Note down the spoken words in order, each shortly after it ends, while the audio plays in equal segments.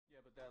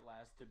that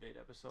last debate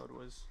episode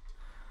was.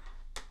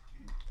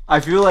 I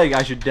feel like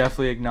I should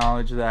definitely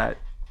acknowledge that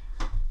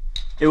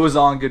it was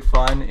all in good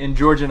fun, and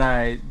George and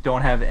I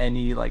don't have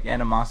any like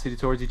animosity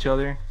towards each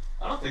other.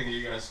 I don't think that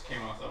you guys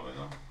came off that way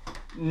though.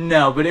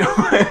 No, but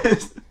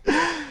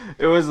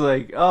it was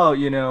like, oh,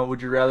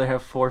 would you rather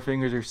have 4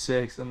 fingers or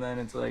 6? And then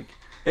it's like,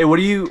 hey, what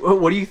do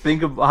you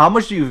think of how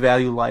much do you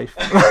value life?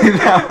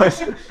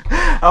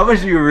 How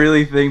much do you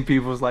really think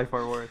people's life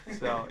are worth?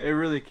 So it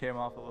really came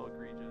off a little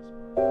egregious.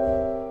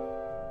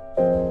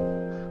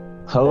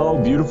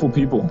 Hello, beautiful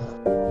people.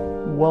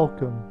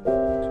 Welcome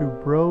to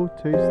Bro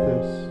Taste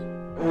This.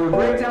 When we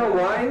break down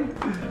wine,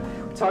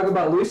 we talk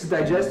about Luis's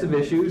digestive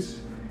issues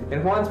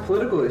and Juan's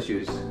political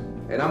issues.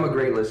 And I'm a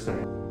great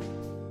listener.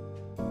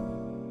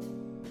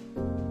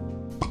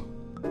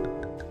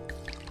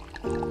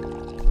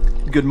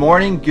 Good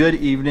morning, good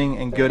evening,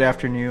 and good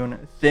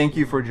afternoon. Thank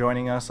you for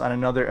joining us on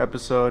another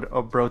episode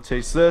of Bro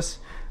Taste This,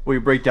 where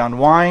we break down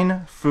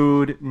wine,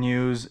 food,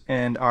 news,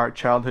 and our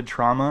childhood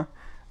trauma.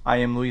 I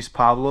am Luis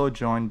Pablo,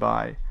 joined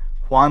by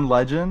Juan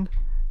Legend,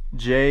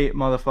 Jay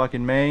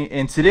motherfucking May,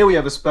 and today we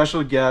have a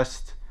special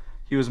guest.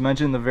 He was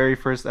mentioned in the very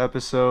first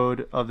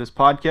episode of this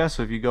podcast,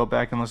 so if you go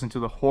back and listen to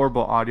the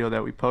horrible audio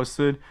that we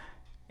posted,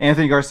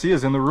 Anthony Garcia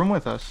is in the room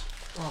with us.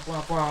 Wah,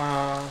 wah,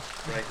 wah.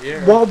 Right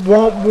here. Wah,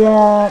 wah,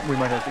 wah. We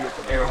might have to get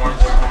the air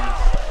horns a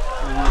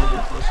little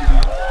bit closer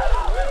now.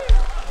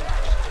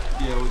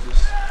 Yeah,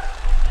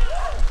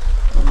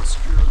 we'll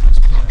screw this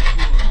back.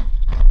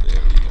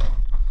 There we go.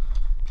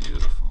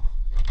 Beautiful.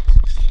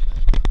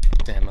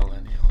 Damn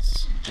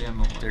millennials.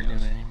 Damn millennials. They're doing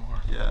it anymore.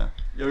 Yeah,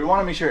 we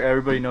want to make sure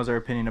everybody knows our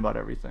opinion about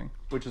everything,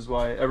 which is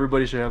why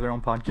everybody should have their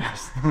own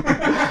podcast.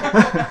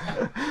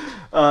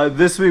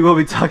 This week we'll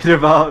be talking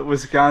about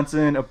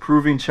Wisconsin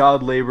approving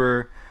child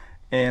labor,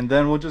 and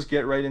then we'll just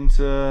get right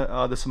into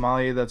the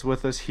sommelier that's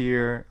with us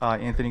here,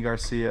 Anthony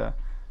Garcia.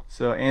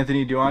 So,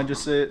 Anthony, do you want to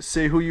just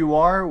say who you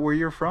are, where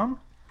you're from?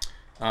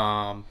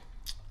 I'm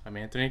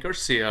Anthony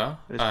Garcia.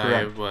 That is I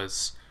correct.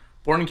 was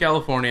born in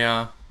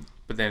California,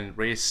 but then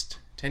raised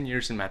 10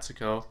 years in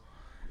Mexico,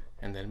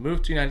 and then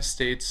moved to the United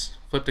States,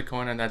 flipped a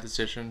coin on that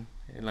decision,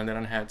 and landed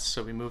on heads.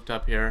 So we moved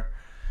up here,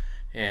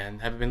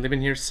 and have been living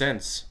here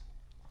since.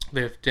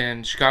 Lived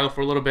in Chicago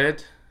for a little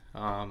bit,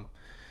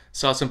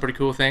 saw some pretty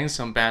cool things,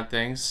 some bad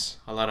things,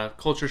 a lot of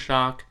culture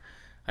shock.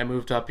 I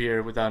moved up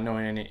here without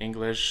knowing any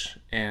English,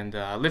 and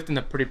lived in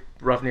a pretty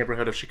rough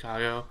neighborhood of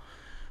Chicago,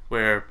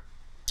 where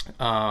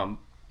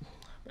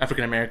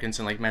African Americans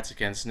and like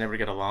Mexicans never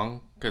get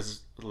along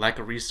because lack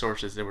of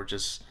resources. They were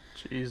just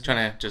Jeez.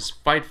 trying to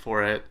just fight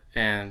for it,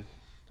 and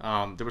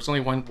there was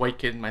only one white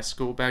kid in my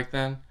school back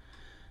then,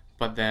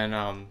 but then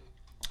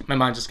my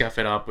mom just got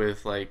fed up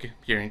with like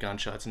hearing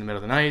gunshots in the middle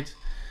of the night.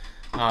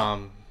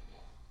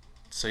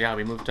 So yeah,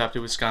 we moved up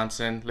to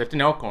Wisconsin, lived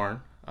in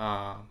Elkhorn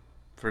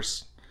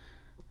first,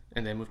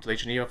 and then moved to Lake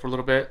Geneva for a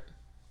little bit,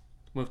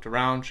 moved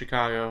around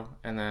Chicago,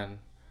 and then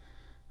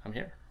I'm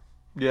here.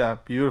 Yeah,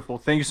 beautiful.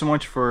 Thank you so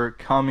much for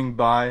coming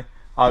by.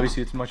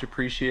 Obviously, it's much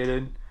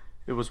appreciated.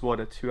 It was, what,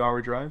 a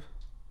 2-hour drive?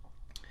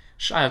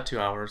 Shy of 2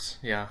 hours,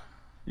 yeah.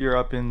 You're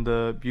up in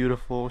the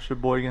beautiful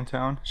Sheboygan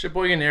town.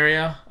 Sheboygan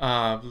area.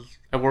 I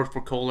worked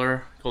for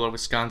Kohler,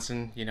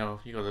 Wisconsin. You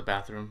know, you go to the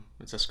bathroom,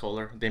 it says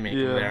Kohler. They make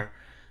them Yeah. there.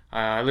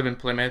 I live in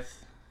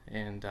Plymouth,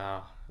 and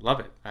love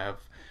it. I have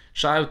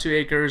shy of 2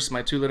 acres.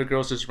 My 2 little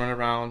girls just run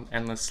around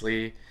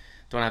endlessly.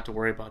 Don't have to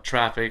worry about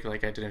traffic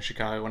like I did in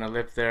Chicago when I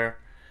lived there.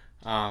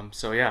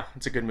 So yeah,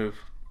 it's a good move.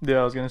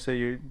 Yeah, I was gonna say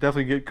you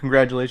definitely get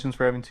congratulations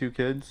for having 2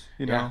 kids.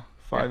 Yeah.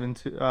 5 and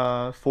 2,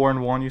 4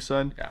 and 1. You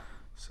said. Yeah.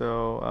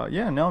 So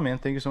yeah, no man,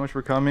 thank you so much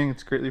for coming.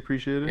 It's greatly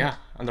appreciated. Yeah,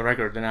 on the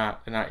record, they're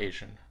not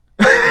Asian.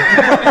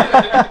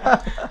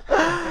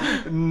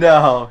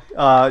 No.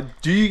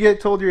 Do you get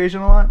told you're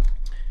Asian a lot?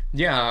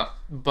 Yeah,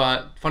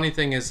 but funny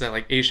thing is that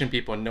like Asian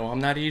people know I'm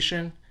not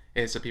Asian.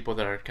 It's the people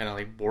that are kind of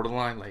like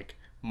borderline, like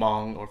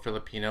Hmong or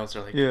Filipinos.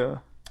 They're like, Yeah.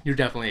 you're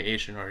definitely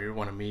Asian, or you're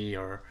one of me,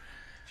 or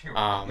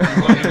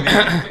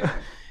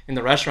in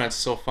the restaurant it's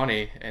so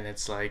funny, and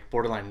it's like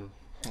borderline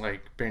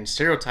like being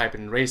stereotyped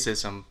and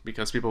racism,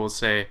 because people will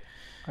say,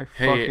 I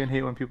Hey. fucking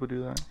hate when people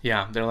do that.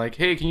 yeah, they're like,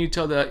 hey, can you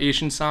tell the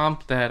Asian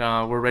Samp that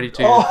we're ready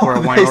to Oh, for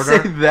a wine they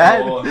order? say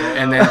that?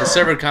 And then the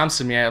server comes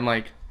to me, I'm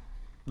like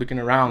looking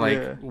around like,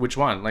 Yeah. which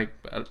one? Like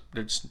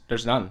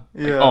there's none.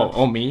 Like, Yeah.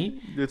 oh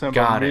me? You're talking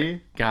Got about it.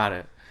 me? Got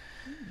it.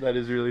 That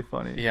is really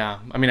funny. Yeah,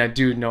 I mean, I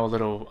do know a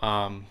little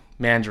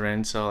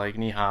Mandarin, so like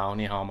ni hao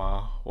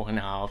ma, or ni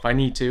hao if I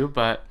need to,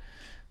 but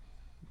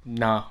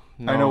no.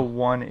 I know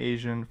one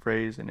Asian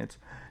phrase, and it's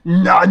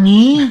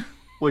 "nani,"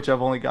 which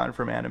I've only gotten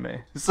from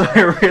anime. So it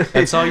really,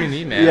 That's all you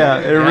need, man. Yeah,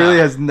 it really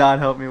has not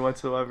helped me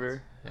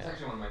whatsoever. That's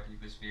actually one of my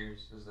deepest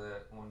fears, is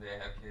that one day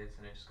I have kids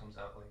and it just comes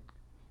out like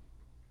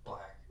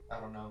black. I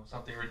don't know,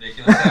 something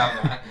ridiculous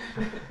that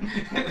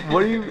I'm not.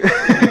 What do you?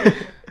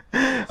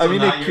 I mean,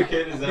 not it your could-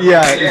 kid, is that yeah,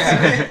 right?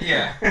 it's-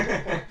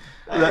 yeah.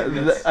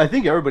 I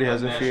think everybody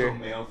has a natural fear.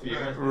 male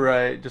fear.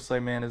 Right, just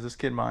like, man, is this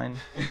kid mine?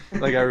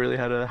 Like, I really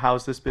had to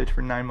house this bitch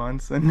for 9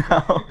 months, and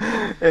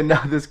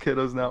now this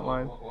kiddo's not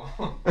mine.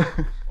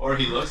 Or Or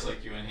he looks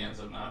like you and he ends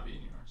up not being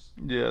yours.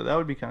 Yeah, that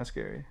would be kind of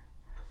scary.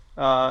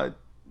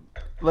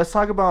 Let's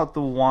talk about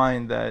the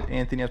wine that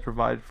Anthony has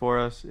provided for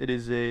us. It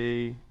is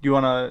a. Do you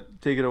want to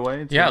take it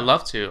away? Yeah, I'd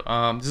love to.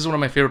 This is one of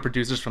my favorite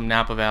producers from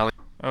Napa Valley.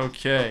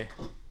 Okay.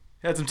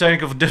 Had some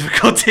technical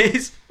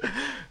difficulties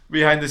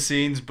behind the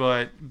scenes,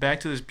 but back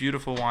to this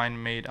beautiful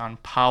wine made on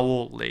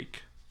Powell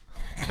Lake.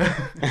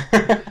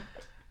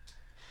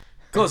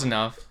 Close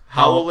enough.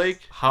 Howell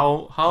Lake?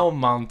 Howell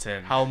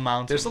Mountain. Howell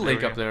Mountain. There's a There lake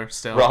we up go. there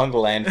still. Wrong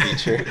land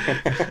feature.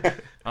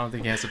 I don't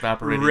think it has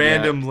evaporated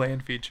Random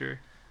land feature.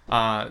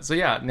 yet. So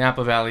yeah,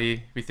 Napa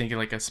Valley. Be thinking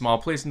like a small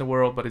place in the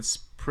world, but it's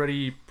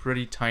pretty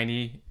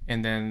tiny.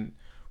 And then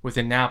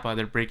within Napa,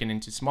 they're breaking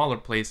into smaller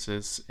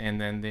places,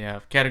 and then they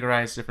have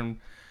categorized different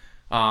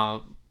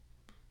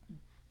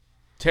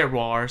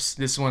terroirs.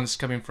 This one's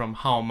coming from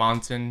Howell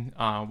Mountain.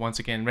 Once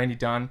again, Randy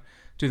Dunn,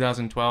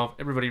 2012.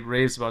 Everybody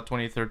raves about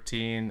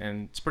 2013,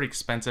 and it's pretty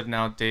expensive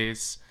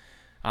nowadays.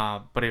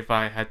 But if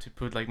I had to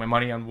put like my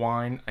money on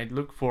wine, I'd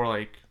look for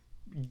like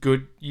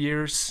good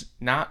years,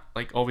 not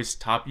like always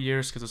top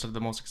years, because those are the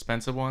most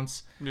expensive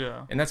ones.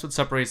 Yeah. And that's what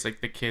separates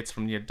like the kids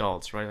from the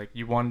adults, right? Like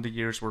you want the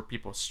years where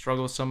people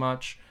struggle so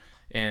much,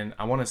 and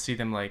I want to see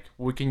them like,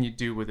 what can you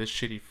do with this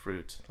shitty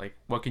fruit? Like,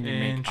 what can you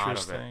make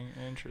out of it?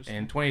 Interesting.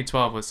 And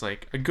 2012 was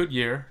like a good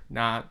year,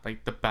 not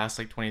like the best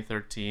like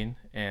 2013,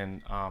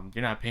 and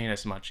you're not paying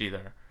as much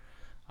either.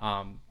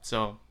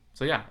 So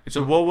yeah, it's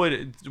So what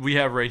would we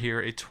have right here?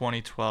 A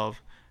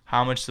 2012.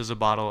 How much does a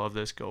bottle of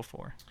this go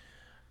for?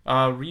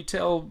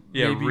 retail,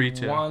 Yeah, maybe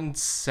retail.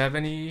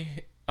 170.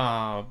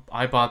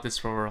 I bought this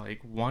for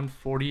like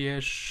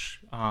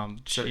 140-ish.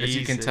 So as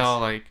you can Jesus. tell,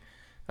 like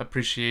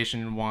appreciation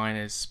in wine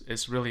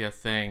is really a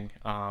thing.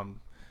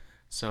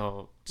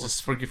 So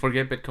just forget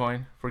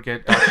Bitcoin,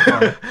 forget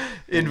Dogecoin.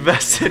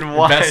 Invest in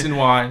wine. Invest in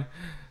wine.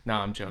 No,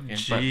 I'm joking.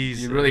 But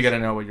Jesus. you really got to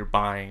know what you're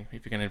buying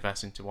if you're going to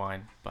invest into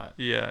wine. But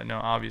Yeah, no,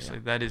 obviously.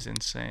 That is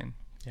insane.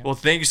 Yeah. Well,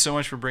 thank you so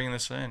much for bringing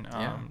this in.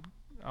 Yeah.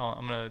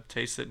 I'm going to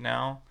taste it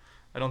now.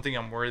 I don't think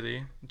I'm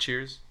worthy.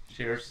 Cheers.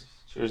 cheers.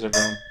 Cheers,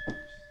 everyone.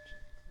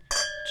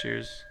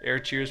 Cheers. Air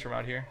cheers from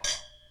out here.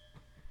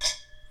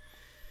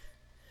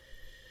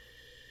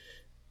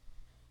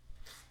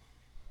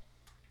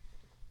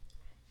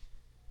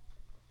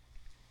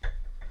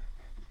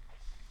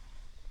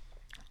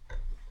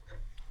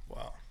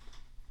 Wow.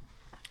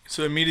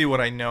 So immediately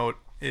what I note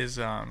is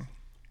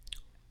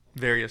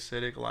very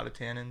acidic, a lot of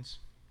tannins.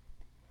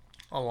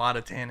 A lot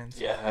of tannins.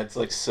 Yeah, it's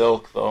like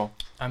silk, though.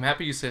 I'm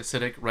happy you said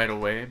acidic right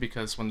away,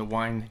 because when the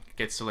wine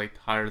gets to like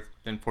higher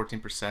than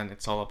 14%,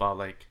 it's all about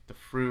like the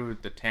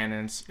fruit, the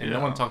tannins, and no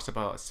Yeah. one talks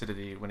about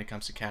acidity when it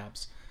comes to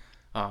cabs.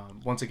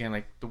 Once again,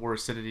 like the word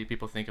acidity,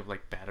 people think of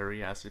like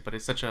battery acid, but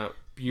it's such a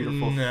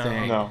beautiful No.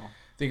 thing. No.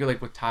 Think of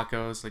like with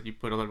tacos, like you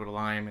put a little bit of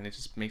lime and it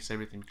just makes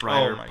everything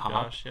brighter. Oh my pop.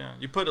 gosh, yeah.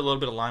 You put a little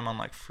bit of lime on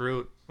like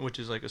fruit, which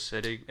is like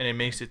acidic, and it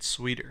makes it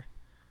sweeter.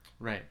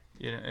 Right.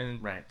 You know,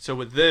 and Right. so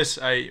with this,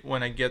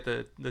 when I get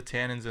the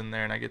tannins in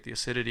there and I get the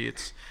acidity,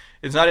 it's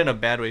not in a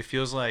bad way. It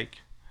feels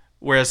like,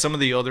 whereas some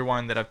of the other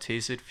wine that I've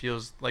tasted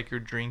feels like you're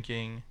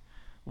drinking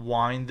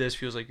wine, this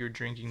feels like you're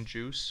drinking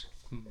juice.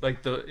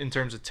 Like in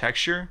terms of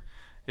texture,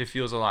 it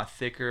feels a lot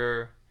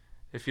thicker.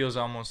 It feels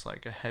almost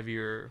like a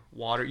heavier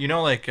water. You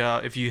know, like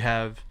if you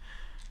have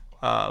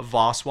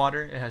Voss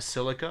water, it has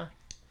silica,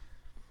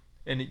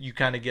 and it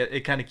kind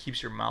of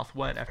keeps your mouth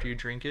wet after you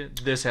drink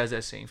it. This has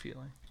that same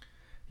feeling.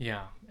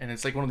 Yeah, and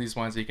it's like one of these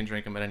wines that you can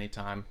drink them at any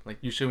time. Like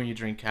usually when you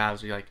drink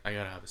cabs, you're like, I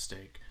gotta have a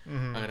steak.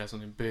 I gotta have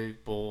something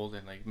big, bold,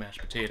 and like mashed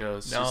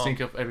potatoes. No. Just think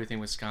of everything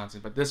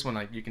Wisconsin. But this one,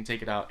 like you can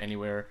take it out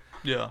anywhere.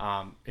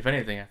 Yeah. If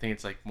anything, I think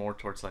it's like more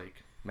towards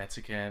like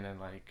Mexican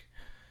and like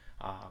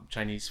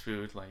Chinese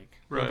food, like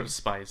a little Right. bit of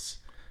spice.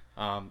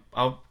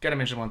 I'll gotta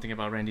mention one thing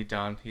about Randy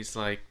Dunn. He's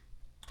like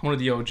one of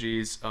the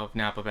OGs of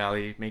Napa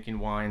Valley, making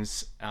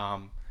wines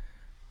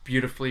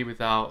beautifully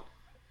without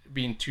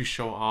being too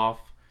show off.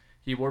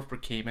 He worked for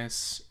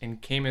Caymus,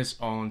 and Caymus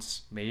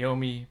owns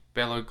Meiomi,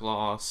 Bella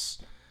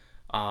Gloss,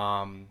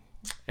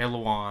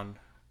 Elouan,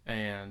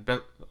 and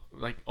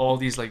like all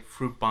these like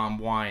fruit bomb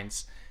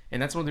wines.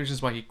 And that's one of the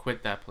reasons why he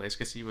quit that place,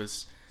 because he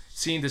was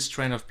seeing this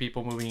trend of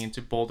people moving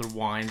into bolder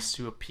wines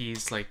to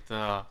appease like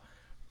the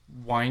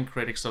wine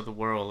critics of the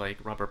world,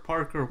 like Robert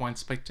Parker, Wine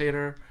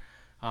Spectator,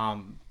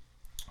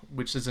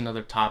 which is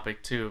another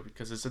topic too,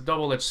 because it's a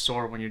double-edged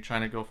sword when you're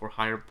trying to go for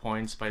higher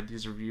points by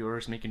these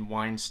reviewers making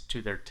wines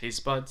to their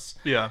taste buds,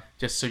 Yeah.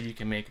 just so you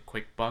can make a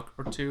quick buck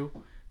or two.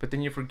 But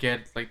then you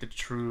forget like the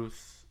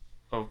truth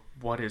of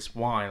what is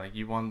wine. Like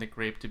you want the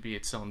grape to be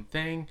its own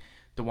thing.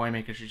 The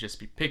winemaker should just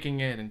be picking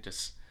it and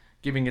just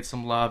giving it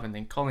some love and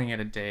then calling it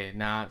a day,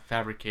 not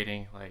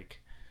fabricating like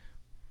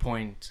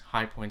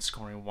high point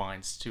scoring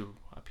wines to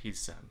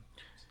appease them.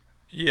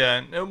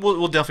 Yeah, and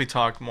we'll definitely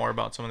talk more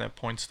about some of that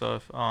point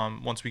stuff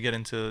once we get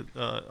into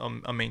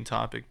a main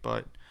topic.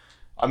 But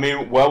I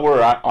mean, while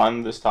we're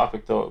on this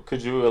topic, though,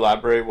 could you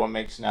elaborate what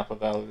makes Napa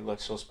Valley like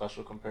so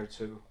special compared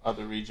to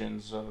other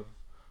regions of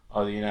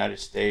the United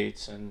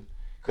States? And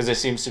because it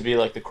seems to be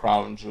like the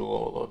crown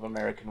jewel of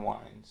American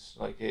wines,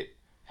 like it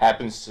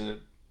happens to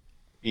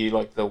be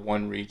like the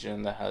one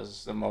region that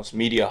has the most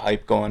media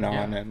hype going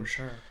on, Yeah, and for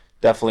sure.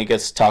 definitely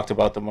gets talked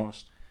about the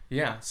most.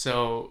 Yeah,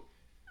 so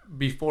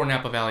before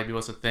Napa Valley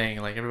was a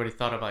thing, like everybody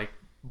thought of like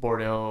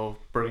Bordeaux,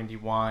 Burgundy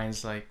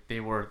wines, like they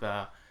were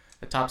the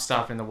top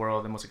stuff in the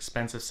world, the most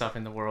expensive stuff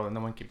in the world, and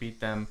no one could beat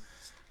them.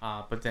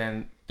 But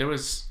then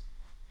this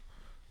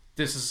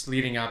is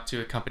leading up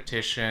to a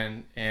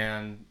competition,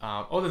 and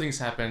other things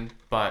happened,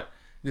 but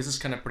this is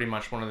kind of pretty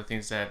much one of the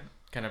things that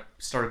kind of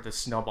started the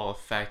snowball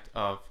effect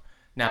of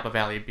Napa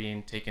Valley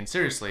being taken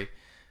seriously.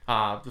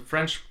 The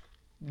French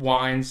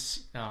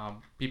wines,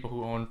 people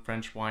who own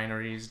French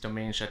wineries,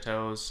 domain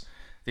chateaus,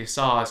 they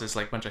saw us as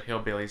like a bunch of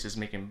hillbillies just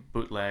making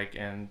bootleg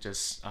and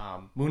just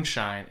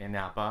moonshine in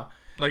Napa.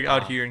 Like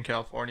out here in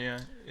California,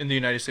 in the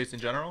United States in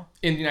general?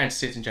 In the United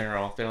States in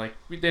general, they're like,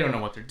 they don't know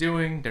what they're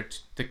doing. The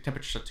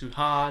temperatures are too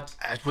hot.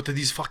 What are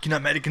these fucking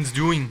Americans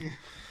doing?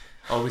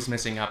 Always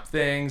messing up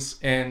things.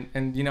 And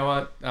you know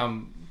what?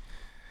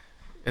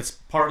 It's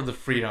part of the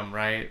freedom,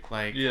 right?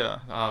 Like, Yeah.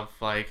 of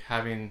like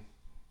having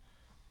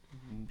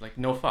like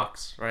no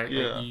fucks, right?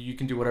 Yeah. Like, you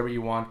can do whatever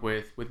you want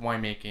with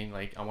winemaking.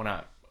 Like, I want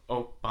to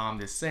oak bomb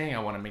this thing. I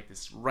want to make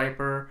this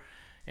riper.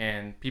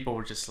 And people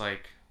were just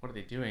like, what are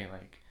they doing?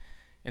 Like,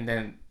 and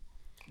then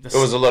It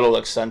was a little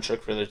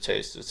eccentric for their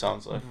taste, it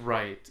sounds like.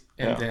 right.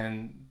 And Yeah.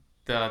 then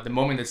the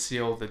moment that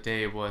sealed the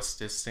day was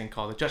this thing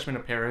called the Judgment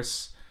of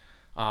Paris,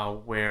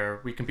 where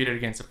we competed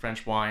against the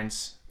French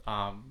wines,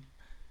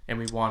 and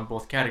we won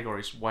both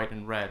categories, white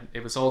and red.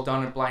 It was all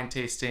done in blind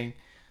tasting.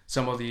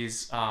 Some of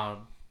these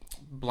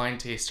blind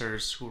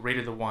tasters who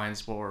rated the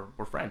wines were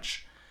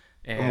French.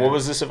 And what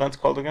was this event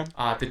called again?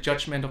 The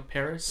Judgment of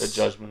Paris? The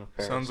Judgment of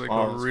Paris. Sounds like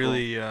Oh, a that's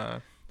really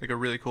like a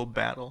really cool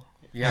battle.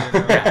 Yeah,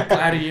 yeah.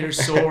 Gladiator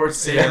sword,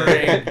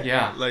 sabering.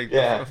 Yeah. Like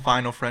Yeah. a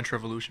final French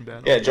Revolution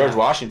battle. cool. Yeah, George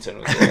Washington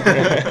was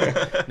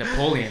there.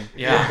 Napoleon.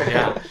 Yeah,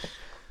 yeah.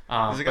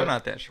 He's like, but- I'm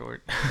not that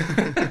short.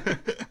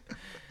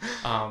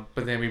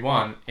 but then we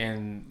won,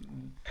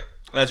 and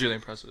That's really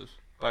impressive.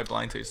 By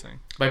blind tasting.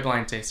 by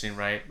blind tasting,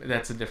 right?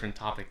 That's a different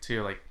topic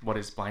too. Like, what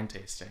is blind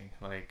tasting?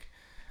 Like,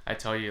 I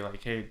tell you,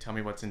 like, hey, tell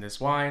me what's in this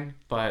wine,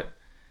 but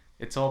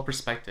it's all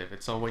perspective.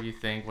 It's all what you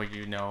think, what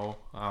you know.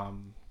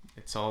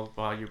 It's all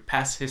about your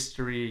past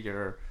history,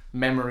 your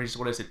memories.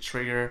 What does it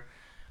trigger?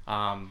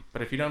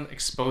 But if you don't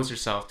expose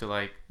yourself to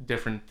like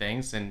different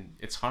things, then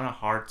it's kind of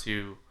hard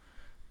to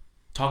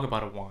talk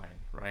about a wine,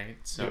 right?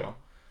 So, Yeah.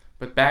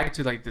 but back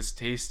to like this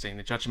tasting,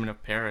 the Judgment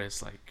of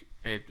Paris, like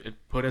it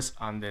put us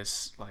on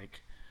this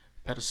like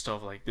pedestal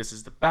of like, this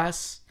is the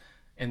best,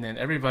 and then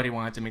everybody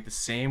wanted to make the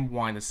same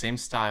wine, the same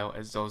style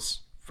as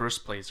those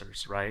first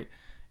placers, right?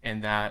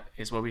 And that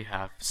is what we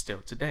have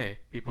still today.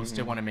 People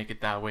still want to make it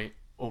that way,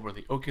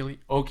 overly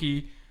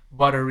oaky,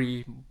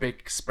 buttery, big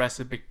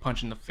expressive, big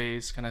punch in the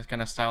face kind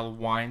of style of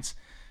wines.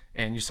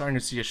 And you're starting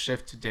to see a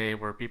shift today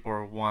where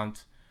people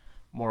want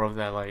more of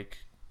that, like,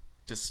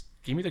 just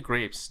give me the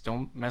grapes,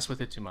 don't mess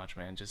with it too much,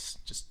 man. Just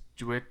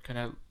do it kind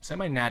of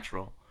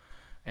semi-natural,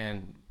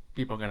 and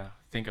people are gonna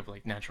think of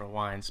like natural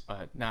wines,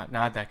 but not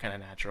that kind of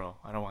natural.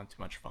 I don't want too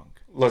much funk.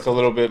 Like a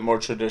little bit more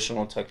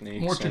traditional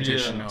techniques. More and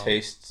traditional.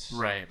 tastes.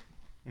 Right,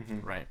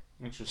 Mhm. right.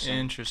 Interesting.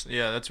 Interesting.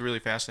 Yeah, that's really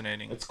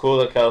fascinating. It's cool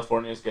that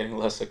California is getting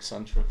less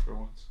eccentric for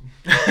once.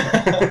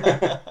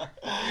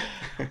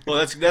 Well,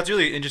 that's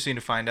really interesting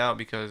to find out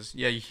because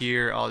yeah, you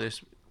hear all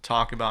this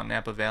talk about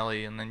Napa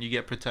Valley, and then you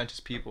get pretentious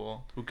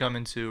people who come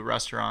into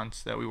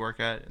restaurants that we work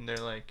at, and they're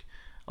like,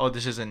 "Oh,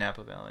 this isn't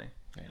Napa Valley,"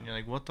 and you're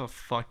like, "What the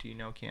fuck do you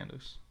know,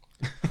 Candace?"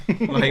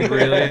 Like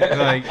really?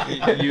 Like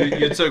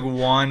you took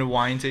one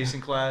wine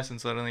tasting class and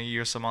suddenly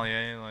you're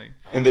sommelier? Like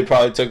And they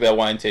probably took that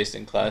wine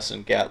tasting class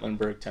in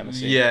Gatlinburg,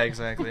 Tennessee. yeah,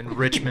 exactly. In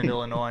Richmond,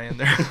 Illinois, and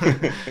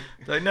they're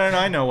like, no,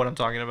 I know what I'm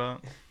talking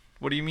about.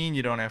 What do you mean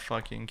you don't have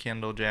fucking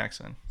Kendall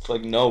Jackson? It's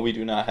like, no, we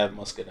do not have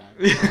muscadine.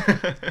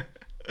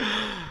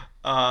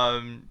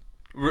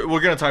 We're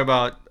gonna talk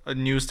about a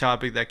news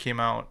topic that came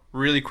out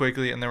really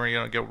quickly, and then we're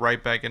gonna get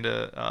right back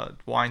into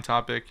wine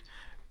topic.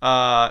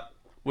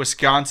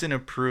 Wisconsin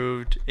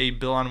approved a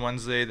bill on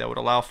Wednesday that would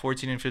allow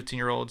 14 and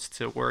 15-year-olds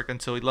to work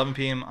until 11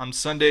 p.m. on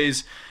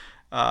Sundays,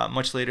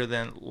 much later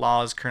than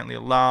laws currently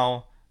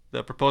allow.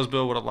 The proposed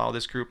bill would allow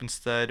this group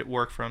instead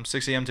work from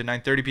 6 a.m. to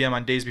 9:30 p.m.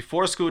 on days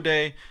before school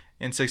day,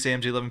 and 6 a.m.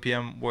 to 11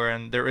 p.m.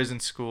 when there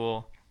isn't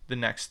school the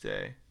next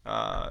day.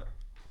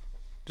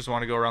 Just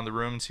want to go around the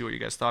room and see what you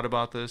guys thought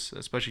about this,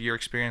 especially your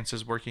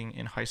experiences working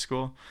in high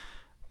school.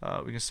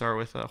 We can start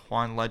with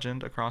Juan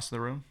Legend across the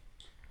room.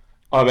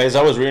 As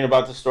I was reading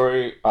about the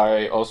story,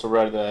 I also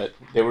read that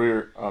they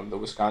were the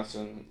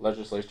Wisconsin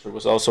legislature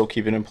was also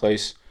keeping in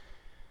place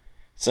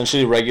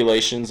essentially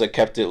regulations that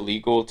kept it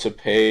legal to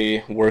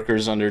pay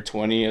workers under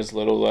 20 as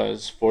little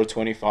as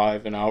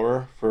 $4.25 an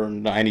hour for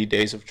 90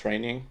 days of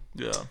training.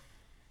 Yeah.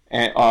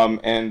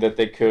 And that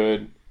they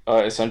could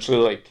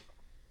essentially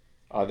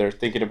they're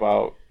thinking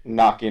about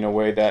knocking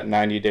away that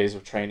 90 days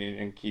of training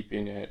and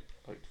keeping it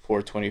like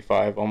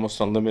 $4.25, almost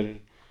unlimited.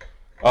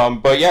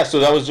 But yeah, so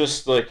that was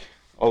just like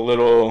a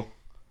little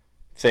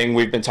thing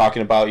we've been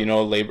talking about,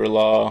 labor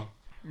law,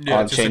 Yeah,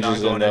 on it's just an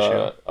changes in ongoing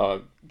issue.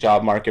 the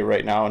job market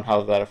right now and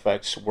how that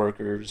affects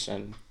workers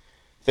and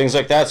things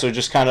like that. So it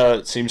just kind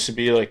of seems to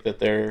be like that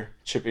they're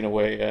chipping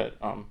away at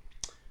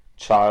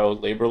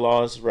child labor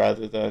laws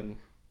rather than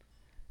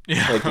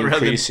Yeah, like rather than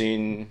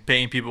increasing.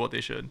 paying people what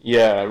they should.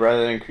 Yeah,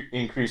 rather than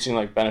increasing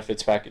like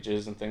benefits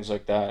packages and things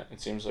like that. It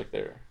seems like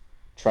they're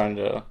trying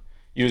to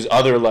use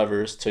other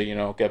levers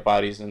to get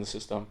bodies in the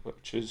system,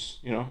 which is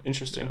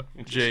interesting. Jay,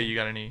 Interesting. you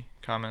got any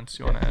comments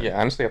you want to add? Yeah,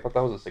 honestly, I thought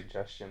that was a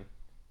suggestion.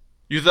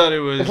 You thought it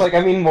was It's like, I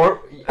mean,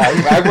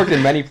 I've worked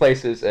in many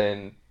places,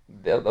 and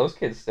those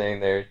kids staying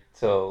there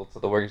till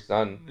the work's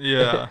done.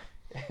 yeah.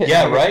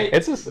 Yeah, right?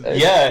 It's just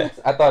Yeah,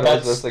 I thought it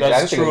was that's just like, I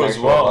true think it's as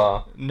well.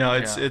 law. No,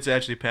 it's Yeah. it's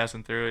actually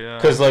passing through.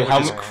 Yeah. 'Cause, like, which how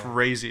is mu-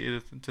 crazy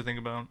to think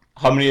about.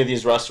 How many of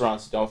these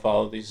restaurants don't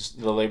follow the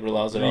labor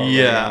laws that are already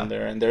Yeah. on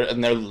there, and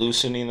they're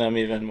loosening them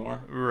even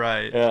more.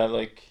 Right. Yeah,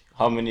 like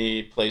how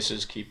many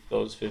places keep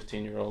those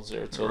 15-year-olds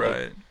there till like,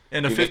 Right.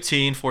 And a you get-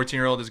 15,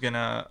 14-year-old is going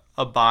to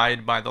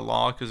abide by the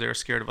law because they're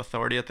scared of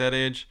authority at that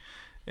age.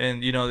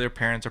 And, their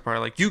parents are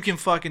probably like, you can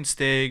fucking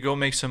stay, go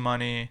make some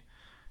money.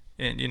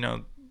 And,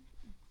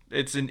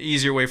 it's an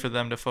easier way for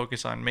them to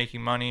focus on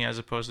making money as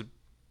opposed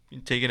to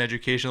taking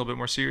education a little bit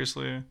more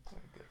seriously.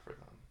 Good for them.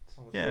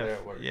 Someone's Yeah. there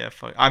at work. Yeah.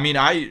 Fuck. I mean,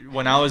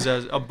 when I was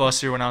a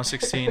busser when I was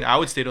 16, I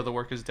would stay till the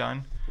work is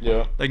done.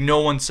 Yeah. Like,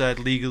 no one said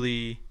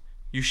legally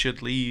you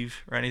should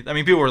leave or anything. I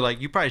mean, people were like,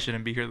 you probably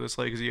shouldn't be here this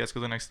late because you guys go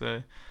the next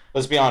day.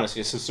 Let's be honest,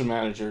 the assistant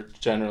manager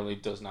generally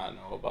does not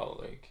know about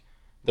like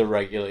the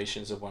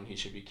regulations of when he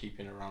should be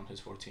keeping around his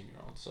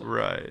 14-year-old. So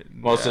Right.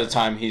 most Yeah. of the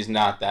time he's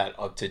not that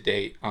up to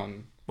date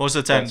on Most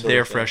of the time, that sort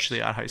they're of thing.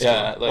 freshly out of high school,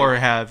 Yeah, like- or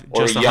have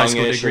or just a high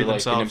school youngish degree or like an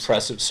themselves.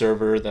 impressive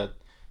server that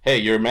hey,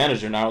 you're a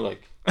manager now,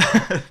 like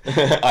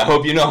I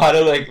hope you know how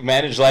to like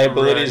manage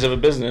liabilities Right. of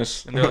a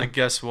business. And they're like,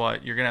 guess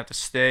what? You're gonna have to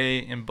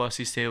stay and bust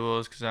these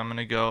tables because I'm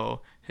gonna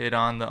go hit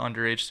on the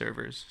underage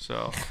servers.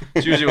 So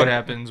it's usually what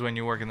happens when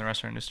you work in the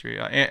restaurant industry.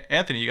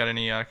 Anthony, you got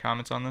any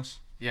comments on this?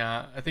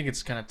 Yeah, I think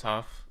it's kind of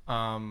tough.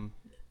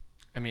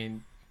 I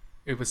mean,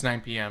 it was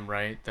 9 p.m.,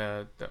 right?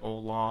 The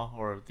old law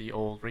or the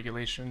old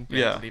regulation. They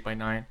had to Yeah. leave by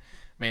 9.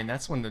 Man,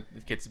 that's when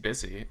it gets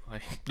busy.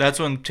 Like, That's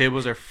when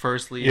tables are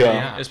first leaving,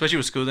 Yeah. especially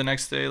with school the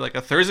next day. Like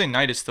a Thursday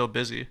night is still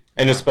busy.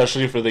 And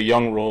especially for the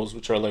young roles,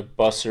 which are like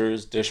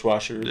bussers,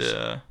 dishwashers.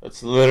 Yeah,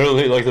 That's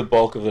literally like the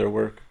bulk of their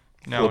work.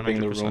 no, Flipping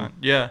the 100%. room.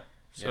 Yeah,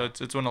 so Yeah.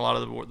 it's when a lot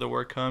of the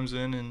work comes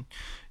in, and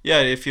yeah,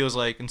 it feels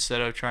like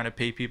instead of trying to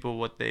pay people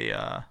what they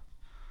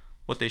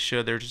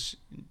should, they're just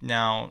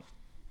now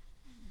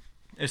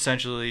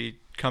essentially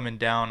coming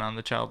down on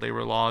the child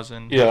labor laws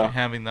and Yeah.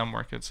 having them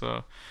work it.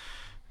 So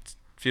it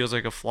feels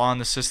like a flaw in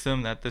the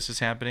system that this is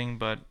happening,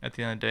 but at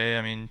the end of the day,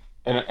 I mean,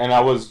 And I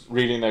was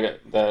reading that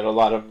a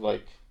lot of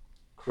like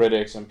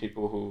critics and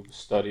people who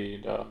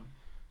studied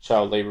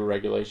child labor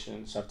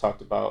regulations have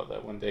talked about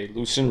that when they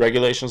loosen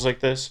regulations like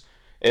this,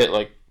 it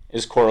like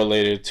is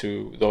correlated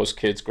to those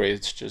kids'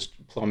 grades just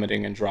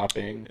plummeting and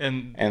dropping,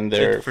 and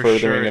their it for furthering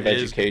sure of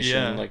is,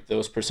 education, yeah. like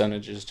those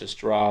percentages just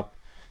drop.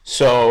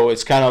 So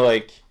it's kind of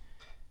like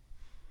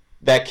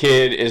that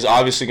kid is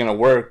obviously going to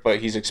work, but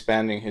he's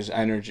expanding his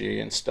energy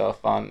and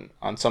stuff on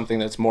something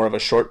that's more of a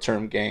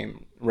short-term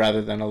game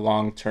rather than a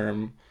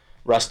long-term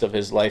rest of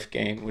his life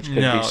game, which could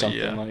No, be something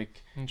yeah.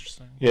 like,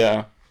 interesting.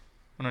 yeah.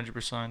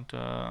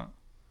 100%.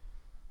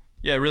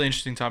 Yeah, really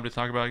interesting topic to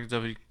talk about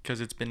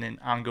because it's been an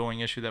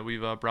ongoing issue that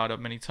we've brought up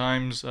many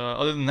times.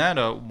 Other than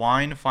that,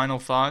 wine, final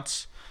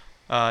thoughts.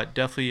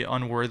 Definitely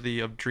unworthy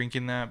of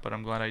drinking that, but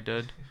I'm glad I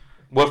did.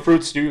 What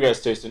fruits do you guys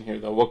taste in here,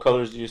 though? What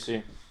colors do you see?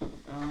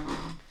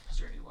 Is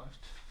there any left?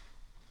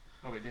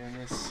 Are we doing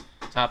this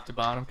top to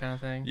bottom kind of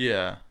thing?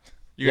 Yeah.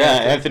 Yeah,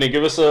 Anthony,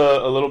 give us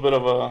a little bit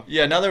of a...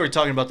 Yeah, now that we're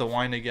talking about the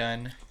wine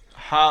again,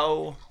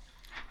 how...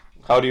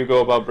 How do you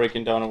go about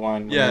breaking down a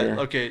wine when Yeah, you're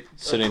okay.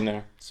 sitting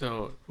there?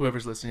 So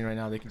whoever's listening right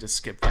now, they can just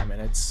skip 5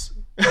 minutes.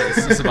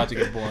 This is about to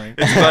get boring.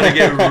 It's about to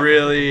get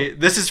really...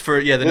 This is for...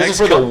 Yeah, the This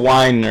next is for the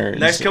wine nerds.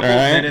 next couple all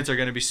of right? minutes are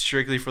going to be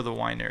strictly for the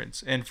wine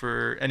nerds and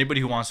for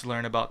anybody who wants to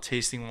learn about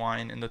tasting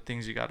wine and the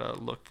things you got to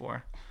look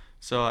for.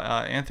 So,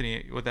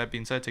 Anthony, with that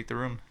being said, take the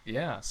room.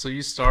 Yeah, so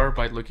you start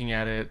by looking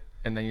at it,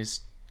 and then you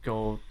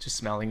go to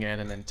smelling it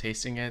and then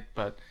tasting it,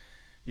 but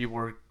you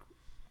work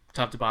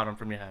top to bottom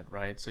from your head,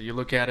 right? So you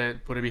look at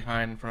it, put it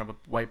behind in front of a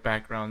white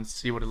background,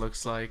 see what it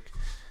looks like.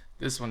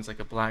 This one's like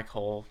a black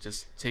hole,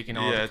 just taking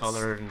all the it's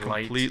color and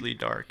light completely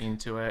dark.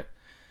 into it.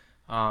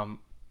 And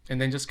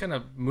then just kind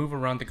of move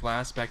around the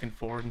glass back and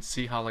forth and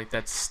see how like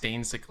that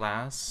stains the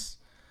glass.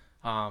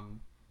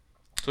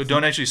 So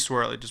don't actually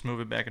swirl it, just move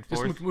it back and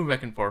Just forth. move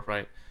back and forth,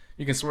 right?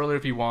 You can swirl it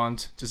if you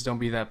want. Just don't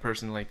be that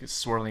person like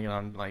swirling it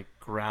on like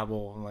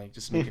gravel and like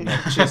just making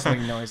that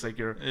chiseling noise like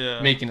you're Yeah.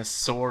 making a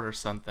sword or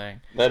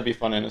something. That'd be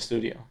fun in a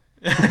studio.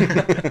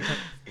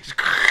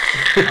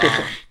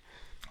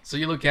 So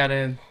you look at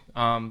it.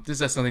 This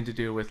has something to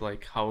do with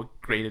like how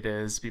great it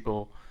is.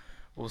 People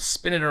will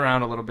spin it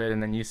around a little bit,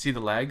 and then you see the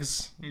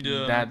legs.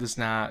 Yeah. That does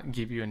not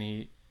give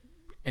you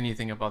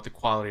anything about the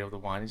quality of the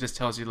wine. It just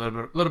tells you a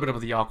little bit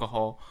about the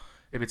alcohol.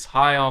 If it's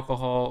high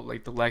alcohol,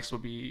 like the legs will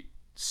be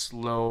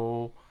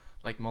slow,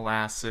 like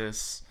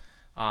molasses.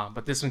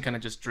 But this one kind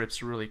of just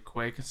drips really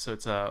quick, so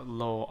it's a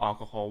low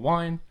alcohol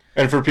wine.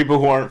 And for people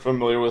who aren't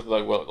familiar with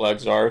like what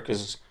legs are,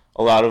 because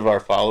a lot of our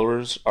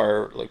followers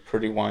are like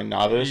pretty wine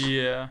novice.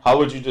 Yeah. How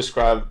would you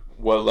describe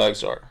what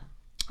legs are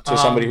to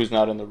somebody who's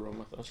not in the room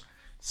with us?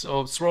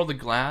 So swirl the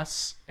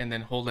glass and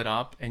then hold it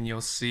up, and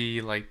you'll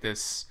see like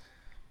this,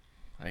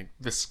 like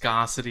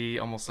viscosity,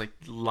 almost like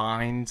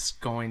lines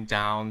going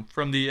down.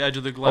 From the edge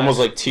of the glass. Almost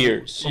like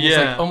tears.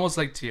 Yeah. Almost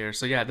like tears.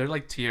 So yeah, they're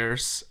like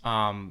tears.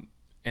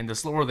 And the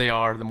slower they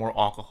are, the more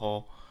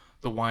alcohol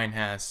the wine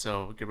has.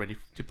 So get ready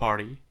to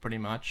party, pretty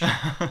much.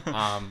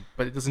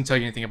 But it doesn't tell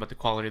you anything about the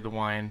quality of the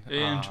wine.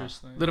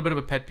 Interesting. A little bit of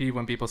a pet peeve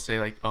when people say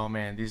like, "Oh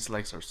man, these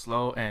legs are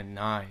slow and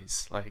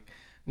nice." Like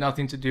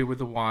nothing to do with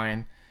the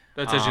wine.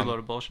 That's actually a load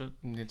of bullshit.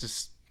 It's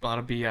just a lot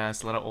of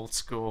BS, a lot of old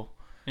school.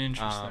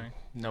 Interesting.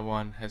 No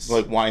one has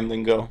Like wine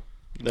lingo.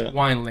 That-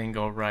 wine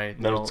lingo,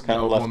 right? That it's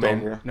kinda left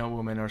woman, over. no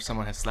woman or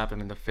someone has slapped him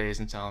in the face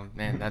and tell him,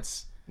 "Man,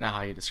 that's not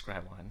how you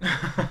describe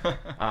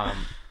wine."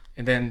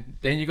 And then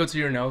you go to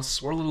your nose,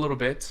 swirl it a little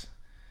bit.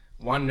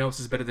 One nose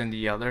is better than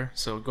the other,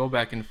 so go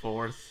back and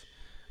forth.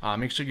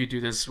 Make sure you do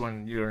this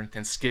when you're in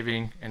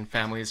Thanksgiving and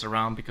family is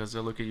around, because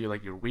they'll look at you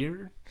like you're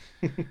weird.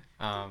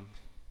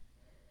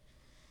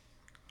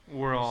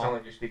 We're You all. sound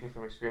like you're speaking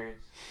from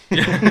experience.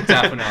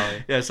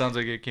 Definitely. Yeah, it sounds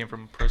like it came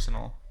from a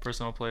personal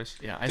place.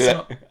 Yeah, I Dude,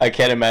 smell. I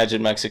can't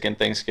imagine Mexican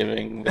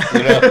Thanksgiving.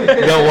 You know,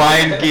 the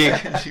wine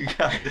geek. You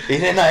got,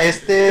 Miren a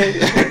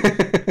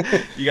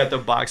este. you got the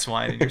box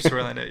wine and you're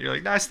swirling it. You're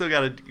like, no, I still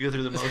gotta go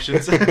through the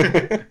motions.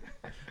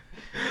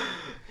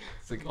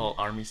 It's like all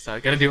army style.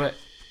 Gotta do it.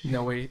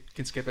 No way you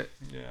can skip it.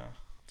 Yeah,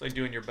 it's like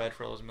doing your bed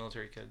for all those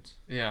military kids.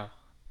 Yeah,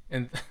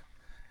 and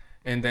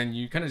then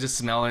you kind of just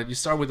smell it. You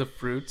start with the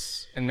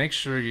fruits and make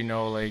sure you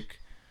know like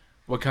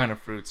what kind of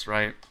fruits,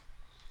 right?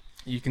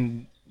 You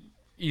can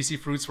easy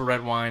fruits for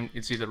red wine.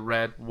 It's either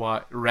red,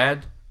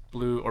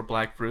 blue, or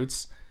black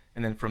fruits,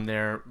 and then from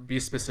there be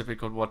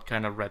specific on what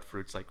kind of red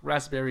fruits, like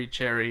raspberry,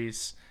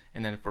 cherries,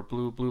 and then for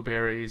blue,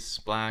 blueberries,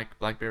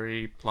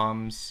 blackberry,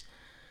 plums,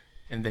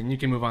 and then you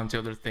can move on to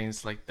other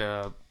things like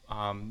the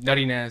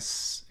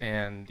nuttiness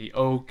and the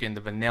oak and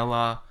the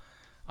vanilla.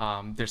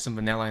 There's some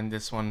vanilla in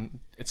this one.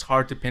 It's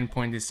hard to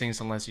pinpoint these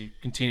things unless you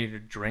continue to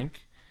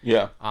drink.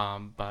 Yeah.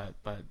 But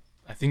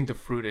I think the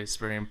fruit is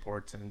very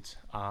important.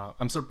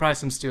 I'm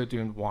surprised I'm still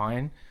doing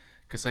wine,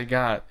 because I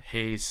got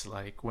haze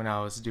like when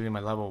I was doing my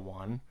level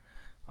 1.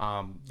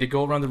 They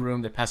go around the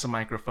room, they pass a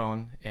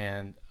microphone,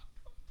 and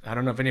I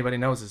don't know if anybody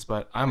knows this,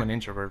 but I'm an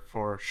introvert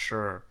for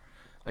sure.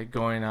 Like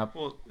going up,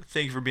 Well,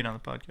 thank you for being on the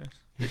podcast.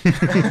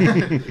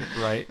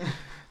 right?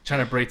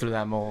 Trying to break through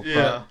that mold.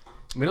 Yeah.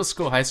 But middle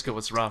school, high school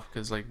was rough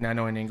because like not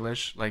knowing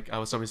English, like I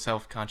was always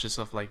self-conscious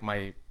of like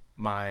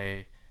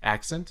my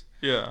accent.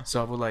 Yeah.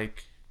 So I would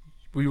like,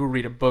 we would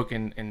read a book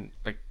and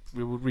like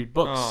we would read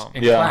books Oh,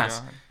 in yeah. class.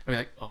 God. I'd be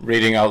like, oh,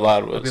 Reading out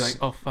loud I'd be was.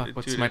 like, oh fuck,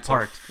 what's Dude, my it's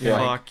part? Yeah.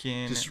 Like,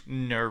 Fucking just-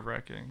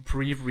 nerve-wracking.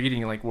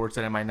 pre-reading like words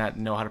that I might not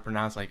know how to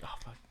pronounce. Like, oh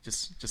fuck,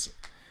 just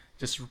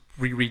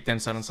reread them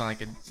so I don't sound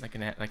like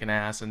an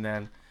ass. And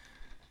then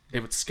they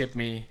would skip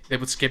me. They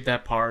would skip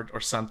that part or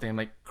something. I'm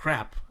like,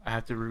 crap, I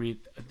have to reread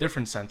a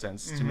different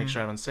sentence to make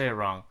sure I don't say it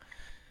wrong.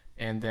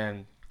 And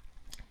then,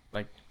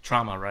 like,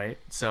 trauma, right?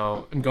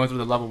 So I'm going through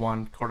the level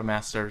 1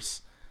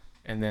 quartermasters,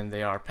 and then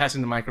they are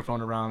passing the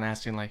microphone around,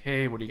 asking like,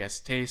 hey, what do you guys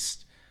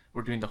taste?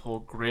 We're doing the whole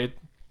grid,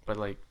 but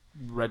like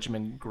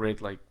regiment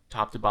grid, like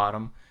top to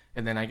bottom.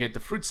 And then I get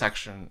the fruit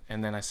section,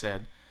 and then I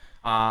said,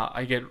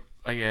 I get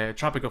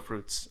tropical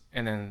fruits.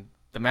 And then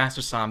the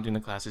master saw I'm doing the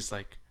class. He's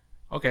like,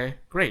 okay,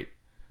 great,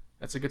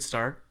 that's a good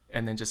start.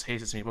 And then just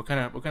hazes me. What kind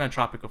of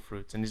tropical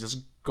fruits? And he just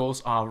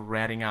goes off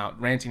ranting out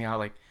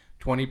like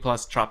 20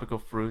 plus tropical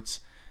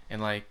fruits.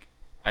 And like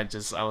I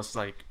was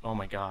like, oh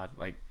my god,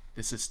 like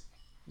this is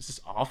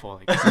awful.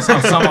 Like this is how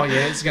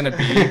sommelier is gonna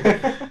be.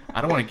 I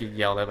don't want to get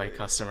yelled at by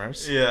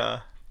customers. Yeah.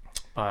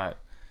 But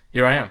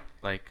here I am,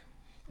 like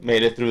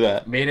Made it through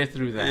that. made it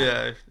through that.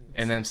 Yeah.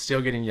 And then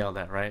still getting yelled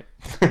at, right?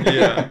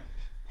 Yeah.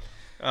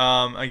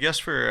 I guess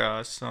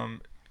for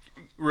some,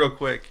 real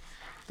quick,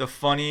 the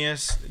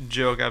funniest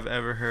joke I've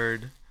ever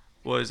heard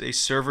was a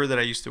server that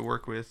I used to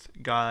work with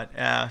got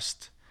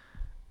asked,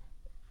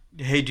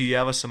 hey, do you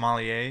have a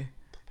sommelier?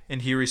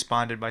 And he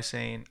responded by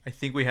saying, I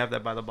think we have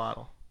that by the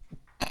bottle.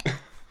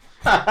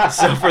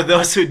 So for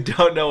those who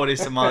don't know what a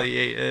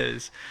sommelier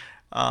is,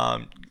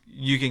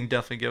 you can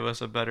definitely give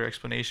us a better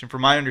explanation.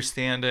 From my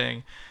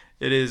understanding,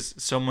 it is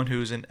someone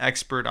who's an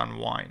expert on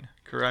wine,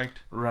 correct?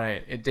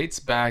 Right. It dates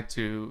back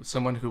to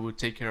someone who would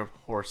take care of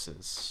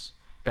horses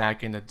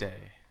back in the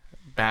day.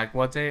 Back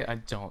what day? I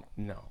don't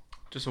know.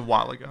 Just a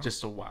while ago.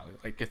 Just a while,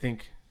 like I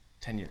think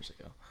 10 years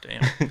ago.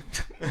 Damn.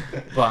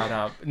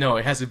 But no,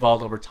 it has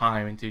evolved over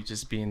time into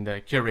just being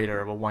the curator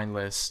of a wine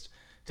list,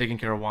 taking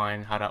care of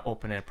wine, how to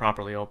open it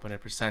properly,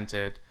 present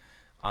it.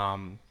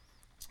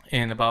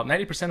 And about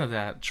 90% of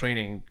that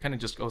training kind of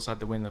just goes out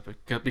the window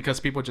because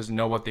people just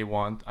know what they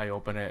want. I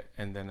open it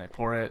and then I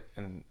pour it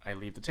and I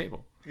leave the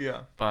table.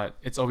 Yeah. But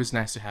it's always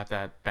nice to have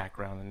that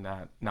background and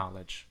that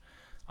knowledge.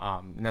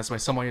 And that's why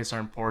sommeliers are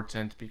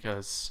important,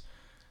 because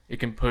it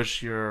can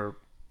push your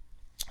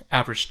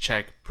average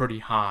check pretty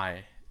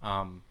high.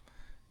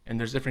 And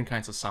there's different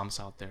kinds of soms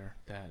out there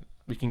that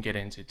we can get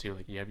into too.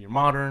 Like you have your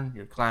modern,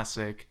 your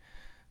classic,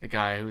 the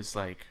guy who's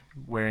like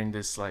wearing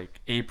this like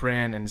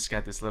apron and it's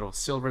got this little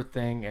silver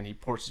thing, and he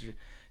pours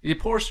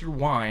your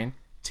wine,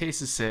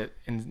 tastes it,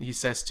 and he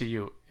says to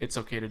you, "It's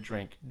okay to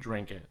drink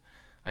it."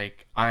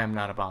 Like I am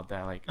not about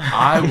that. Like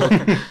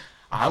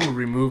I will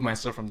remove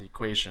myself from the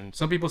equation.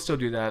 Some people still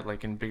do that,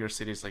 like in bigger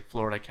cities like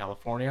Florida,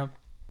 California,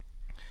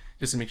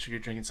 just to make sure you're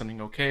drinking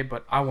something okay.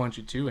 But I want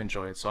you to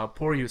enjoy it, so I'll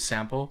pour you a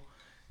sample.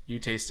 You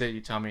taste it.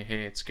 You tell me,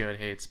 hey, it's good.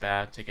 Hey, it's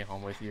bad. Take it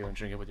home with you and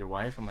drink it with your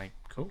wife. I'm like,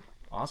 cool,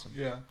 awesome.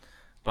 Yeah.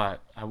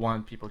 But I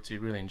want people to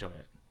really enjoy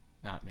it,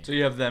 not me. So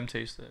you have them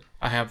taste it.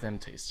 I have them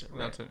taste it. Right?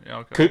 That's it. Yeah,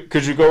 okay.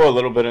 Could you go a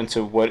little bit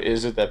into what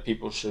is it that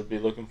people should be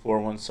looking for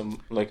when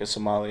a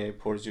sommelier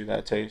pours you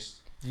that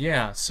taste?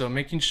 Yeah. So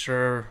making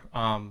sure,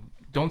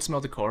 don't smell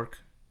the cork,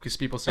 because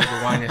people say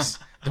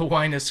the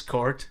wine is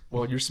corked.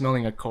 Well, you're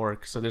smelling a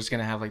cork, so there's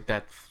gonna have like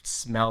that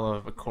smell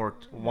of a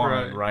corked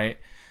wine, right?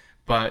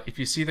 But if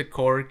you see the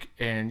cork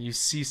and you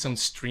see some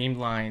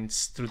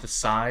streamlines through the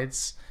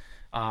sides,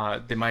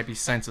 there might be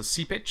signs of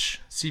seepage.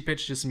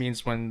 Seepage just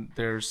means when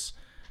there's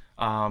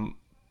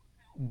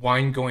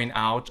wine going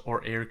out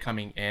or air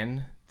coming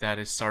in, that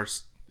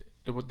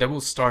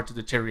will start to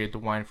deteriorate the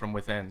wine from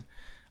within.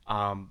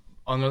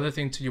 Another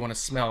thing too you want to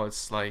smell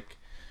is like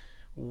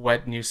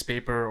wet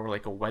newspaper or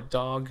like a wet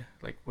dog.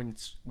 Like when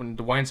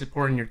the wine's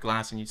poured in your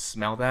glass and you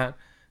smell that,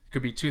 it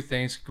could be two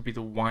things. It could be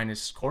the wine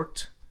is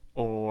corked,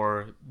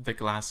 or the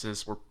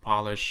glasses were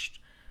polished.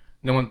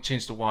 No one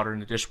changed the water in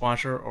the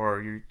dishwasher,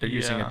 or they're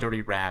using a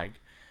dirty rag.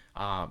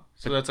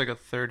 So that's like a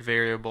third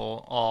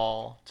variable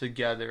all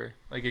together.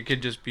 Like it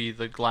could just be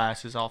the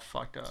glass is all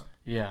fucked up.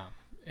 Yeah.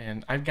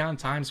 And I've gotten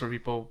times where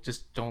people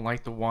just don't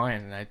like the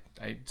wine, and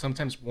I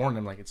sometimes warn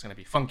them like it's gonna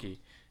be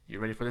funky. You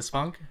ready for this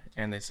funk?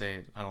 And they say,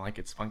 I don't like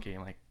it, it's funky.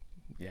 I'm like,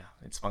 yeah,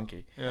 it's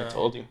funky. Yeah. I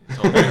told you.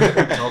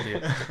 I told you.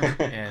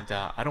 And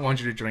I don't want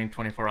you to drink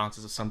 24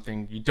 ounces of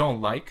something you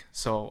don't like,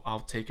 so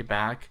I'll take it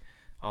back.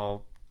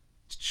 I'll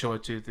show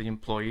it to the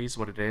employees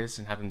what it is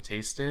and have them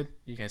taste it.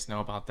 You guys know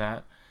about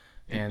that.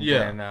 And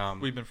then,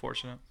 we've been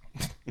fortunate.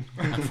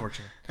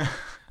 unfortunate.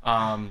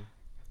 And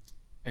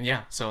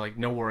yeah, so like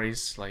no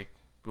worries, like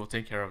we'll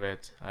take care of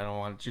it. I don't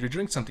want you to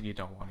drink something you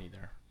don't want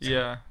either. So.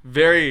 Yeah,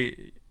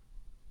 very.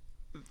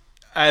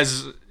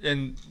 As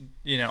and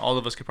all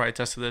of us could probably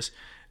attest to this.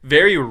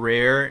 Very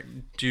rare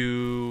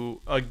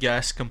do a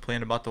guest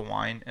complain about the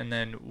wine and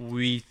then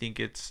we think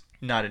it's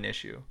not an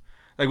issue.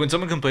 Like when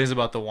someone complains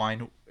about the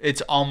wine,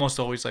 it's almost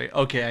always like,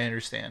 okay, I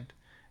understand,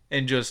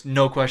 and just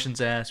no questions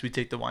asked. We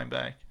take the wine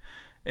back,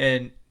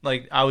 and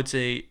like I would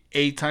say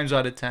 8 times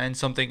out of 10,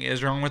 something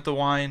is wrong with the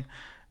wine,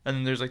 and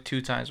then there's like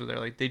 2 times where they're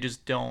like they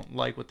just don't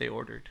like what they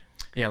ordered.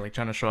 Yeah, like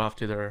trying to show off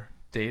to their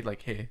date,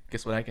 like, hey,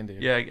 guess what I can do?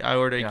 Yeah, I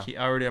ordered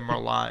a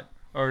Merlot.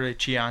 Or a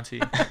Chianti,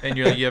 and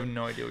you're like, you have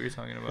no idea what you're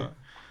talking about.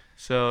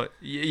 So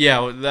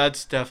yeah,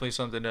 that's definitely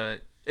something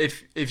to.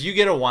 If you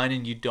get a wine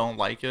and you don't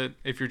like it,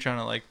 if you're trying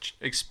to like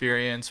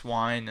experience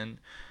wine and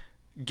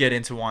get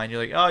into wine, you're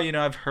like, oh,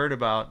 I've heard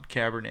about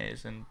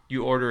Cabernets, and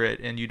you order it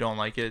and you don't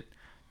like it,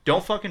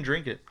 don't fucking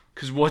drink it.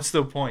 Cause what's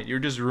the point? You're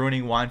just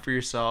ruining wine for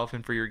yourself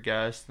and for your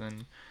guests,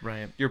 and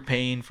right. You're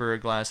paying for a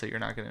glass that you're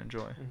not gonna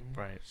enjoy. Mm-hmm.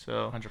 Right.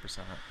 So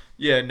 100%.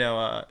 Yeah,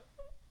 no.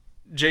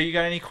 Jay, you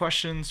got any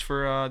questions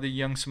for the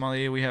young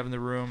sommelier we have in the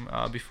room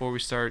before we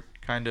start?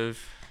 Kind of,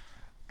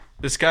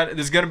 this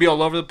is gonna be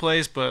all over the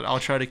place, but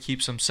I'll try to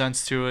keep some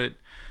sense to it.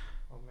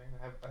 Oh man,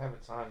 I have a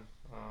ton.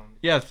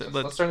 Yeah,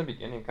 let's start in the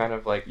beginning, kind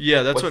of like.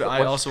 Yeah, that's what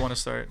I also want to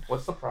start.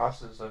 What's the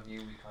process of you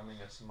becoming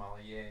a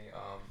sommelier,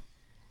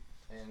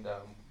 and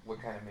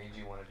what kind of made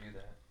you want to do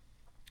that?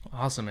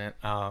 Awesome, man.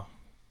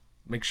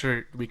 Make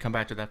sure we come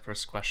back to that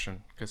first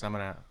question because I'm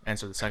gonna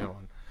answer the second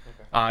one.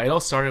 Okay. It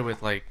all started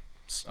with like.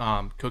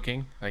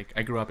 Cooking. Like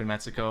I grew up in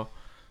Mexico.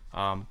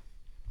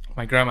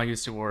 My grandma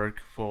used to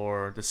work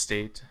for the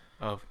state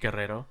of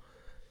Guerrero.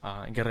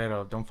 In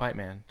Guerrero, don't fight,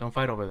 man. Don't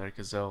fight over there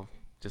because they'll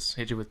just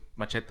hit you with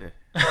machete.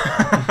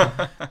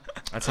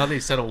 That's how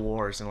they settle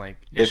wars and like.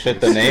 They fit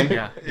the name.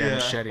 Yeah,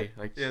 machete.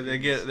 Like yeah,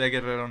 that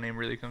Guerrero name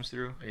really comes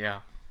through.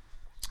 Yeah,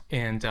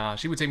 and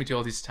she would take me to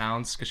all these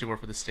towns because she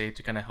worked for the state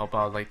to kind of help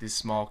out like these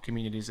small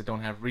communities that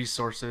don't have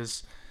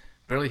resources,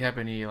 barely have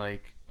any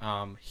like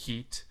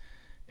heat.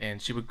 And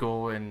she would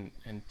go and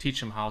teach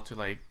them how to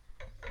like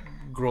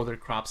grow their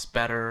crops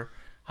better,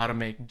 how to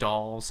make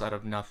dolls out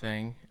of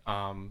nothing,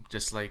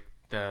 just like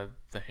the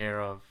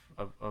hair of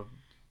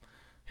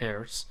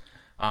hairs,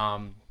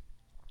 and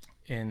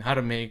how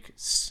to make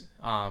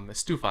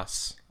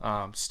estufas,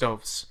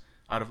 stoves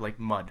out of like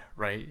mud.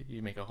 Right,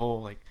 you make a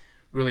whole like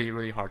really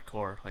really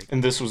hardcore like.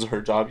 And this was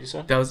her job, you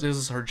said? This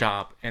was her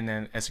job, and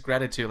then as a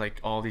gratitude,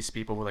 like all these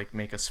people would like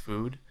make us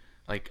food,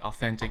 like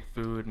authentic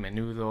food,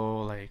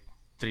 menudo, like.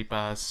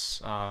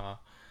 Tripas,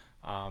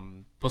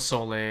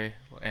 pozole,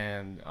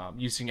 and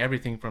using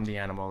everything from the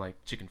animal, like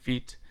chicken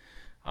feet.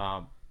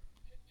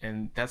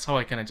 and that's how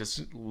I kind of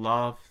just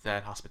love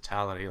that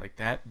hospitality. Like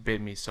that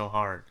bit me so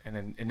hard, and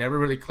then it never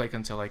really clicked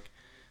until like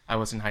I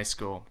was in high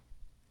school.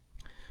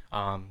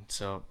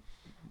 So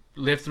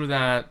lived through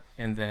that,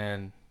 and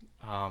then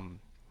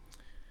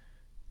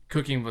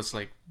cooking was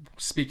like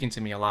speaking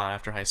to me a lot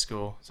after high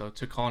school. So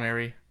to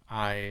culinary,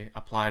 I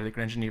applied to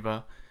Grand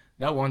Geneva,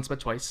 not once but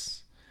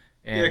twice.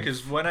 And Yeah,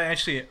 because when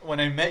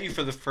I met you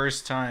for the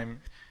first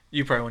time,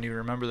 you probably won't even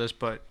remember this,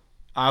 but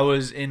I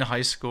was in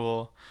high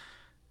school,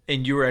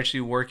 and you were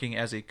actually working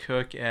as a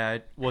cook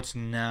at what's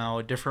now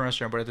a different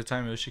restaurant, but at the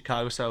time it was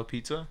Chicago Style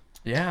Pizza.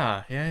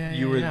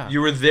 You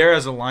were there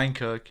as a line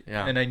cook,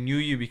 Yeah. and I knew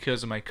you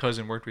because of my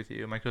cousin worked with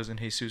you, my cousin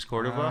Jesus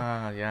Cordova.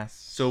 Ah, yes.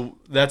 So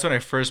that's when I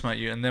first met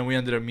you, and then we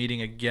ended up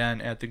meeting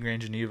again at the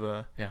Grand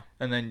Geneva. Yeah.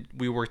 And then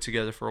we worked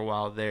together for a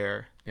while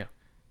there,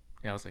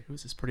 Yeah, I was like,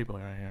 who's this pretty boy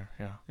right here?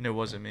 Yeah. and it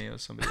wasn't me; it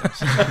was somebody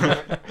else.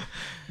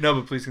 No,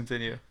 but please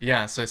continue.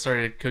 Yeah, so I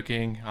started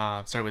cooking,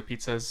 started with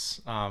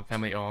pizzas,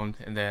 family owned,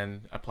 and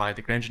then applied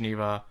to Grand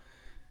Geneva,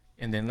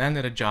 and then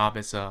landed a job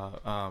as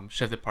a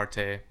chef de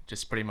partie,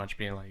 just pretty much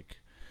being like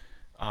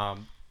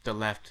the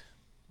left,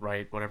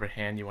 right, whatever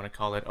hand you want to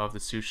call it, of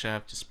the sous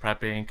chef, just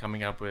prepping,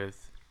 coming up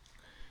with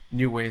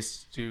new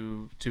ways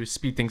to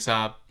speed things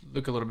up,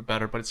 look a little bit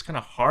better. But it's kind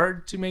of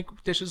hard to make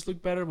dishes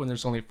look better when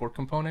there's only 4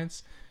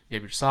 components. You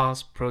have your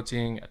sauce,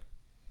 protein, a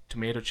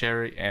tomato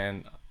cherry,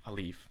 and a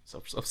leaf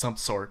of some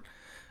sort.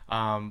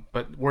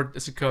 But worked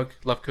as a cook,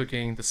 love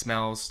cooking, the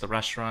smells, the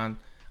restaurant.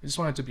 I just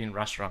wanted to be in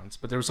restaurants,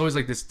 but there was always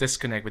like this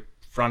disconnect with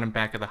front and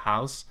back of the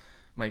house.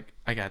 I'm like,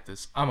 I got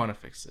this. I'm gonna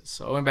fix this.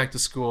 So I went back to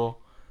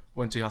school,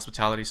 went to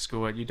hospitality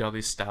school at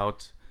UW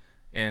Stout,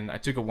 and I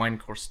took a wine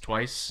course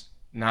twice.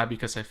 Not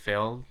because I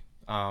failed.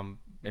 And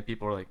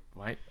people were like,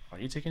 "Why are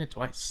you taking it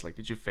twice? Like,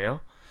 did you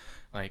fail?"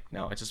 Like,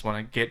 no, I just want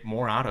to get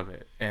more out of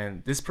it.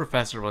 And this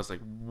professor was like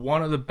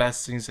one of the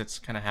best things that's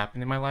kind of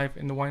happened in my life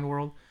in the wine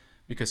world,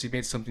 because he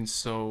made something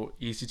so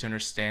easy to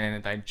understand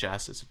and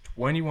digest as a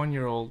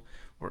 21-year-old,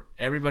 where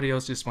everybody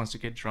else just wants to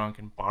get drunk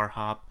and bar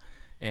hop.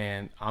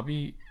 And I'll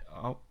be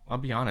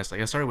honest, like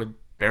I started with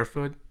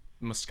Barefoot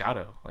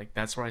Moscato. Like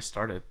that's where I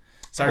started.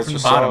 Started from the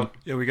That's bottom. what's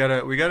Yeah, we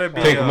gotta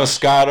be Pink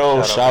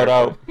Moscato, shout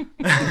out.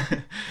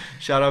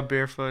 shout out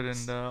Barefoot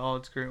and all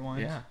its great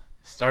wines. Yeah,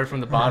 started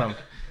from the bottom.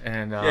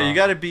 And Yeah, you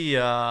gotta be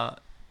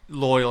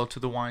loyal to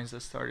the wines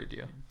that started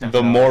you.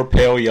 The more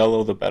pale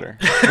yellow, the better.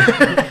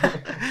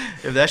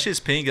 If that shit's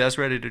pink, that's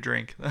ready to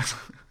drink.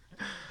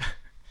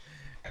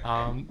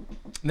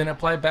 Then I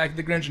applied back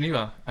to Grand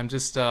Geneva. I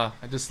just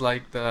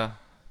like to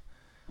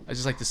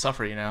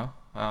suffer, you know.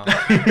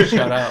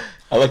 Shout out.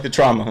 I like the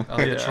trauma. I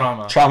like the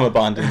trauma. Trauma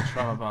bonding.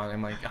 Trauma bond.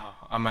 I'm like,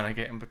 oh, I'm gonna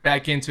get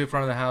back into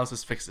front of the house.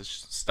 Let's fix this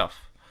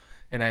stuff.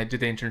 And I did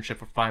the internship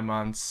for 5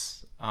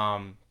 months.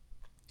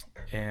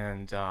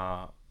 And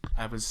I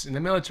was in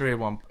the military at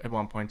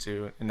one point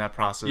too. In that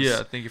process.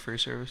 Yeah, thank you for your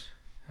service.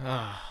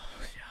 Yeah,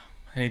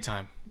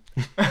 anytime.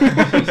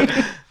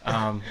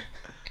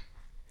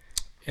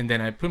 And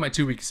then I put my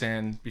 2 weeks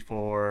in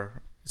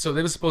before. So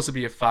it was supposed to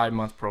be a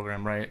 5-month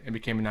program, right? It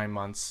became 9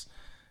 months.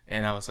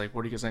 And I was like,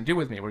 what are you guys going to do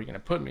with me? Where are you going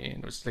to put me?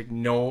 And there was like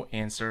no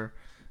answer.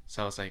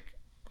 So I was like,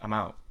 I'm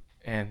out.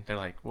 And they're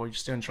like, well, you're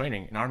still in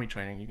training, in Army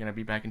training. You're going to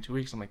be back in 2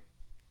 weeks. I'm like,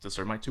 these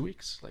are my 2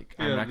 weeks. Like,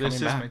 I'm not coming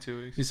back. My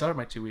 2 weeks. These are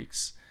my 2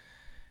 weeks.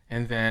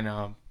 And then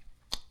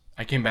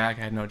I came back.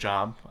 I had no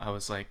job. I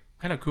was like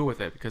kind of cool with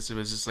it because it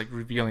was just like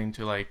revealing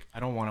to like, I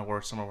don't want to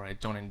work somewhere where I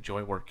don't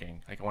enjoy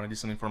working. Like I want to do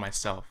something for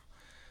myself.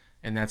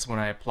 And that's when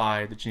I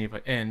applied the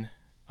Geneva Inn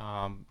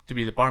to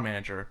be the bar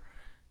manager.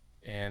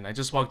 And I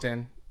just walked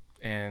in,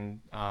 and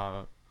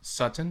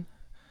Sutton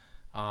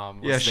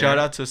was shout there.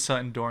 out to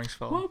Sutton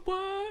Doringsfeld.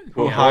 What?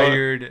 Who What?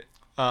 hired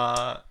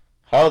How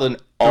an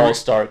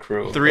all-star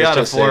crew. 3 Let's out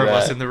of just 4 say of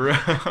us that. in the room.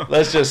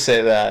 Let's just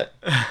say that.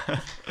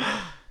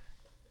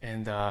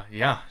 And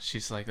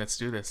she's like, let's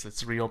do this.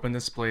 Let's reopen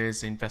this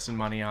place. They invested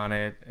money on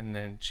it. And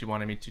then she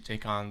wanted me to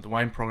take on the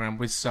wine program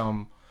with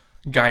some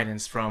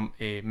guidance from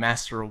a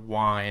master of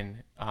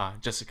wine,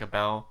 Jessica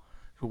Bell,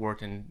 who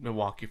worked in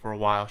Milwaukee for a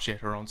while. She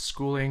had her own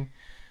schooling.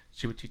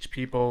 She would teach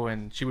people,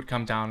 and she would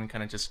come down and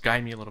kind of just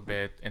guide me a little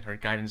bit. And her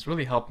guidance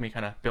really helped me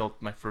kind of build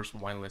my first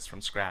wine list from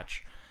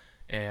scratch.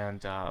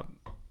 And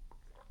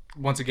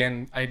once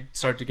again, I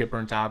started to get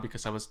burnt out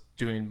because I was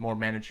doing more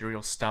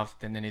managerial stuff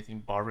than anything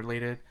bar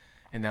related.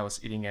 And that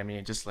was eating at me,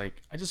 and just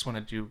like, I just want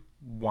to do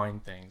wine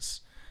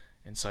things.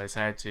 And so I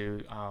decided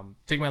to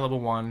take my level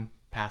 1,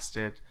 passed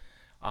it,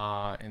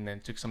 and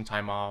then took some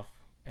time off,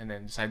 and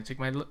then decided to take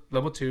my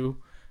level 2,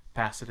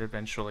 passed it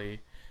eventually.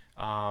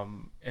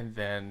 And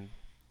then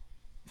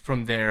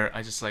from there,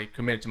 I just like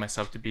committed to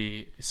myself to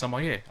be a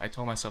sommelier. I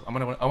told myself, I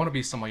want to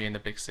be a sommelier in the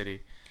big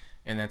city.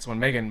 And that's when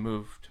Megan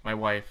moved, my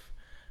wife,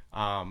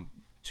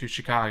 to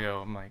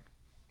Chicago. I'm like,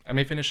 I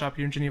may finish up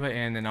here in Geneva,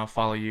 and then I'll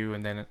follow you.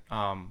 And then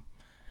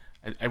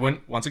I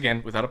went, once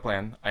again, without a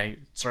plan. I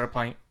started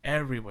applying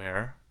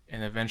everywhere,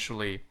 and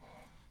eventually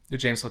the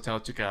James Hotel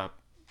took a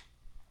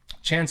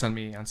chance on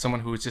me, on someone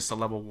who was just a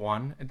level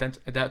 1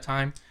 at that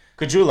time.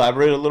 Could you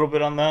elaborate a little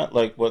bit on that?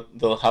 Like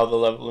how the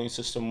leveling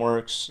system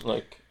works?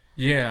 Like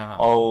Yeah.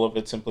 all of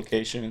its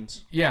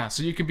implications. Yeah,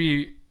 so you can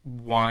be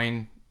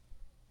wine.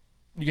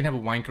 You can have a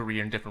wine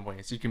career in different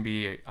ways. You can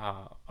be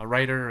a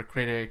writer, a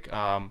critic,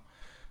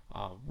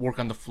 work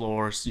on the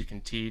floors. You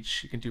can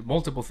teach. You can do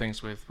multiple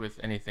things with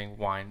anything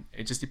wine.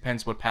 It just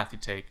depends what path you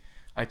take.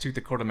 I took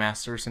the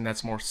quartermasters, and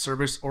that's more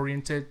service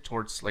oriented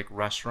towards like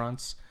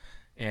restaurants,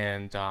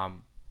 and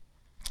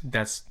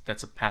that's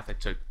a path I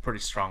took pretty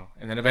strong.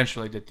 And then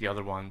eventually did the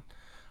other one,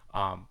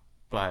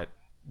 but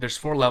there's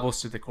 4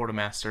 levels to the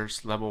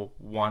quartermasters. Level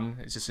 1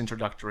 is just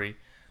introductory.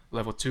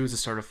 Level 2 is a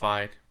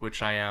certified,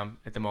 which I am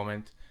at the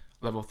moment.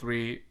 Level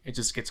 3, it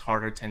just gets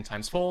harder 10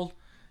 times fold.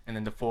 And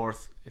then the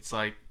 4th, it's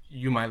like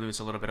you might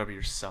lose a little bit of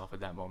yourself at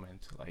that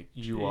moment. Like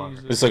you are.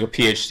 It's like a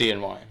PhD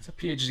in wine. It's a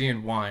PhD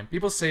in wine.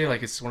 People say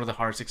like it's one of the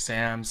hardest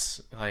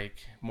exams, like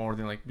more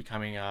than like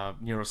becoming a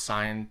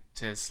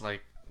neuroscientist.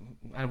 Like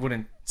I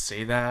wouldn't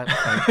say that.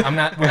 Like,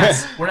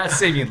 we're not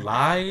saving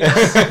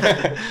lives.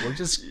 You're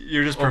just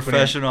opening.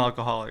 Professional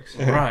alcoholics.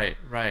 Right.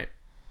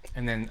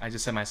 And then I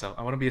just said to myself,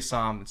 I want to be a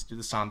som. Let's do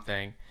the som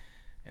thing.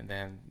 And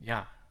then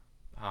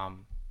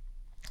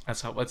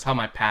that's how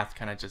my path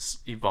kind of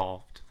just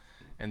evolved.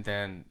 And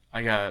then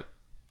I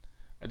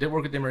did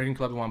work at the American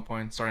Club at one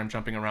point. Sorry, I'm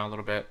jumping around a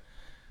little bit.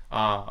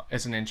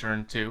 As an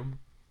intern too.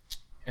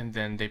 And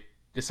then they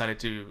decided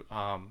to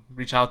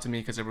reach out to me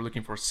because they were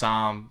looking for a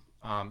som.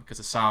 Because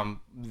the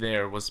som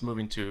there was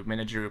moving to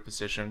managerial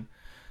position.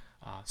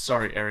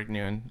 Sorry, Eric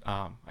Noon.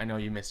 I know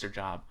you missed your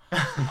job.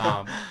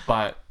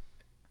 But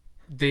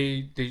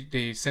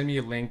they sent me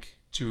a link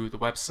to the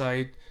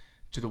website,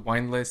 to the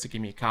wine list. They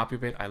gave me a copy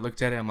of it. I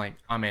looked at it. I'm like,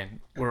 I'm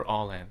in. We're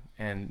all in.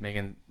 And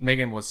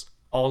Megan was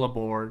all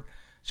aboard.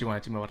 She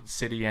wanted to move out of the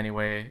city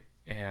anyway.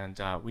 And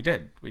we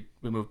did. We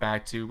moved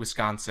back to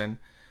Wisconsin.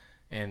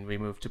 And we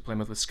moved to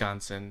Plymouth,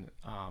 Wisconsin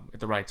at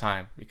the right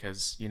time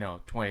because,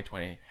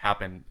 2020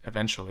 happened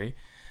eventually.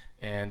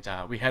 And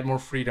we had more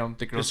freedom.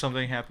 The Did girls,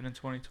 something happen in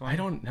 2020? I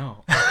don't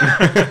know.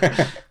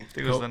 I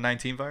think it was the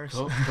 19 virus.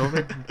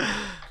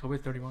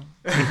 COVID 31.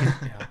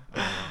 Yeah.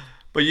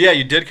 But yeah,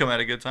 you did come at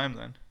a good time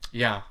then.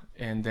 Yeah.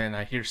 And then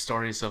I hear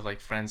stories of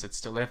like friends that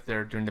still live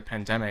there during the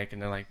pandemic.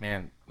 And they're like,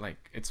 man, like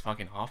it's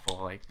fucking awful.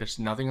 Like there's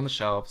nothing on the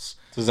shelves.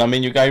 Does that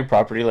mean you got your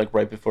property like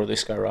right before they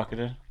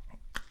skyrocketed?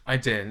 I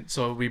did.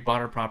 So we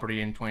bought our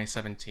property in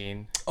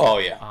 2017. Oh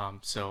yeah.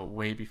 So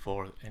way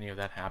before any of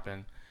that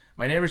happened.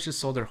 My neighbors just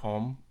sold their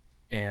home,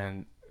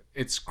 and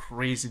it's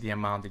crazy the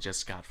amount they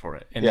just got for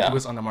it. And it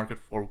was on the market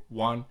for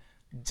 1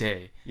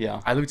 day. Yeah.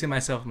 I looked at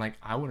myself. I'm like,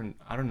 I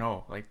don't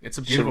know. Like it's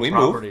a beautiful we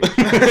property.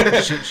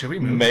 move? Should we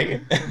move?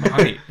 Megan?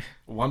 Honey,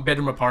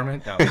 1-bedroom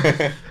apartment? No.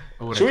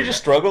 Should we just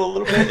struggle a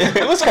little bit?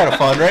 It was kind of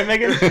fun, right,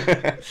 Megan?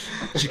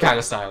 Chicago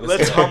style.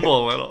 Let's do it.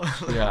 humble a little.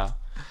 Yeah.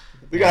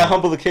 We gotta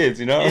humble the kids,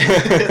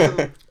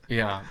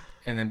 Yeah.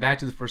 And then back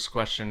to the first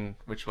question,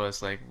 which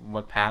was like,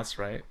 what paths,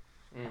 right?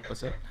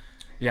 What's it?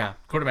 Yeah.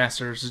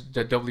 Quartermasters,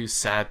 the W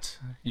set.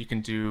 You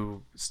can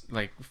do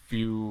like a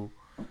few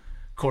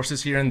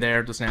courses here and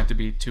there. It doesn't have to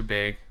be too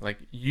big. Like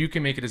you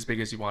can make it as big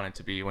as you want it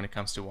to be when it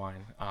comes to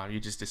wine. You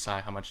just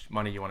decide how much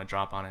money you want to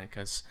drop on it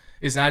because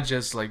it's not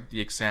just like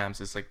the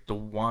exams. It's like the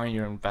wine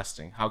you're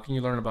investing. How can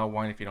you learn about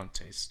wine if you don't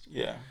taste?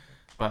 Yeah.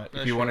 But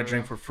if you want to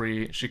drink for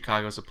free,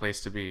 Chicago's a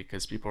place to be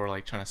because people are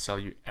like trying to sell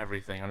you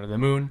everything under the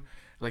moon.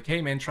 Like, hey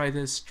man, try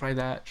this, try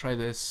that, try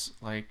this.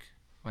 Like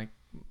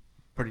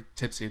pretty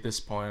tipsy at this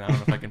point. I don't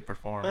know if I can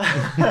perform.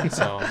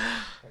 So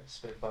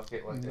Spit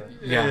bucket like that.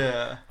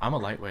 yeah, I'm a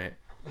lightweight.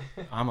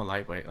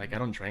 Like I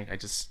don't drink. I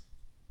just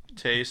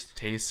Taste.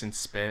 taste and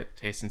spit.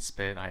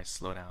 I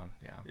slow down.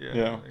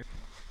 Yeah.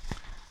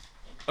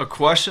 A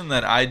question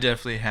that I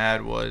definitely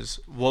had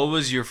was, what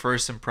was your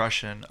first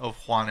impression of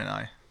Juan and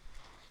I?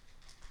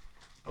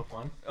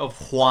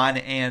 Of Juan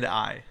and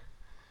I.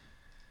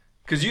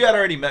 Because you had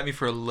already met me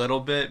for a little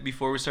bit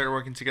before we started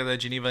working together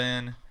at Geneva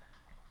Inn,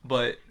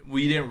 but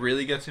we didn't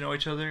really get to know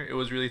each other. It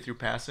was really through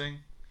passing.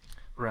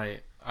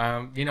 Right.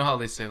 You know how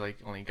they say like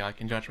only God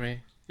can judge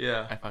me?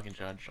 Yeah. I fucking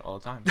judge all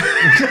the time.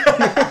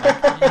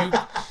 Like,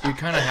 you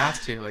kind of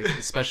have to, like,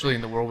 especially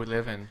in the world we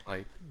live in.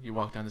 Like, you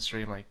walk down the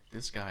street, I'm like,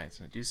 this guy is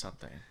gonna do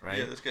something, right?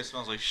 Yeah, this guy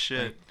smells like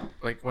shit.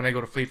 Like when I go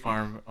to Fleet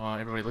Farm,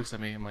 everybody looks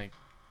at me. I'm like,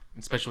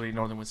 especially in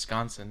northern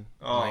Wisconsin.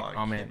 Oh, I'm like,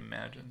 I man, can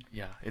imagine.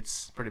 yeah,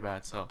 it's pretty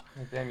bad. So,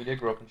 Damn, you did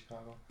grow up in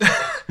Chicago.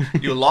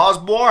 You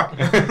lost, boy.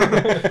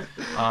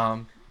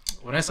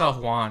 when I saw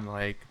Juan,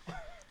 like,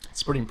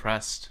 it's pretty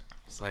impressed.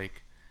 It's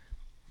like,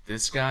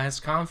 this guy has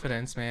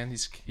confidence, man.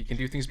 He can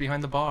do things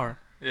behind the bar.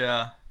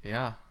 Yeah.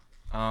 Yeah.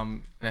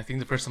 And I think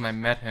the first time I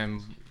met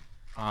him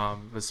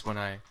was when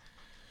I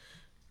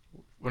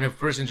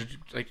first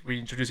we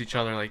introduced each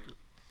other. Like,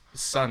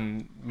 his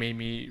son made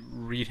me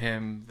read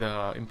him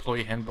the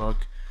employee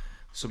handbook.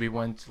 So we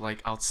went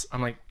like out.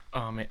 I'm like,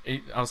 I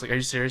was like, are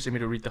you serious? You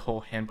want me to read the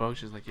whole handbook?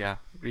 She's like, yeah,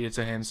 read it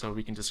to him so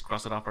we can just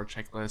cross it off our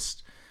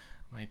checklist.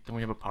 I'm like, don't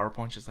we have a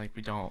PowerPoint? She's like,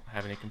 we don't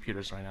have any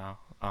computers right now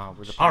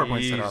with the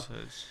PowerPoint set up.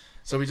 Jesus.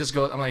 So we just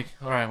go. I'm like,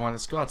 all right, Juan,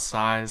 let's go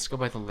outside. Let's go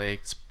by the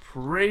lake. It's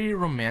pretty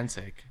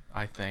romantic,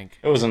 I think.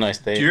 It was a nice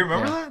day. Do you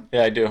remember Yeah. that?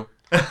 Yeah, I do.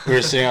 We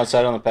were sitting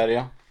outside on the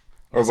patio.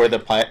 Or where the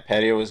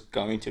patio was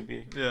going to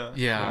be. Yeah.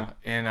 Yeah,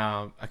 and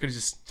I could have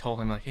just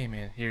told him like, "Hey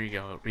man, here you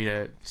go, read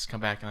it. Just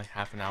come back in like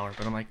half an hour."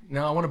 But I'm like,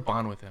 no, I want to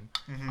bond with him.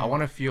 I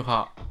want to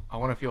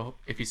feel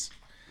if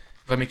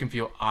I make him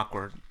feel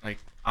awkward. Like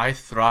I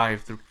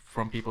thrive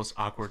from people's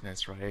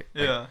awkwardness, right? Like,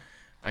 Yeah.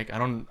 Like I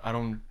don't.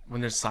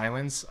 When there's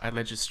silence, I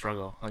let you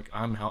struggle. Like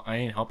I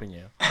ain't helping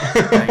you.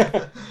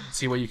 Like,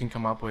 see what you can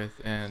come up with,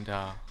 and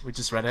we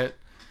just read it,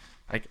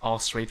 like all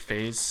straight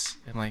face,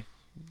 and like,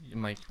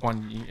 I'm like,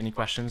 Juan, any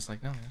questions?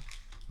 Like, no, man.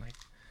 Like,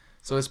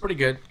 so it's pretty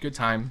good. Good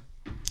time.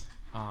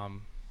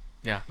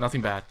 Yeah,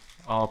 nothing bad.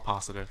 All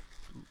positive.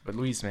 But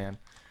Luis, man,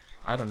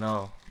 I don't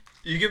know.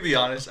 You can be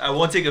honest. I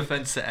won't take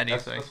offense to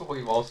anything. That's what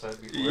we've all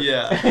said before.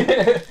 Yeah.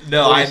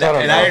 No, Luis, I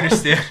don't know. I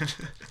understand.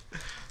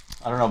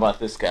 I don't know about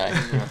this guy.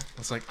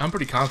 It's like I'm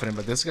pretty confident,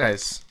 but this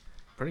guy's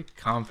pretty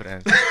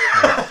confident.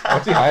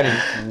 What's he hiding?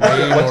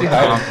 Way What's more he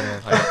hiding?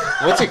 confident.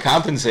 Like, What's he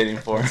compensating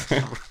for?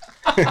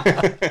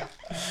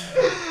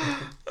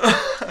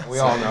 We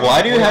all know.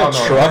 Why do you We all have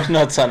know truck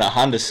nuts on a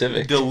Honda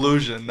Civic?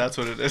 Delusion. That's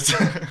what it is.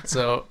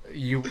 so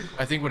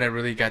I think when I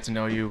really got to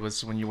know you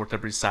was when you worked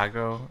at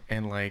Brisago,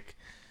 and like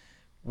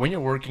when you're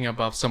working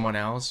above someone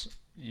else,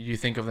 you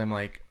think of them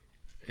like,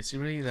 is he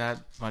really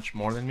that much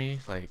more than me?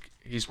 Like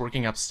he's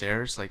working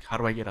upstairs. Like how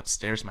do I get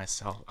upstairs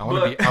myself? I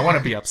want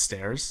to be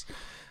upstairs.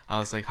 I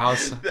was like,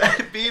 how's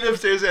Being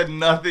upstairs had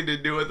nothing to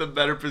do with a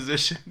better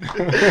position.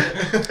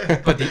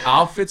 but the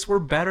outfits were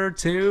better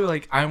too.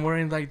 Like I'm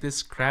wearing like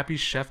this crappy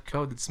chef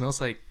coat that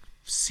smells like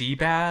sea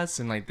bass,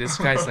 and like this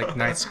guy's like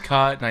nice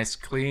cut, nice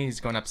clean. He's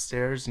going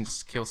upstairs and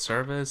just kill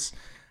service,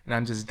 and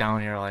I'm just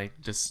down here like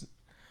just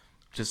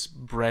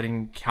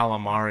breading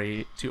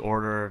calamari to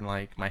order, and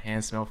like my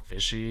hands smell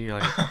fishy.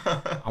 Like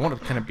I want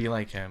to kind of be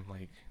like him,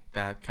 like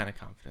that kind of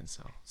confidence.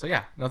 So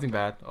yeah, nothing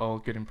bad. All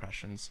good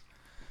impressions.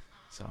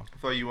 So I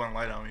thought you wouldn't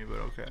light on me, but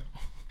okay.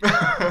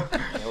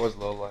 That was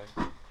low light.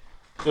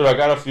 Dude, I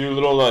got a few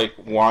little like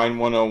wine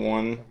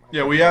 101.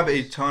 Yeah, we have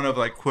a ton of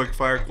like quick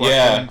fire questions.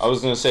 Yeah, I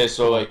was gonna say,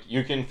 so like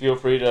you can feel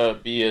free to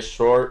be as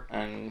short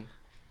and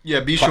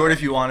Yeah, be short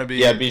if you want to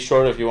be. be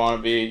short if you want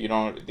to be. You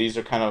know, these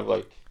are kind of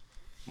like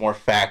more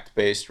fact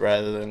based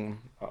rather than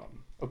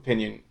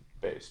opinion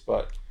based.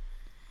 But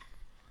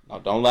no,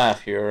 don't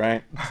laugh here, all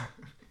right?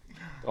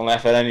 Don't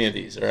laugh at any of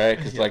these, all right?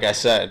 Because like I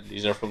said,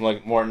 these are from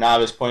like more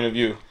novice point of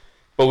view.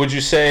 But would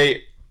you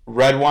say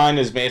red wine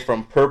is made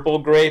from purple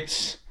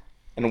grapes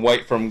and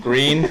white from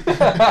green?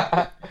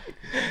 Yeah,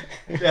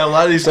 a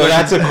lot of these. So questions,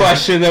 that's a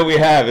question that we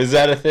have. Is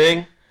that a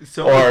thing?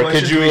 So the Or could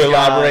questions you we got-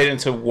 elaborate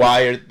into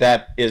why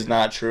that is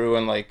not true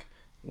and like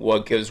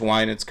what gives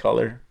wine its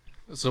color?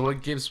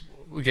 what gives?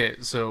 Okay,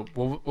 so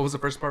what was the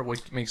first part?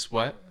 What makes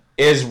what?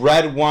 Is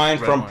red wine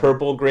Red from wine.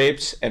 purple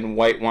grapes and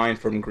white wine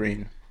from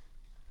green?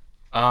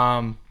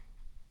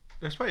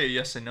 There's probably a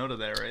yes and no to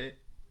that, right?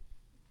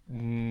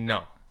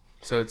 No.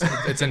 So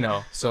it's a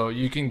no. So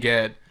you can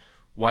get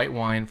white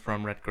wine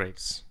from red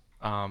grapes.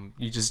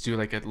 You just do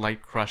like a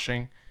light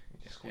crushing.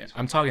 Yeah,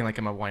 I'm talking like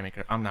I'm a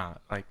winemaker. I'm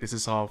not. Like this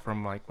is all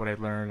from like what I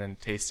learned and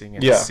tasting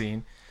and Yeah.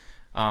 seeing.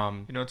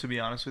 You know, to be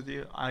honest with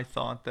you, I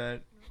thought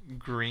that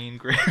green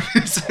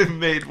grapes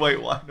made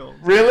white wine. No,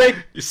 Really?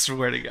 you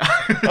swear to God.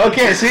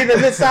 Okay, see,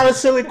 that's not a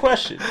silly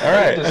question. All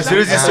right. As soon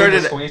as you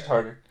started- squeezed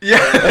harder.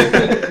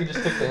 Yeah. You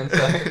just took the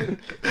inside.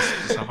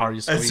 That's how hard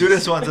you squeeze. As soon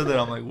as one said that,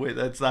 I'm like, wait,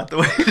 that's not the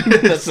way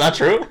it That's is. not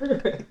true?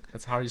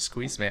 That's how you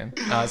squeeze, man.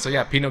 So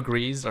yeah, Pinot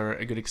Gris are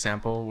a good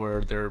example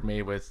where they're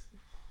made with,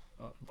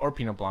 or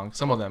Pinot Blanc.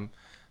 Some of them,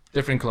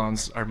 different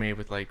clones are made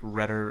with like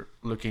redder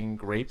looking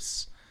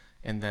grapes,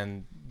 and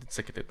then it's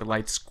like the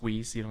light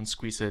squeeze. You don't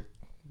squeeze it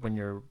when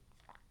you're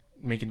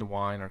making the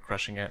wine or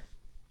crushing it,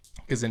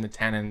 because then the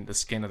tannin, the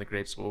skin of the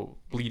grapes will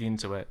bleed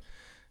into it.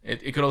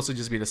 It could also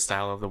just be the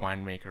style of the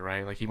winemaker,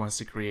 right? Like he wants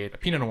to create a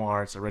Pinot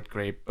Noir, it's a red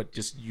grape, but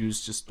just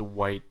use just the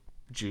white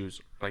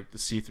juice, like the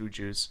see-through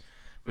juice,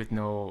 with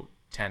no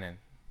tannin,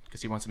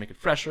 because he wants to make it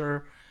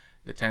fresher.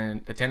 The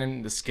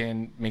tannin, the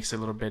skin makes it a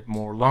little bit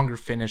more longer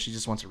finish. He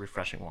just wants a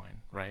refreshing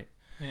wine, right?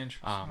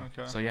 Interesting.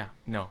 Okay. So yeah,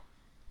 no.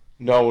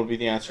 No would be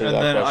the answer to And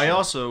that then question. I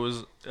also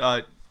was,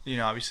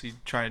 obviously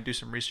trying to do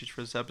some research for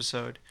this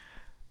episode.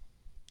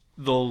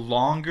 The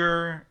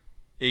longer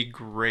a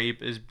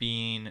grape is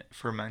being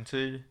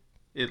fermented,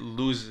 it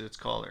loses its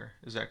color.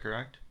 Is that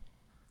correct?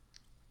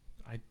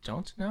 I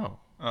don't know.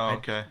 Oh,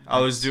 okay. I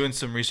was doing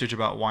some research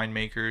about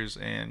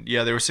winemakers, and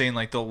yeah, they were saying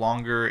like the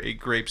longer a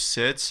grape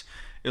sits,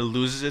 it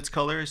loses its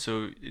color.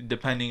 So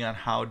depending on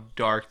how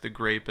dark the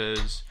grape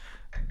is,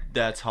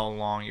 that's how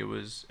long it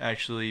was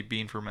actually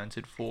being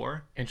fermented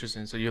for.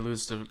 Interesting. So you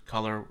lose the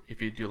color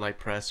if you do light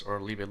press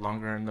or leave it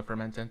longer in the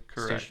fermented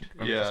Correct. stage?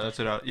 Yeah, that's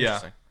it. Yeah.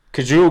 Interesting.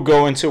 Could you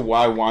go into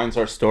why wines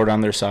are stored on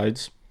their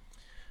sides?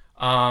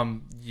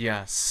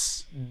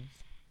 Yes.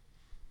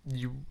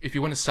 If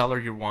you want to cellar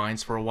your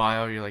wines for a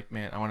while, you're like,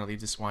 man, I want to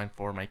leave this wine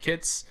for my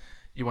kids.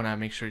 You want to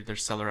make sure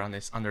there's cellar on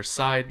their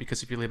side,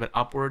 because if you leave it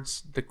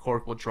upwards, the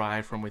cork will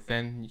dry from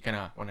within. You kind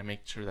of want to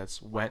make sure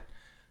that's wet,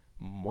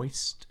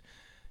 moist,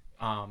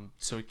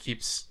 so it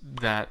keeps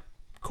that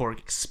cork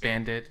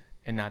expanded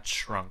and not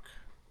shrunk.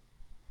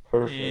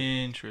 Perfect.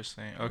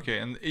 Interesting. Okay,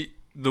 and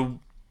the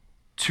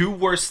two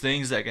worst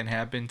things that can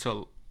happen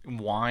to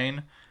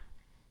wine,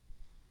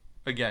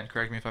 again,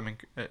 correct me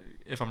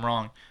if I'm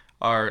wrong,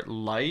 are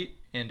light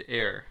and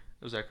air.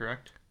 Is that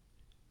correct?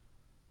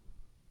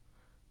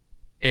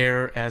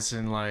 Air, as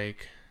in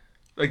like,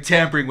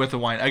 Tampering with the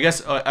wine. I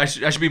guess I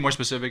should be more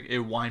specific. A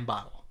wine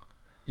bottle.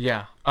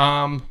 yeah.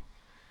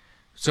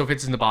 So if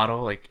it's in the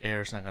bottle, like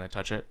air's not gonna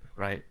touch it,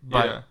 right?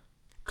 But Yeah.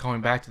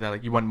 going back to that,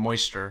 like you want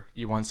moisture.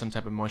 You want some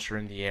type of moisture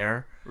in the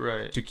air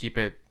Right. to keep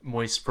it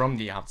moist from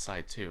the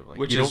outside too. Like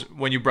Which you is don't-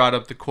 when you brought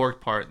up the cork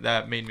part,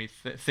 that made me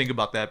think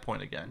about that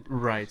point again.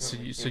 right.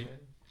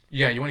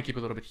 Yeah, you want to keep it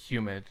a little bit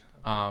humid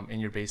in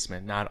your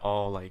basement, not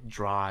all like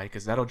dry,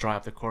 because that'll dry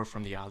up the cork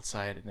from the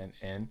outside and then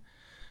in.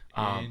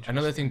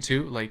 Another thing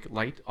too, like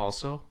light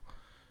also,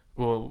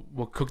 we'll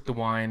cook the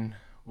wine.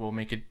 We'll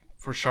make it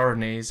for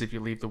Chardonnays. If you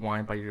leave the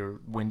wine by your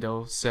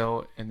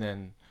windowsill, and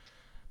then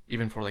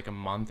even for like a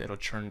month, it'll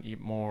turn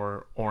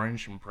more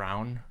orange and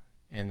brown,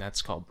 and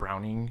that's called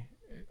browning.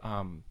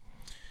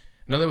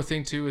 Another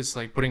thing too is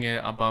like putting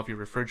it above your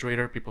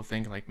refrigerator. People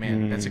think like,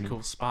 man, that's a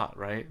cool spot,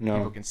 right? No.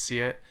 People can see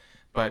it.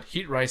 But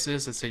heat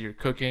rises, let's say you're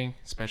cooking,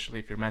 especially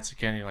if you're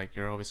Mexican,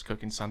 you're always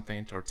cooking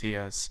something,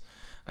 tortillas,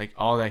 like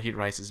all that heat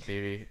rises,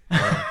 baby.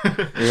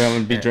 You're gonna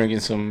be drinking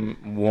some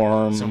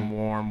warm, Some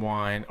warm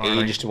wine or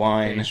aged like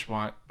wine. aged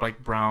wine,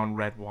 like brown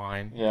red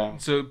wine. Yeah.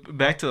 So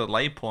back to the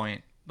light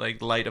point,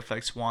 like light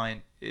affects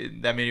wine.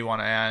 That made me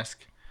want to ask,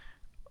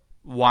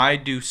 why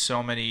do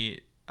so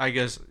many? I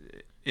guess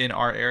in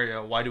our area,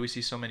 why do we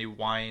see so many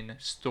wine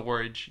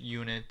storage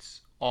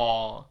units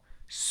all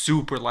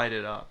super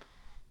lighted up?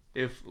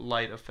 If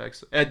light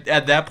affects at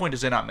that point,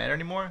 does it not matter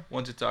anymore?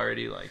 Once it's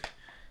already like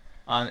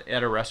on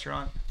at a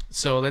restaurant.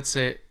 So let's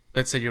say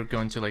you're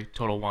going to like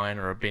Total Wine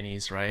or a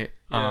Binny's, right?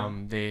 Yeah.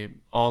 They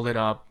all lit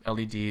up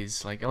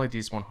LEDs. Like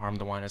LEDs won't harm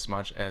the wine as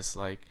much as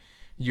like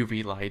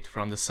UV light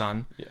from the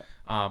sun.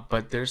 Yeah.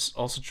 But there's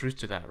also truth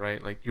to that,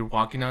 right? Like you're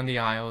walking down the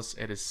aisles,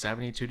 it is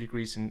 72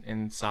 degrees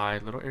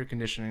inside, little air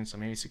conditioning, so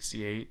maybe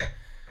 68.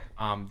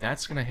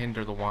 That's gonna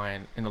hinder the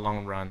wine in the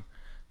long run.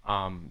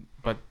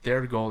 But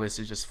their goal is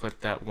to just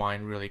flip that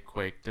wine really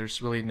quick.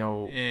 There's really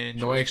no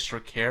extra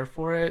care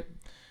for it.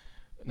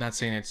 Not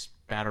saying it's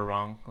bad or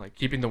wrong. Like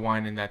keeping the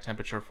wine in that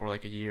temperature for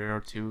like a year or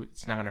two,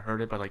 it's not gonna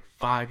hurt it. But like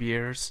 5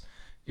 years,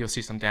 you'll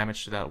see some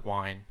damage to that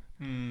wine.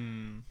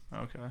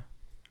 Okay.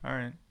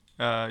 All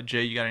right.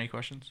 Jay, you got any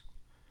questions?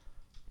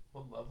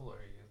 What level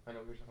are you? I know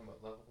we were talking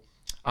about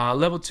levels.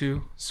 Level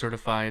 2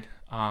 certified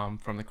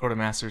from the Court of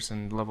Masters,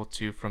 and level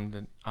 2 from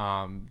the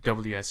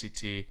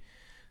WSET,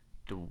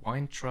 the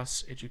Wine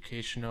Trust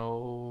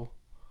Educational.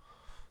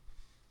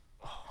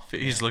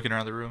 He's looking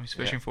around the room. He's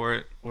fishing for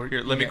it. Or-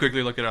 Here, let me yeah.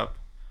 quickly look it up.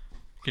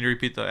 Can you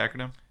repeat the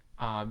acronym?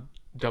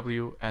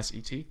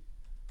 WSET.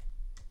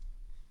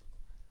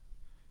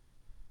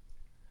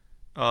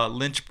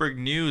 Lynchburg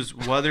News,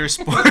 weather,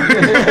 sports.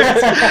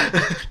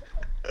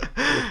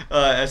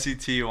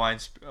 SET,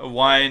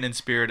 wine and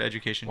spirit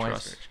education Wine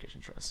trust.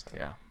 Education Trust.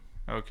 Yeah.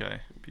 Okay,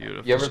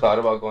 beautiful. You ever thought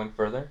about going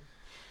further?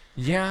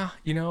 Yeah,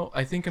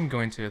 I think I'm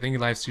going to. I think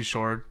life's too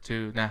short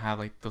to not have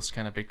like those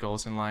kind of big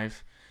goals in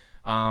life.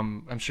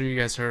 I'm sure you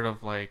guys heard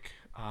of like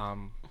All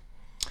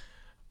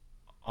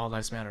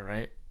Lives Matter,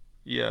 right?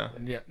 Yeah,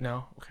 Yeah.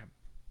 No. Okay.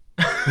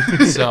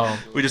 So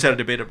we just had a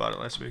debate about it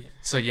last week.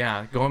 so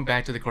yeah, going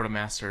back to the Court of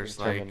Masters,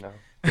 like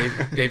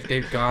Determined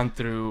they've gone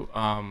through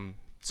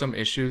some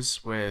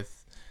issues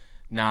with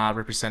not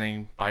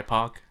representing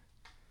BIPOC,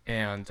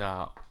 and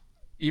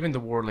even the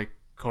word like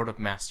Court of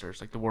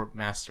Masters, like the word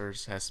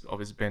Masters has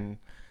always been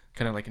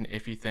kind of like an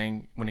iffy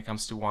thing when it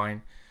comes to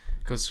wine,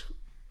 because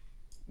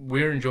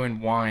we're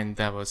enjoying wine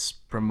that was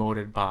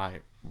promoted by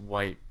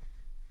white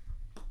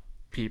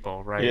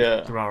people, right?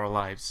 Yeah. Throughout our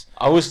lives.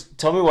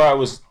 Tell me why I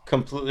was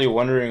completely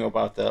wondering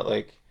about that.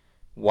 Like,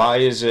 why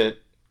is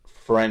it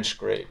French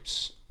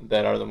grapes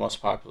that are the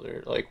most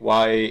popular? Like,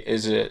 why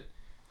is it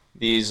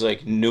these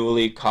like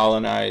newly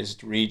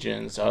colonized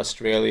regions,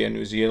 Australia,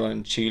 New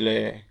Zealand,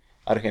 Chile,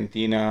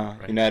 Argentina,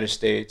 Right. United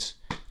States?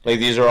 Like,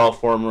 these are all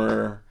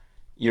former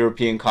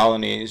European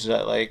colonies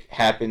that like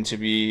happen to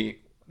be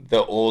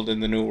the old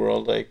and the new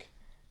world. Like,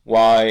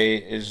 why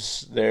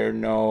is there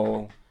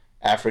no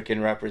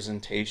African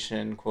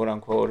representation, quote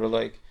unquote, or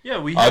like Yeah,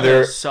 we had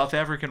Other- a South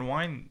African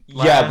wine.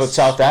 yeah, but last-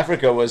 South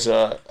Africa was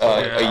a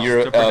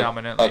they're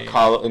predominantly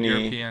colony,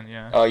 European,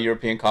 yeah. a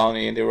European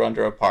colony, and they were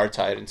under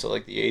apartheid until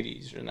like the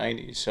 80s or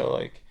 90s. So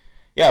like,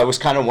 yeah, I was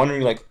kind of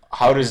wondering like,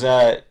 how does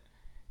that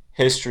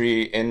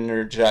history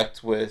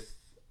interject with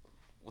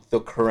the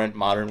current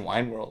modern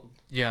wine world?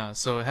 Yeah,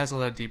 so it has a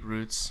lot of deep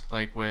roots,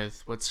 like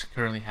with what's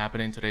currently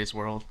happening in today's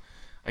world.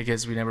 I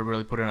guess we never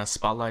really put it on a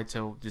spotlight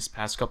till this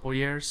past couple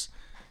years,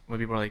 when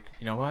people are like,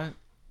 you know what?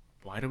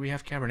 Why do we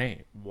have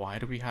Cabernet? Why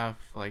do we have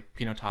like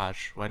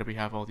Pinotage? Why do we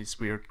have all these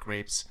weird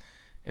grapes?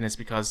 And it's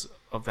because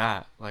of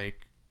that.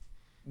 Like,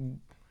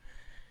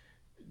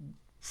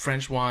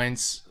 French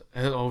wines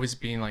have always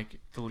been like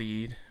the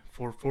lead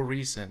for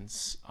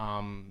reasons.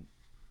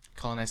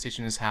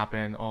 Colonization has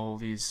happened. All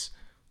these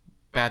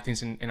bad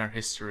things in our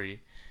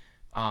history,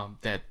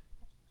 that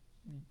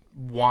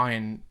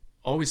wine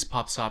always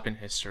pops up in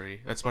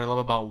history. That's what I love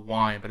about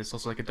wine, but it's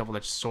also like a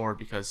double-edged sword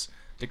because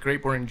the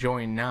grape we're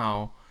enjoying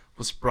now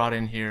was brought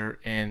in here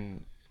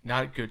in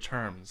not good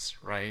terms,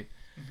 right?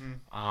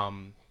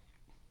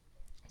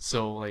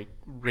 So like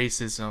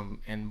racism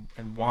and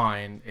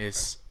wine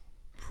is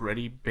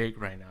pretty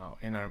big right now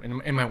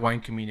in my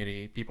wine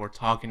community. People are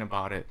talking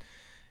about it,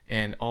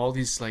 and all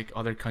these like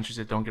other countries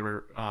that don't get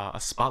a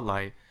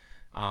spotlight.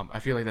 I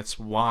feel like that's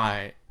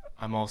why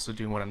I'm also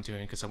doing what I'm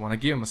doing, because I want to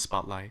give them a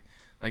spotlight.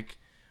 Like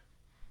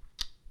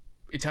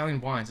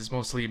Italian wines is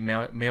mostly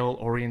male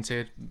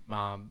oriented,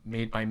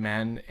 made by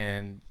men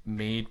and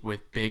made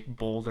with big,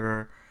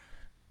 bolder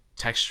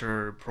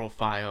texture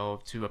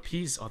profile to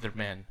appease other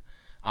men.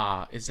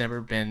 It's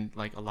never been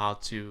like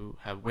allowed to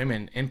have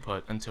women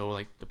input until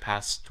like the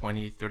past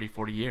 20, 30,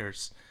 40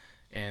 years.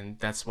 And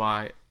that's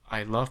why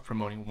I love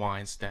promoting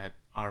wines that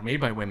are made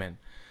by women,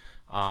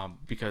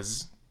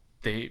 because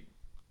they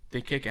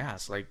kick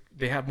ass. Like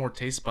they have more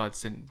taste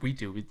buds than we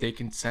do. They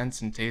can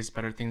sense and taste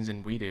better things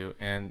than we do.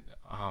 And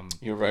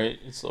You're right.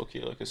 It's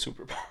low-key like a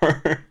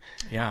superpower.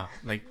 yeah,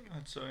 like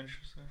That's so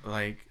interesting.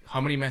 like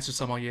how many master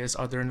sommeliers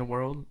are there in the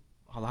world?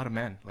 A lot of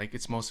men. Like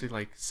it's mostly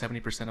like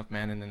 70% of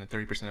men and then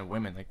 30% of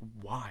women. Like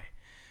why?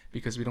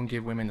 Because we don't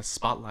give women a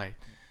spotlight.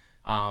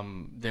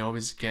 They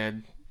always get,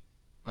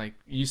 like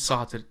you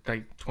saw it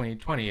like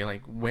 2020,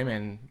 like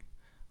women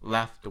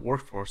left the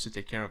workforce to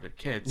take care of their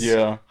kids.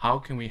 Yeah. How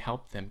can we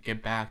help them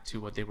get back to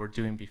what they were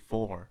doing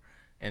before?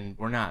 And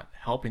we're not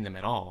helping them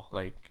at all.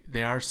 Like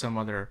there are some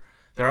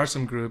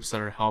groups that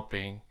are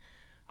helping,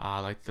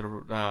 like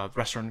the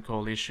Restaurant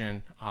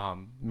Coalition,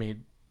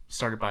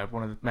 started by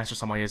one of the master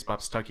sommeliers, Bob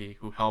Stuckey,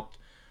 who helped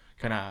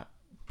kind of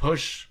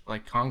push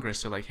like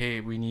Congress to like,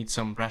 hey, we need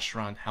some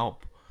restaurant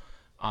help.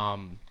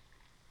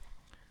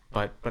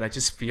 But I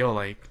just feel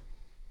like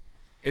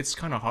it's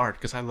kind of hard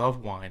because I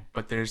love wine,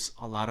 but there's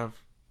a lot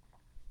of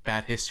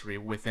bad history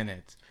within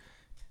it,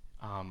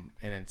 and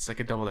it's like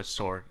a double-edged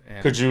sword.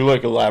 And Could you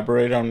like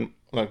elaborate on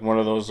like one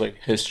of those like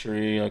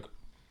history like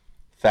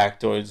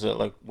factoids that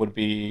like would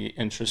be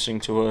interesting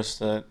to us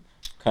that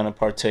kind of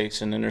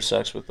partakes and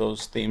intersects with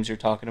those themes you're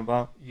talking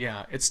about?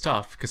 Yeah, it's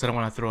tough because I don't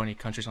want to throw any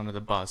countries under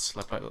the bus.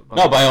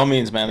 No, by all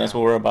means, man. That's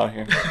what we're about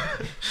here.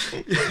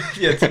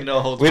 Yeah, it's no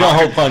hold. We don't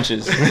hold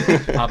punches.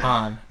 Hop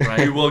on, We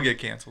right? will get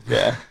canceled.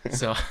 Yeah.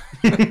 So,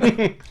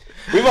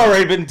 We've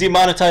already been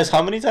demonetized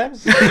how many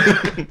times?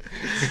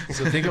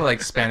 so think of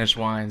like Spanish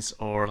wines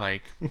or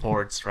like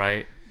ports,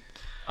 right?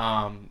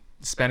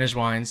 Spanish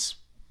wines,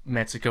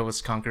 Mexico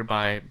was conquered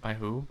by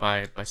who?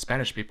 By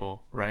Spanish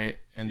people, right?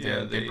 And Yeah,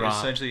 then they they brought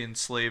essentially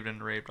enslaved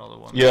and raped all the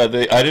women. Yeah,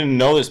 I didn't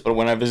know this, but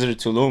when I visited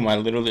Tulum, I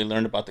literally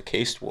learned about the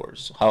caste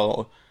wars,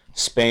 how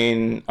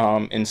Spain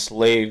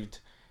enslaved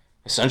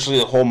essentially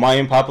the whole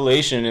Mayan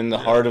population in the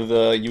heart of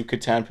the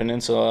Yucatan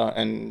Peninsula,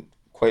 and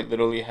quite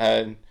literally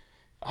had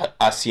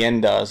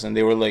haciendas, and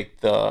they were like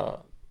the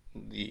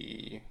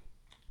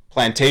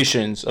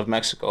plantations of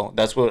Mexico.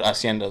 That's what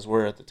haciendas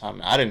were at the time.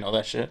 I didn't know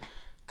that shit.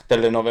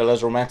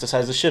 Telenovelas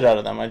romanticized the shit out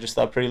of them. I just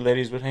thought pretty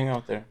ladies would hang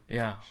out there.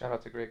 yeah. Shout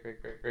out to great grandma.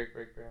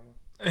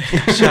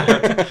 Shout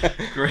out to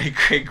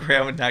great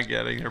grandma not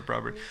getting her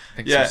property.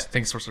 Yeah.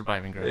 Thanks for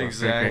surviving, Grandma.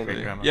 Exactly.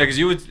 Great-great-grandma. Yeah, because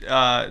you would,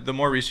 the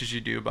more research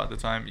you do about the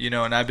time, you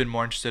know, and I've been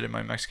more interested in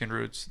my Mexican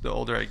roots the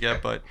older I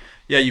get, but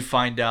yeah, you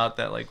find out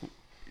that like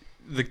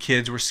the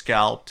kids were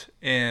scalped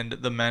and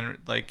the men,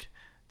 like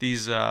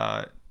these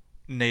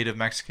native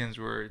Mexicans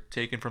were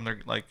taken from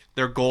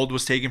their gold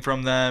was taken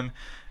from them,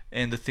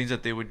 and the things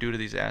that they would do to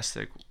these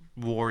Aztec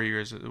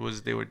warriors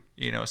was they would,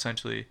 you know,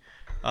 essentially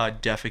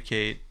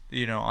defecate,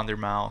 you know, on their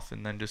mouth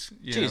and then just,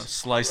 you know, Jesus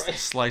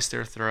slice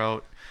their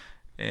throat.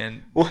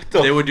 And What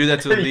the they would do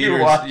that to the fuck are you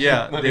leaders. watching?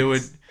 Yeah, Like, they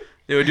would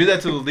do that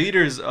to the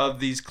leaders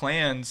of these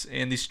clans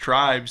and these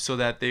tribes so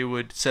that they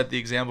would set the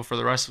example for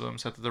the rest of them.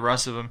 So that the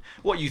rest of them,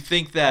 what, you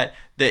think that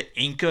the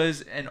Incas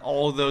and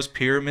all of those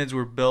pyramids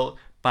were built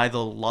by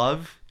the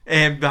love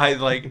and by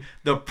like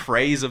the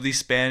praise of these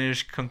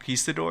Spanish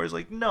conquistadors?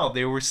 Like, no,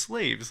 they were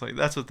slaves. Like,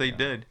 that's what they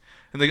did.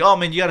 And like, oh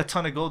man, you got a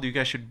ton of gold. You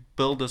guys should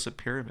build us a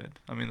pyramid.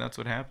 I mean, that's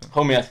what happened.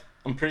 Homie,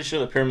 I'm pretty sure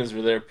the pyramids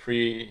were there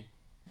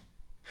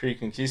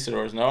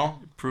pre-conquistadors, no?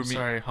 Prove me.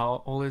 Sorry,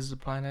 how old is the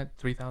planet?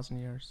 3,000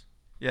 years?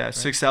 Yeah,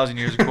 6,000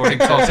 years according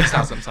to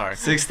 6,000, I'm sorry.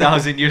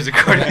 6,000 years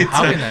according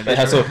How can to. that be?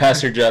 That's what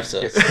Pastor Jeff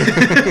says.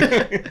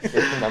 Get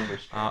the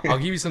numbers. I'll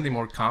give you something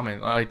more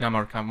common, like not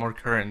more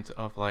current,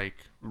 of like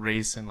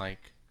race and like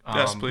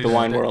Yes, please. The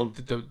wine world.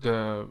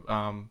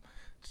 the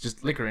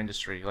just liquor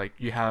industry. Like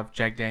you have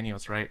Jack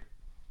Daniels, right?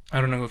 I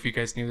don't know if you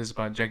guys knew this,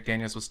 but Jack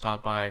Daniels was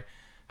taught by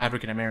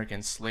African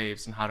American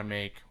slaves on how to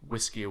make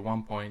whiskey at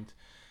one point.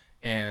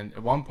 And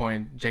at one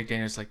point, Jack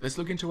Daniels like, let's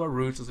look into our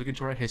roots, let's look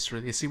into our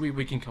history, let's see what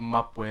we can come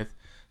up with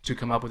to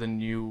come up with a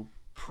new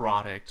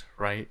product,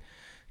 right?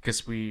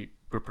 Because we're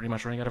pretty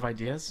much running out of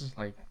ideas,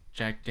 like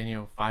Jack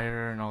Daniel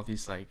Fire and all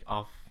these like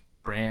off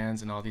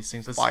brands and all these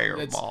things.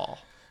 Fireball.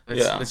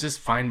 Let's just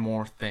find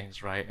more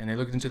things, right? And they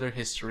looked into their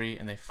history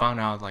and they found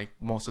out like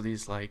most of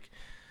these like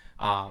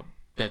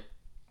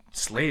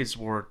slaves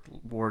worked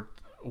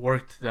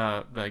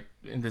like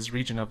in this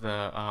region of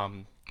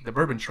the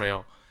Bourbon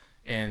Trail,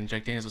 and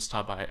Jack Daniels was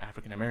taught by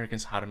African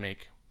Americans how to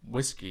make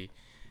whiskey,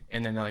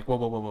 and then they're like,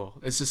 whoa,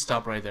 let's just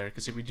stop right there,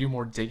 because if we do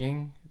more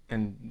digging,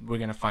 then we're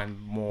gonna find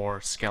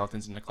more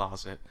skeletons in the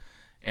closet,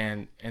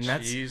 and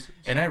that's Jesus.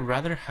 and I'd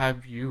rather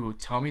have you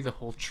tell me the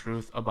whole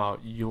truth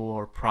about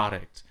your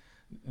product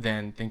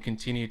than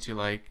continue to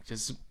like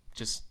just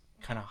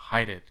kind of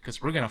hide it,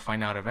 because we're gonna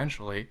find out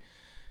eventually.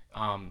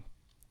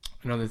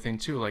 Another thing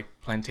too, like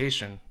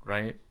plantation,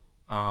 right?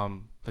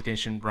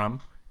 Plantation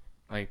rum,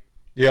 like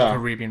Yeah.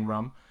 Caribbean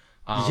rum.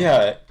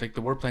 Yeah. Like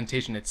the word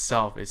plantation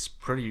itself is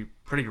pretty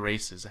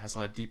racist. It has a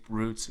lot of deep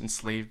roots in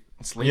Yeah.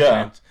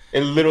 enslavement.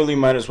 It literally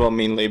might as well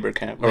mean labor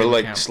camp or Labor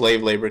like camp.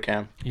 slave labor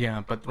camp.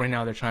 Yeah, but right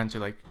now they're trying to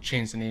like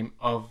change the name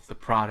of the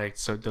product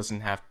so it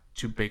doesn't have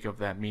too big of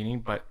that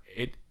meaning. But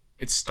it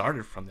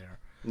started from there.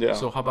 Yeah.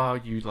 So how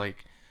about you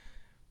like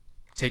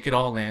take it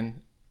all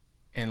in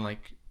and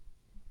like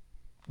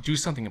do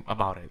something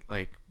about it.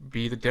 Like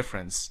be the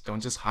difference.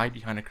 Don't just hide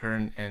behind a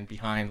curtain and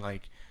behind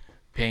like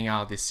paying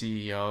out the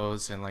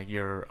CEOs and like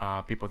your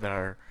people that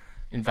are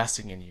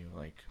investing in you.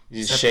 Like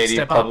These step- shady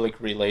step up. public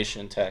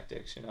relation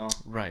tactics, you know.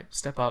 Right.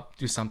 Step up.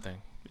 Do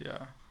something.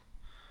 Yeah.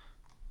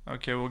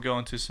 Okay, we'll go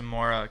into some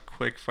more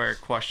quick fire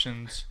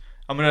questions.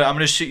 I'm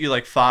gonna shoot you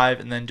like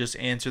 5 and then just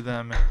answer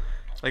them.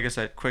 Like I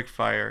said, quick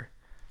fire.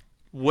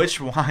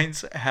 Which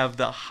wines have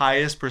the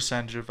highest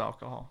percentage of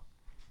alcohol?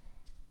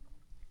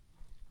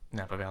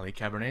 Napa Valley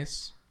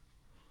Cabernets.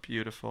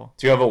 Beautiful.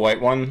 Do you have a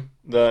white one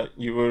that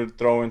you would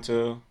throw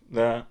into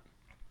that?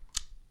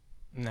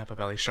 Napa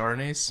Valley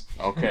Chardonnays.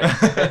 Okay.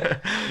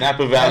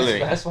 Napa Valley.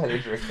 That's why they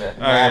drink that.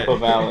 All right. Napa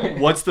Valley.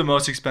 What's the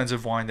most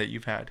expensive wine that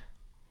you've had,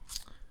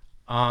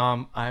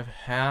 I've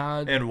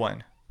had and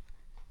when?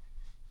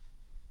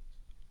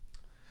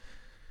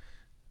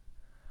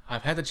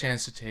 the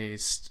chance to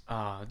taste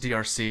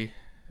DRC,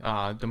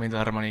 Domaine de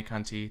la Romani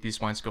Conti. These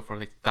wines go for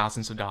like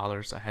thousands of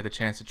dollars. I had the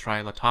chance to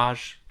try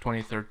Latage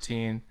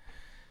 2013,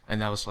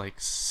 and that was like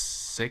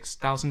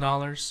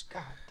 $6,000.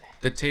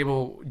 The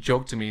table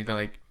joked to me, they're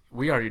like,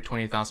 "We are your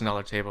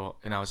 $20,000 table,"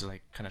 and I was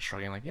like kind of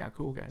shrugging, like, "Yeah,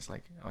 cool guys.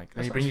 Like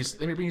let me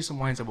bring you some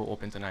wines that will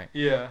open tonight."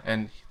 Yeah.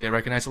 And they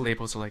recognize the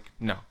labels, so like,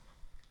 no,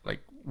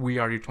 like we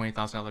are your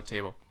 $20,000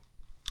 table.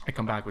 I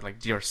come back with like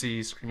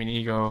DRC, Screaming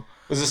Eagle.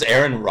 Was this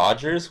Aaron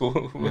Rodgers?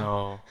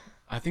 No,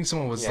 I think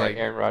someone was Yeah, like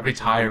Aaron Rodgers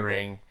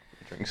retiring,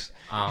 drinks.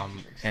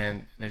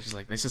 and they're just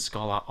like, let's just go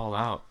all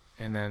out.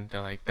 And then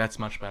they're like, that's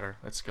much better.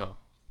 Let's go.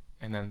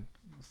 And then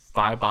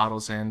 5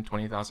 bottles in,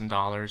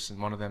 $20,000,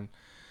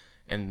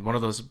 and one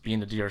of those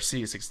being the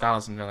DRC,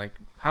 6,000. They're like,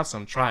 have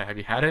some, try. Have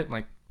you had it? I'm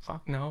like,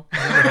 fuck no, I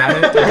never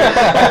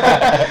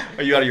had it.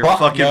 Are you out of your Fuck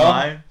fucking no.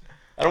 mind?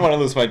 I don't want to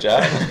lose my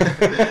job.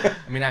 I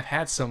mean, I've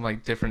had some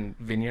like different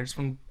vineyards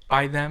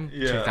by them,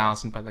 Yeah.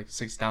 2,000 by like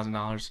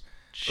 $6,000,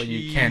 but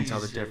you can't tell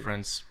the Jesus.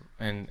 difference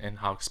in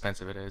how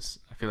expensive it is.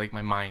 I feel like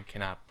my mind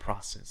cannot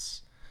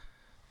process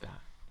that.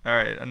 All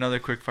right, another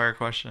quick fire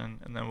question,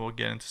 and then we'll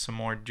get into some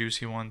more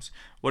juicy ones.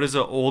 What is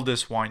the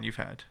oldest wine you've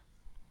had?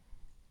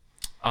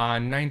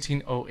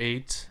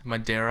 1908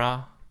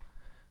 Madeira,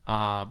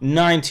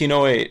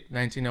 1908.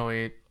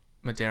 1908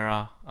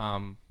 Madeira,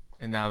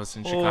 and that was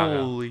in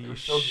Chicago. Holy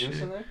There's still juice in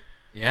shit. there?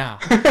 Yeah,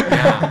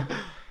 yeah,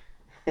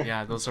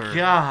 yeah. Those are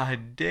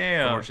God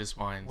damn. gorgeous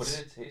wines. What did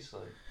it taste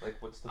like? Like,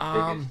 what's the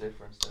Um, biggest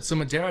difference? Then? So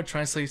Madeira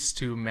translates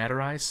to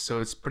Madeirized, so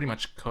it's pretty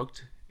much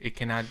cooked. It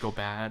cannot go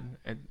bad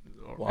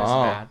or Wow.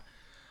 as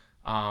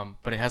bad.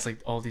 But it has like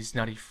all these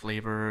nutty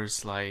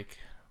flavors, like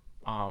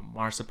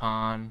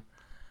marzipan.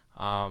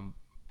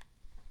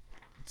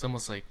 It's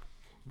almost like,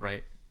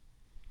 right?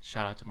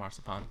 Shout out to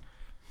marzipan.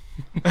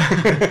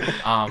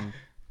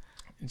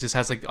 It just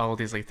has like all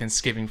these like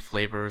Thanksgiving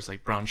flavors,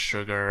 like brown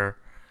sugar.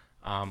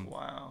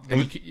 Wow.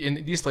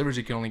 And these flavors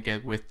you can only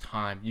get with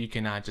time. You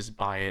cannot just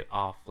buy it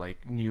off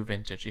like new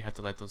vintage. You have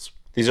to let those.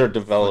 These are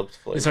developed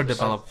flavors. These are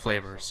developed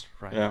flavors,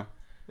 right? Yeah.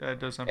 Yeah, it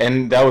does sound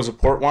And that was a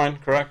port wine,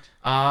 correct?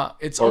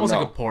 It's Or almost no?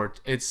 like a port.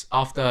 It's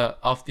off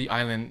the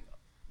island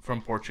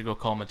from Portugal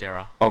called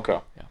Madeira. Okay.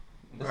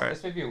 This, Right.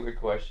 this may be a weird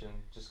question,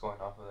 just going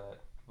off of that,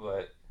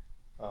 but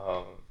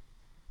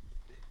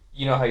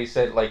you know how you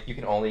said like you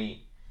can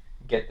only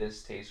get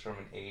this taste from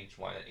an aged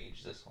wine that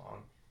aged this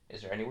long.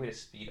 Is there any way to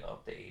speed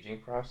up the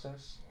aging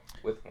process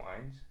with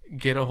wines?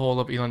 Get a hold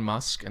of Elon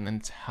Musk and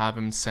then have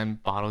him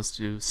send bottles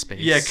to space.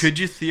 Yeah, could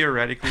you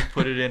theoretically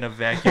put it in a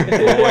vacuum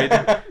void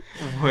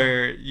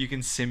where you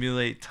can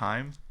simulate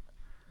time?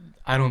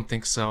 I don't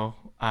think so.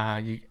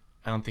 I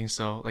don't think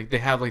so. Like they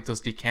have like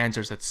those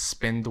decanters that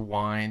spin the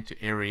wine to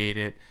aerate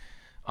it.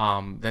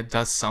 That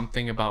does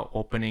something about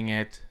opening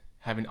it,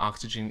 having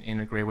oxygen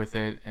integrate with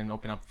it, and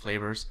open up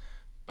flavors.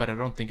 But I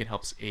don't think it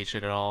helps age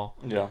it at all.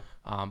 Yeah.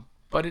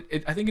 But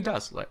I think it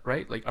does, like,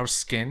 right? Like our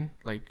skin,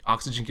 like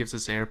oxygen gives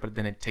us air, but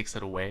then it takes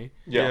it away.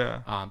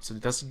 Yeah. So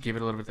it does give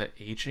it a little bit of that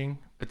aging,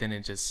 but then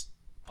it just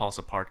falls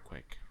apart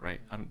quick,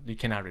 right? You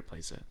cannot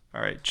replace it.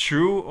 All right,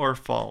 true or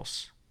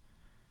false?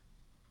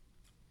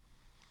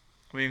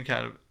 We even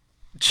kind of.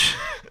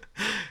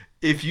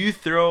 if you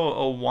throw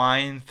a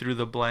wine through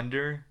the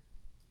blender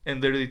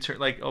and literally turn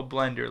like a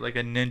blender, like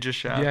a ninja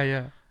chef,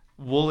 Yeah.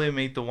 will it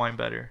make the wine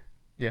better?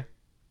 Yeah.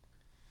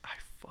 I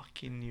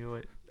fucking knew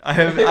it. I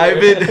have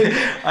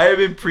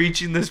been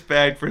preaching this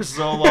bag for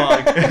so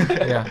long.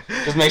 Yeah.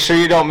 Just make sure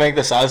you don't make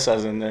the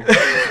salsas in there.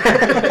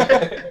 It's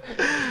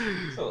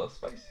a little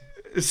spicy.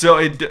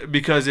 So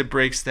because it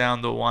breaks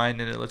down the wine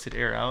and it lets it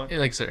air out. It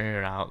likes to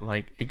air it out.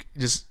 Like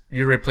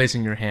you're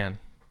replacing your hand.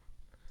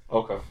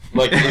 Okay.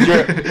 Like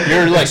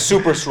you're like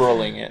super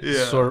swirling it.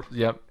 Yeah.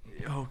 Yep.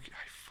 Okay.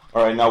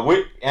 All right. Now,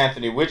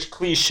 Anthony, which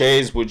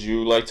cliches would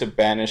you like to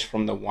banish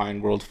from the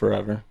wine world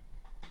forever?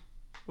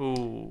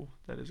 Ooh,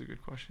 that is a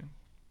good question.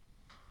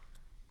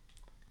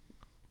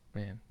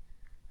 Man.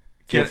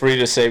 Feel free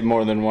to say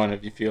more than one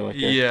if you feel like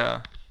it.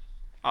 Yeah.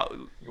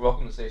 You're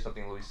welcome to say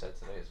something Luis said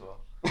today as well.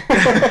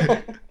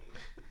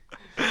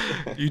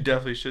 You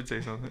definitely should say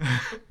something.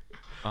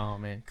 Oh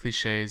man,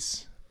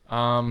 cliches.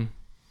 I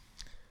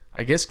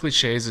guess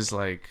cliches is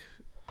like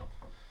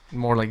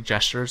more like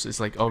gestures. It's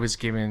like always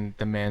giving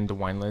the man the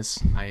wine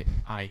list. I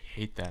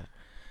hate that.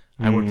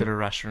 I worked at a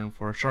restaurant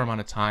for a short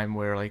amount of time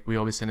where like we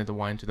always sent the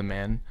wine to the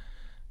men,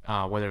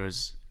 whether it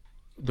was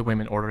the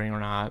women ordering or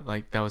not.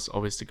 Like that was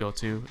always the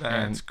go-to.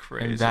 That's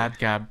crazy. And that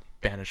got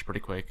banished pretty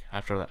quick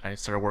after that I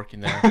started working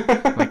there.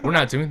 Like we're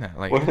not doing that.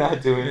 Like We're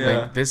not doing Yeah.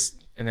 that. like this.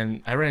 And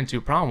then I ran into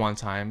a problem one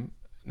time.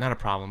 Not a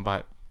problem,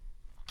 but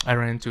I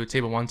ran into a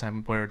table one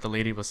time where the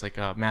lady was like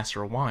a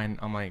master of wine.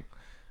 I'm like,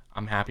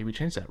 I'm happy we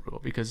changed that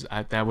rule because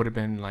that would have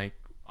been like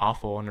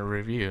awful in a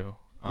review.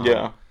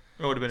 Yeah.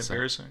 It would have been So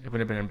embarrassing. It would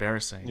have been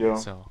embarrassing. Yeah.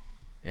 So,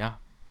 yeah,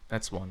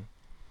 that's one.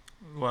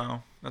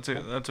 Wow, that's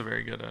a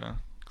very good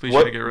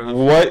cliche to get rid of.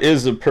 What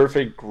is the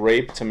perfect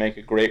grape to make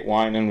a great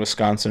wine in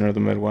Wisconsin or the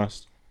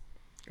Midwest?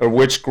 Or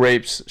which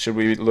grapes should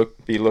we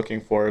be looking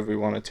for if we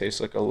want to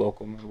taste like a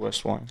local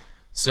Midwest wine?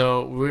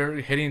 So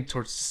we're heading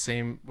towards the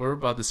same. We're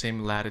about the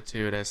same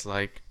latitude as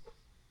like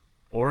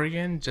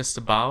Oregon, just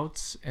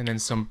about, and then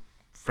some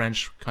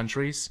French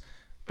countries,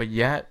 but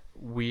yet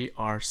we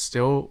are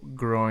still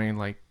growing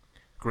like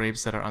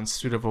grapes that are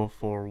unsuitable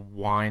for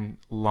wine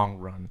long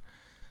run.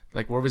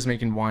 Like we're always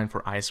making wine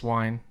for ice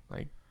wine.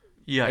 Like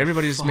Yeah,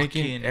 everybody's I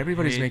making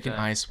fucking hate that.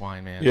 ice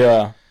wine, man.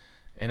 Yeah.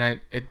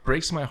 And it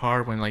breaks my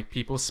heart when like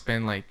people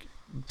spend like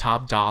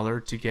top dollar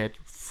to get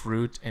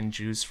fruit and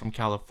juice from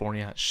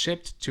California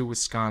shipped to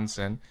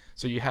Wisconsin.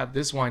 So you have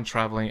this wine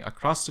traveling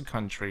across the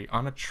country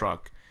on a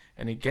truck,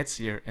 and it gets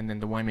here, and then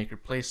the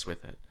winemaker plays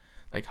with it.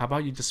 Like, how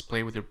about you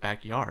display with your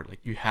backyard? Like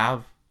you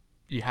have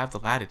the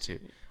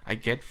latitude. I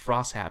get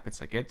frost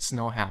happens, I get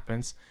snow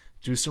happens.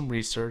 Do some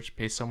research,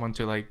 pay someone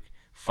to like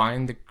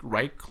find the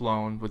right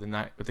clone with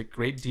a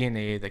great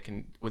DNA that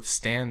can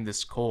withstand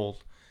this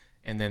cold,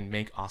 and then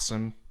make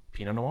awesome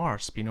Pinot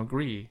Noirs, Pinot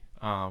Gris,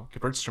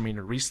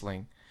 Gewürztraminer,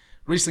 Riesling.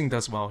 Riesling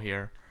does well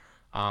here.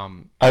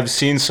 I've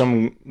seen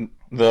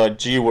the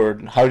G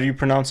word. How do you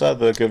pronounce that?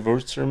 The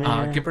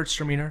Gewürztraminer?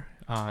 Gewürztraminer.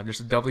 There's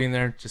a W in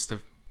there just to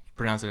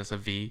pronounce it as a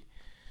V.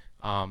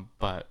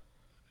 But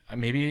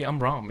maybe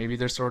I'm wrong. Maybe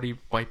there's already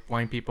white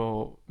wine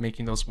people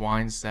making those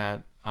wines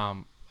that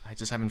I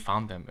just haven't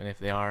found them. And if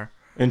they are,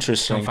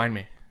 Interesting. don't find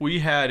me. We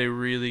had a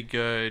really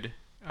good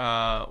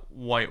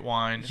white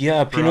wine.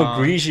 Yeah, Pinot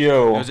from-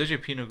 Grigio. It was actually a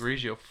Pinot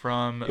Grigio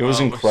from It was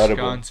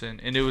incredible. Wisconsin,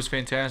 and it was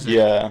fantastic.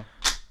 Yeah,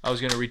 I was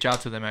gonna reach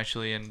out to them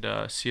actually and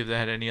see if they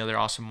had any other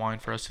awesome wine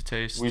for us to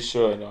taste. we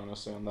should,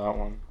 honestly, on that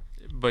one.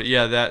 But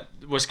yeah, that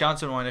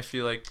Wisconsin wine, I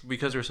feel like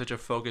because we're such a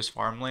focused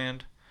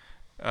farmland,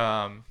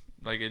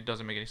 like it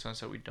doesn't make any sense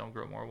that we don't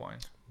grow more wine.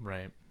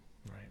 Right.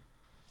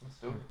 Let's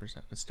do it. 100%.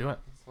 Let's do it.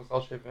 Let's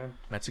all chip in.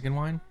 Mexican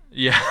wine?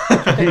 Yeah.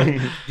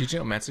 Did you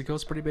know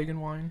Mexico's pretty big in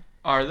wine?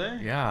 Are they?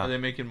 Yeah. Are they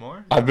making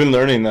more? I've been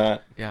learning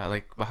that. Yeah,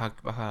 like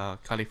Baja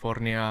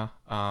California,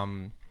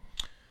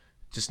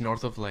 just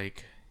north of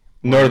like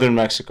Northern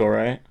Mexico,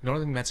 right?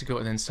 northern Mexico,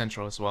 and then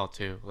central as well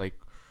too. Like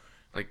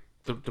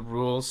the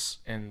rules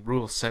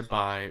set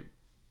by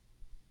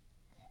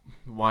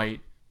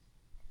white,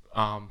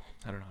 I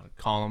don't know how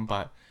to call them,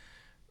 but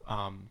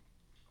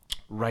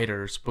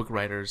book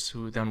writers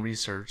who done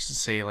research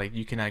say like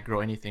you cannot grow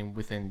anything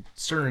within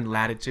certain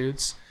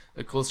latitudes.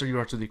 The closer you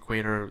are to the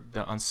equator,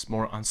 the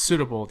more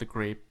unsuitable the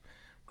grape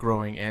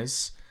growing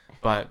is.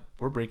 But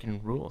we're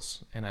breaking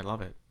rules, and I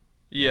love it.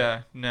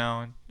 Yeah.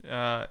 No.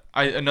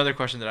 Another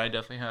question that I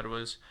definitely had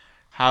was,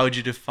 how would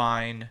you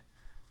define?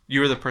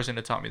 You were the person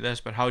that taught me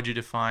this, but how would you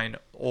define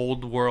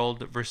old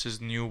world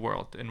versus new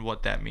world and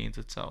what that means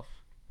itself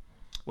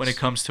when it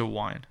comes to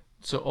wine?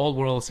 So old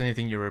world is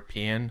anything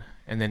European,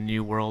 and then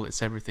new world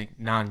is everything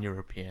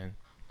non-European.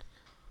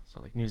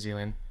 So like New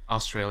Zealand,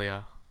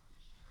 Australia,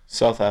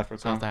 South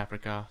Africa. South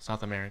Africa,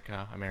 South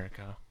America,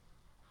 America.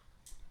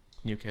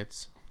 New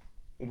kids.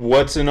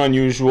 What's an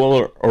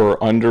unusual or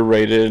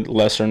underrated,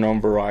 lesser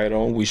known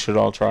varietal we should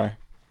all try?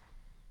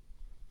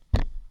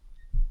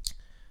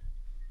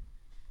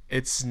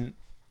 It's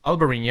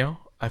Albarino.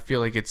 I feel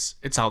like it's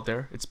out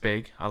there. It's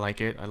big. I like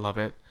it. I love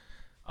it.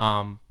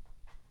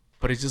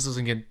 But it just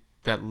doesn't get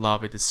that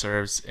love it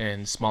deserves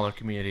in smaller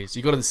communities.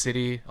 You go to the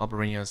city,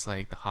 Albarino is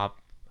like the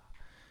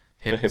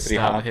hippity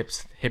hop.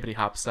 hippity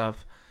hop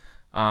stuff.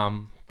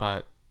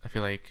 But I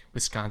feel like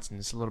Wisconsin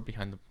is a little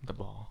behind the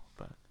ball.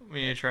 But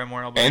We need to try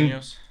more And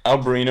Albanios.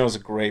 Albarino is a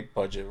great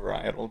budget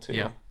varietal too.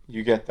 Yeah.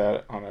 You get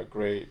that on a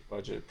great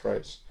budget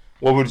price.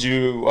 What would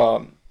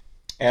you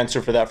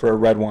answer for that for a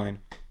red wine?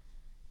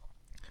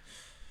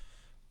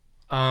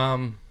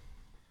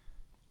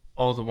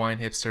 All the wine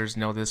hipsters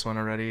know this one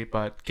already,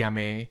 but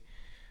Gamay,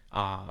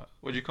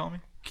 What'd you call me?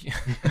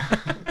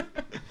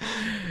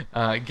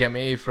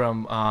 Gamay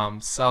from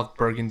South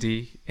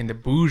Burgundy in the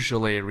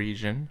Beaujolais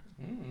region.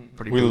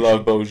 Pretty We bougie.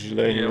 love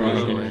Beaujolais. Yeah, around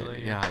Beaujolais. here.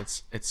 Really, Yeah,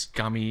 it's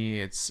gummy.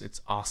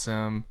 It's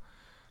awesome.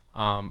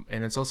 And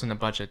it's also in the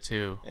budget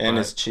too. And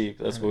but- it's cheap.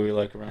 That's what we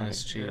like around and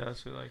it's here. cheap. Yeah,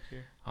 that's what we like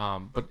here.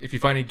 But if you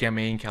find a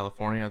Gamay in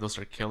California, those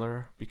are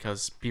killer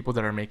because people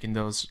that are making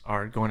those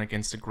are going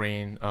against the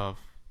grain of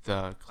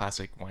the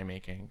classic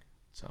winemaking.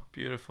 So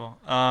Beautiful.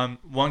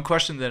 One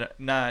question that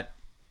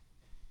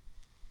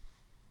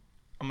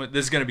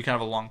this is going to be kind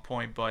of a long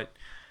point, but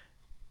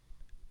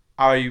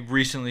I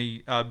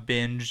recently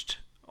binged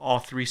all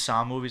 3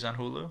 Saw movies on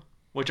Hulu,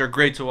 which are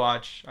great to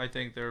watch. I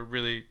think they're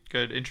really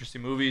good,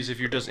 interesting movies if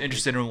you're just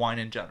interested in wine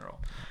in general.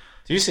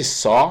 Did you say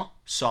Saw?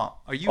 Saw.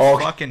 Are you Oh.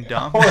 fucking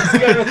dumb?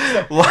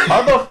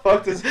 How the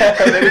fuck does that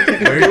have anything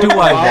to where do do with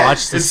I wine?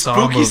 watch the It's Saw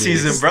spooky movies?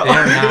 season, bro.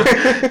 They're not.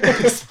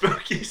 It's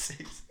spooky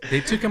season. They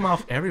took them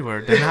off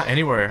everywhere. They're not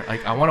anywhere.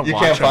 Like I want to You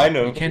watch can't them. find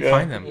 'em. You can't Yeah.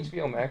 find them.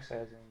 HBO Max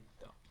has them.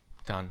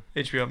 Done.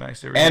 HBO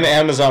Max. There we And go.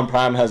 Amazon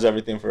Prime has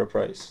everything for a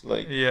price.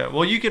 Like, Yeah,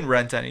 well, you can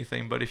rent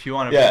anything, but if you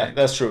want to, yeah,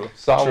 that's true.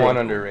 Saw True. 1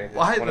 underrated.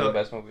 Why One of the- the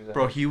best movies ever.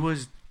 bro, he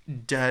was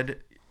dead,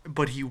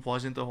 but he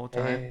wasn't the whole Hey,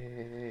 time.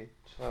 hey,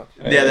 chill out.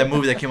 Yeah, that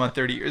movie that came out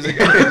 30 years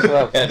ago. Chill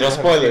out. Yeah, don't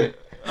spoil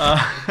it.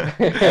 I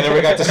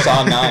never got to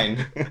Saw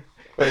 9.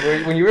 But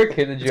when you were a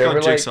kid, did you It's called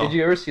ever Jigsaw. did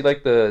you ever see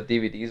like the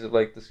DVDs of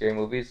like the scary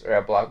movies or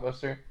at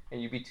Blockbuster,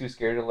 and you'd be too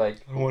scared to like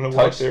I wanna touch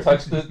watch it.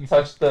 touch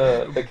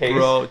the case?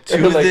 Bro,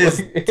 to Like, this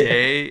like-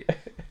 day,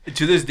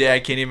 I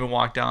can't even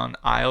walk down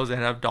aisles that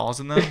have dolls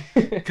in them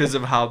because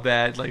of how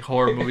bad like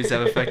horror movies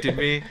have affected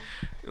me.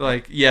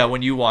 Like, yeah,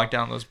 when you walk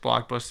down those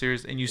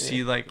Blockbusters and you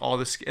see like all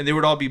this, and they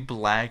would all be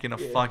black and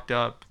fucked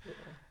up.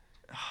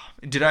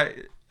 I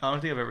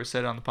don't think I've ever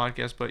said it on the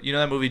podcast, but you know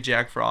that movie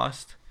Jack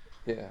Frost?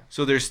 Yeah.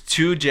 So there's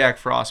 2 Jack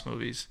Frost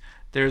movies.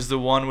 There's the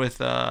one with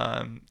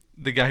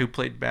the guy who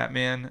played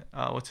Batman.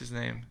 What's his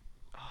name?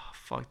 Oh,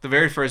 fuck. The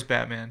very first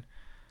Batman.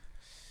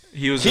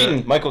 He was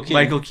Keaton, Michael Keaton.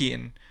 Michael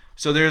Keaton.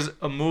 So there's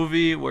a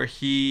movie where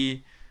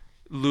he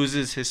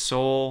loses his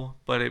soul,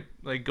 but it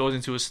like goes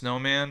into a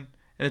snowman,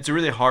 and it's a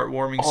really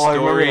heartwarming Oh, I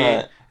remember story.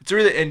 that. It's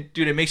really, and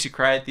dude, it makes you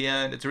cry at the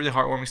end. It's a really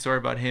heartwarming story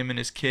about him and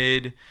his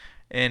kid,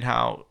 and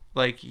how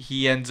like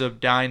he ends up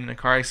dying in a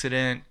car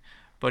accident,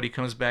 but he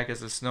comes back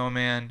as a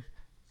snowman.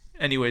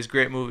 Anyways,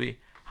 great movie.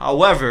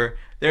 However,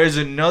 there's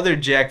another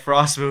Jack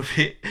Frost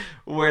movie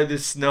where the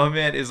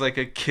snowman is like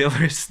a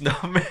killer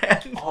snowman.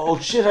 Oh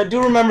shit, I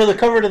do remember the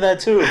cover to that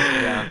too.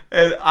 Yeah.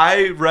 And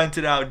I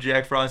rented out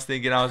Jack Frost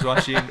thinking I was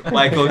watching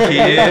Michael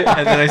Keaton,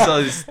 and then I saw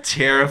this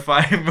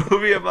terrifying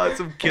movie about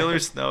some killer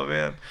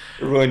snowman.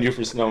 It ruined you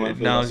for Snowman.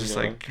 And now I was just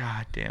like,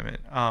 God damn it.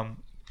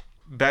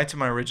 Back to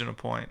my original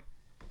point.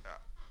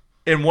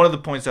 And one of the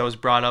points that was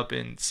brought up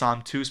in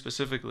Psalm 2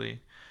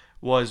 specifically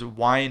was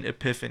wine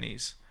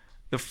epiphanies.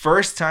 The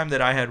first time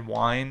that I had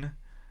wine,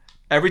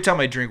 every time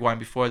I drink wine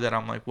before that,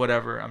 I'm like,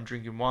 whatever, I'm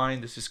drinking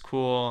wine. This is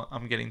cool.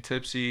 I'm getting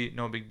tipsy.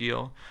 No big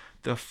deal.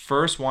 The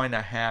first wine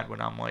I had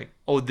when I'm like,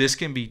 oh, this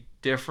can be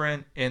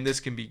different and this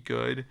can be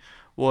good,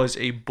 was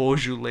a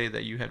Beaujolais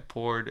that you had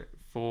poured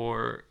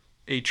for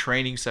a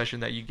training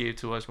session that you gave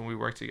to us when we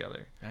worked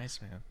together.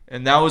 Nice, man.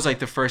 And that was like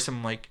the first time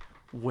I'm like,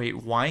 wait,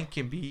 wine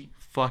can be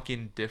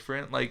fucking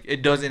different. Like,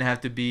 it doesn't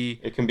have to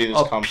be it can be this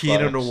a complex.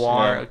 Pinot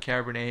Noir, yeah. a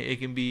Cabernet. It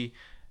can be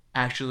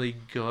actually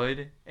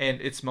good,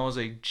 and it smells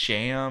like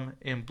jam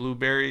and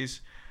blueberries.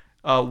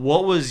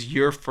 What was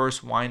your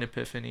first wine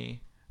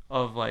epiphany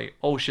of like,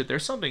 oh shit,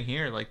 there's something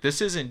here. Like,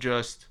 this isn't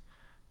just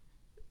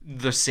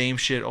the same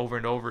shit over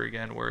and over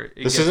again. Where it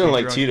This gets isn't me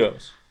like drunk.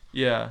 Tito's.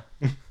 Yeah.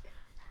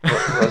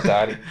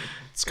 Rosati.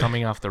 It's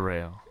coming off the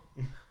rail.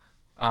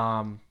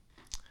 I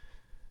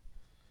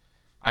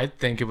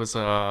think it was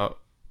a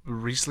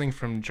Riesling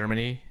from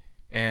Germany,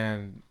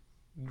 and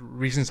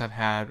Rieslings I've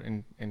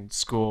had in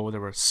school, they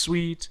were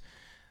sweet.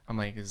 I'm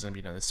like, this is gonna be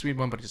another sweet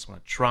one, but I just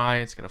want to try.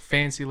 It's got a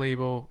fancy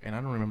label, and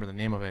I don't remember the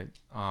name of it.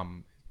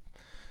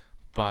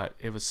 But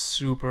it was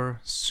super,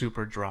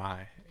 super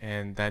dry,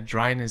 and that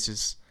dryness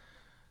is,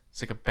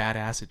 it's like a bad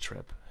acid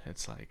trip.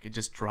 It's like it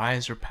just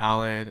dries your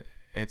palate.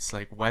 It's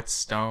like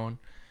whetstone,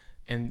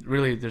 and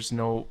really, there's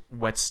no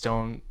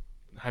whetstone.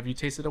 Have you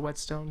tasted a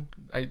whetstone?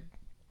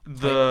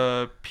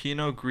 The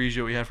Pinot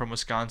Grigio we had from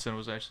Wisconsin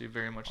was actually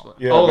very much like,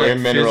 Yeah, like very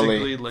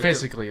minerally.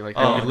 physically, Like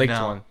Oh, a licked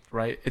no. one,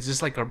 right? It's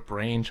just like our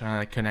brain trying to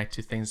like connect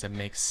to things that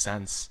make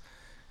sense.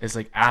 It's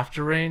like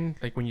after rain,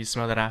 like when you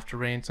smell that after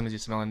rain, sometimes you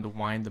smell in the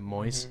wine, the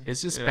moist.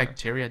 It's just Yeah.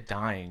 bacteria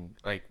dying,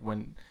 like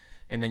when,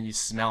 and then you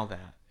smell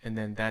that, and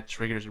then that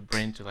triggers your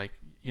brain to like,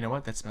 you know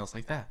what, that smells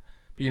like that.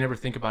 But you never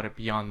think about it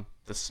beyond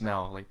the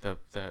smell, like the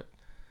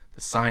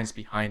science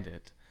behind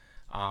it.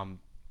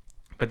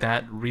 But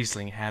that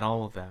Riesling had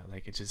all of that.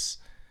 Like, it just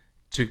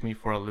took me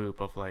for a loop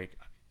of like,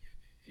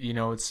 you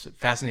know, it's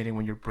fascinating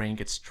when your brain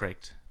gets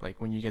tricked. Like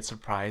when you get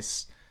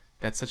surprised,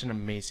 that's such an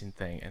amazing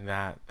thing. And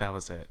that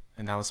was it.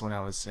 And that was when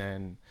I was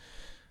an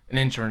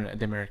intern at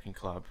the American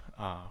Club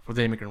for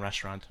the Immigrant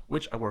Restaurant,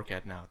 which I work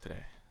at now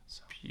today.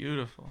 So.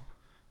 Beautiful.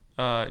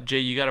 Jay,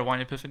 you got a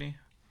wine epiphany?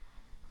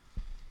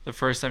 The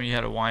first time you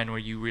had a wine where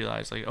you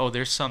realized, like, oh,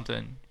 there's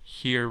something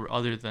here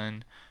other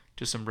than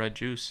just some red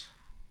juice.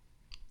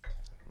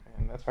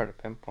 Man, that's hard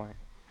to pinpoint.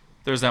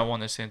 There's that one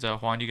that stands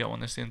out. Juan, you got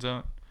one that stands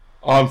out?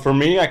 For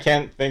me, I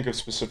can't think of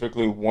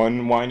specifically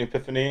one wine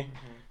epiphany,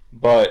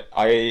 but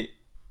I,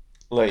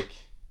 like,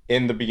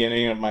 in the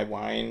beginning of my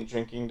wine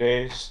drinking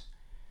days,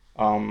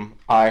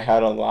 I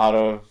had a lot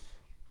of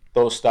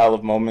those style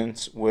of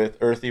moments with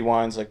earthy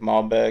wines like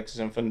Malbecs,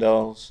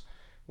 Zinfandels,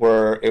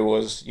 where it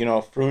was, you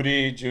know,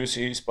 fruity,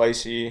 juicy,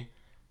 spicy,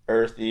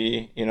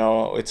 earthy. You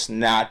know, it's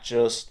not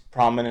just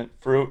prominent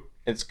fruit.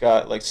 It's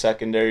got like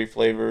secondary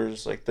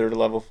flavors, like third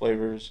level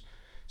flavors.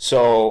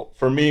 So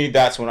for me,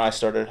 that's when I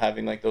started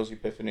having like those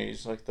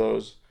epiphanies, like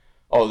those,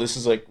 oh, this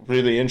is like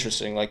really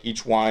interesting. Like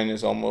each wine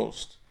is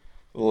almost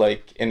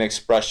like an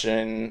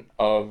expression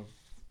of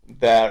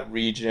that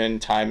region,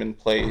 time and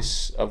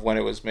place of when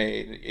it was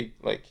made.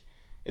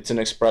 It's an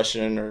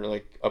expression or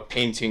like a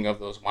painting of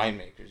those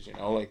winemakers, you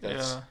know, like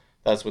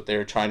that's what they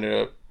were trying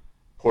to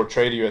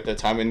portray to you at that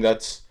time. And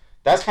that's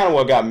kind of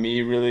what got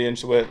me really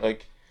into it,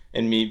 like,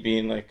 and me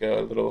being like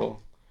a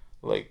little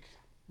like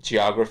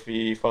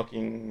geography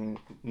fucking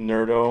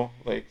nerdo,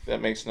 like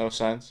that makes no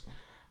sense.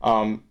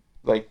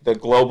 Like the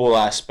global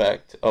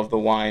aspect of the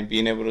wine,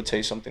 being able to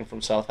taste something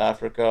from South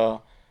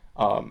Africa,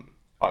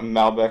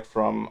 Malbec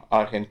from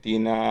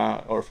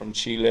Argentina or from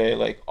Chile,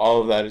 like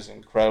all of that is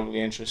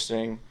incredibly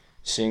interesting.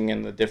 Seeing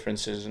in the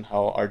differences in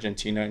how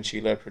Argentina and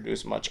Chile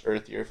produce much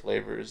earthier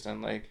flavors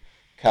than like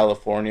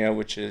California,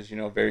 which is, you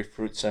know, very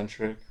fruit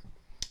centric.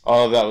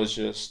 All of that was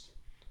just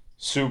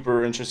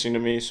super interesting to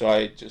me, so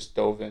I just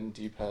dove in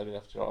deep head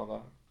after all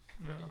that.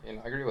 Yeah. And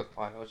I agree with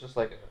Juan. It was just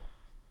like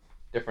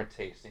a different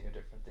tasting of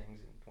different things,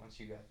 and once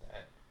you got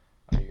that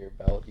under your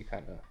belt, you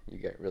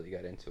really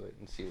got into it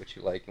and see what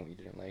you like and what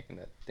you didn't like, and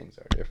that things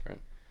are different.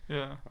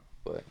 Yeah.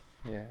 But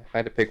yeah, if I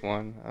had to pick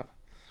one,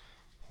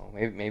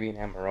 maybe an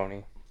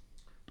Amarone.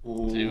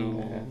 Ooh,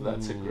 Dude.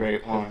 that's a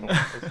great one.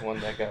 It's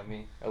one that got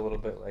me a little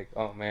bit like,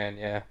 oh man,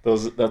 yeah.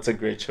 That's a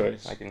great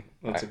choice.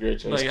 That's a great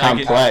choice. Like,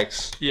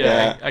 Complex.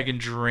 I can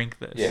drink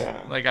this. Yeah.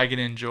 Like, I can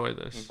enjoy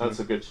this. That's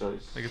a good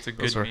choice. Like, it's a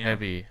Those good are meal.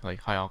 heavy, like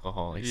high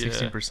alcohol, like Yeah.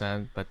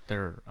 16%, but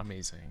they're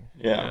amazing.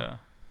 Yeah.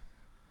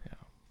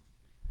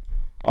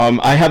 Yeah.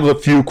 I have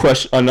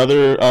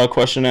another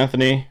question,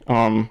 Anthony.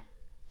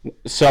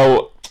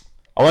 So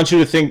I want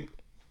you to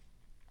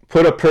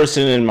put a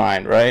person in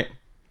mind, right?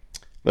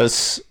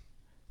 Let's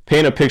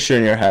paint a picture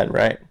in your head,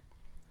 right?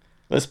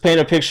 Let's paint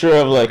a picture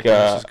of like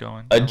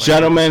a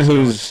gentleman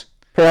who's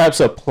perhaps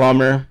a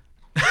plumber,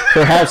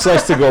 perhaps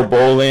likes to go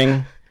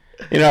bowling.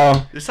 You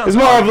know, This sounds he's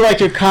more awesome. of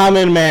like a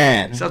common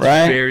man, Sounds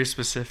right? very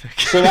specific.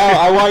 So now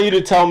I want you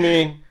to tell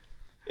me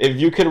if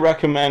you could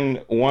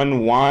recommend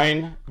one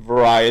wine,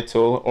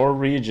 varietal, or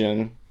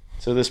region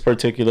to this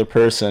particular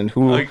person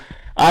who, Like-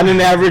 on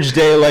an average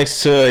day,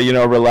 likes to, you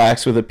know,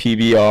 relax with a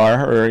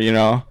PBR, or, you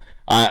know,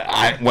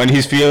 when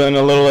he's feeling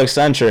a little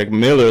eccentric,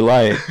 Miller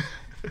Lite.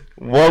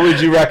 What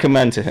would you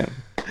recommend to him?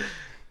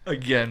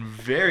 Again,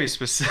 very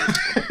specific.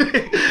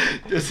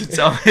 Doesn't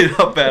sum it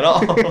up at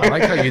all. I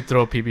like how you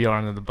throw PBR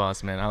under the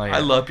bus, man. I like I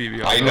it. love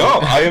PBR. I know,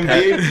 I am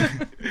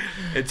being...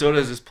 And so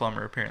does this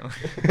plumber, apparently.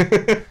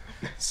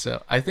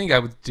 So I think I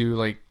would do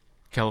like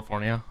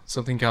California,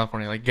 something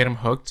California, like get him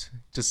hooked,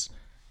 just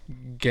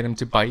get him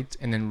to bite,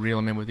 and then reel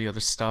him in with the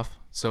other stuff.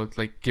 So it's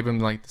like give him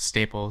like the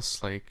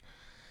staples, like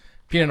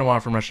Pinot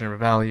Noir from Russian River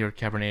Valley or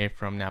Cabernet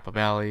from Napa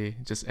Valley,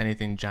 just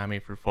anything jammy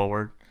for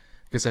forward.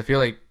 Because I feel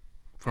like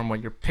from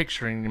what you're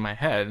picturing in my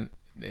head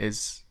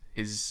is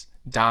his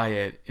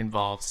diet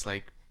involves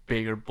like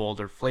bigger,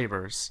 bolder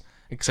flavors,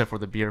 except for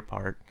the beer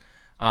part.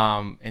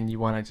 And you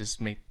want to just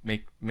make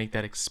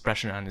that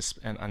expression on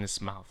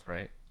his mouth,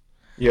 right?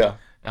 Yeah.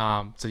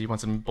 So you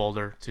want something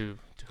bolder to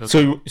hook.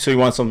 So you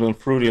want something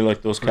fruity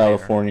like those Fruitier.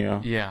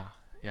 California yeah.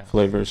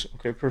 flavors.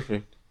 Okay,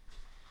 perfect.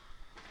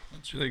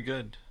 That's really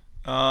good.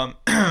 Well,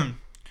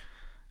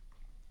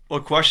 a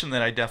question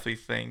that I definitely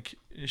think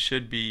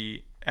should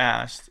be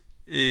asked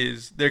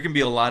is there can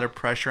be a lot of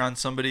pressure on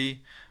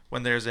somebody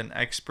when there's an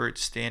expert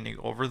standing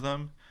over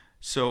them.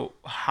 So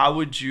how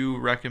would you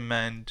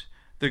recommend,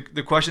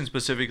 the question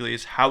specifically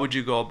is how would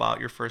you go about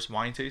your first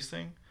wine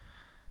tasting?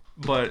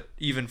 But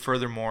even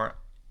furthermore,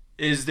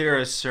 is there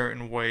a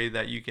certain way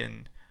that you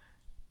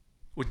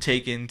would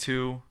take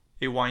into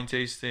a wine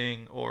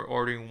tasting or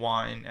ordering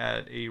wine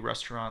at a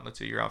restaurant? Let's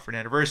say you're out for an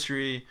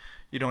anniversary,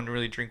 you don't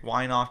really drink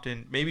wine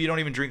often, maybe you don't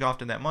even drink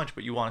often that much,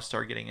 but you want to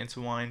start getting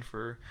into wine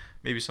for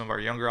maybe some of our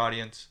younger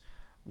audience.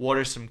 What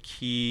are some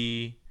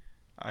key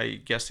I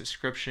guess,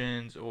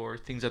 descriptions or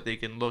things that they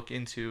can look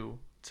into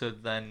to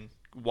then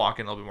walk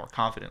in a little bit more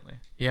confidently?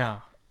 Yeah,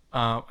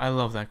 I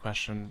love that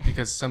question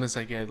because sometimes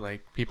I get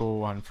like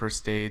people on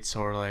first dates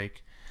or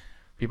like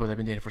people that have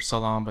been dating for so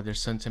long, but they're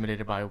so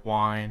intimidated by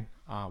wine.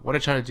 What I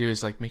try to do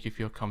is like make you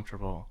feel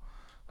comfortable,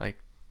 like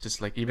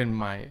just like even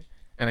my,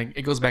 and like,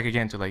 it goes back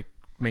again to like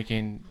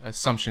making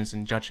assumptions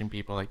and judging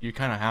people. Like you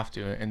kind of have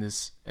to in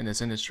this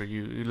industry.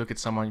 You look at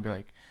someone, you be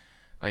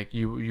like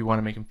you want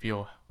to make them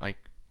feel like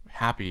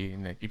happy,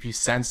 and like if you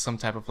sense some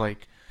type of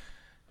like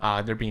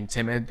they're being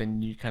timid,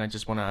 then you kind of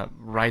just want to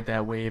ride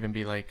that wave and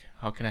be like,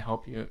 how can I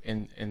help you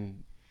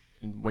in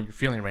what you're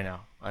feeling right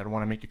now? I don't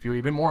want to make you feel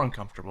even more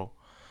uncomfortable.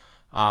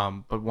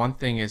 But one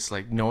thing is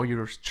like know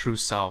your true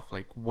self.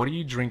 Like what do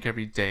you drink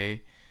every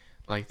day?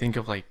 Like think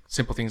of like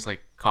simple things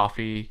like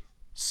coffee,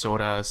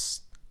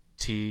 sodas,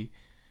 tea.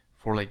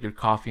 For like your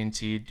coffee and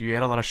tea, do you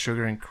add a lot of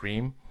sugar and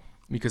cream?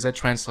 Because that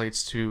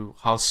translates to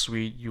how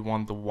sweet you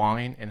want the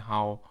wine and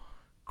how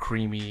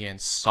creamy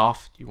and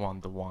soft you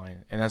want the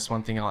wine. And that's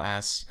one thing I'll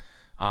ask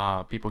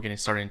people getting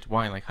started into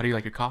wine. Like, how do you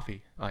like your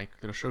coffee? Like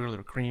little sugar,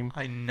 little cream?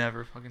 I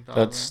never fucking thought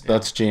That's of that.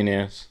 that's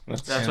genius.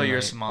 That's why you're a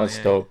like, sommelier. That's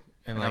dope.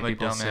 And And like I'm a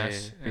people dumbass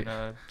say, in a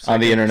On the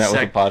second- internet with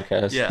sec- a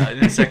podcast. Yeah, in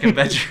the second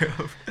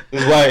bedroom.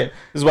 This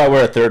is why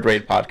we're a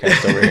third-rate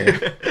podcast over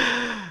here.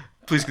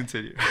 Please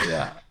continue.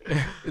 yeah.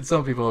 And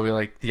some people will be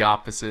like the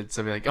opposite.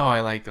 So be like, oh,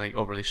 I like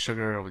overly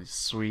sugar, overly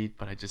sweet,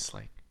 but I just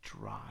like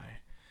dry.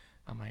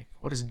 I'm like,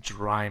 what does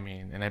dry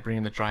mean? And I bring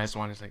in the driest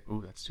one. It's like,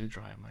 ooh, that's too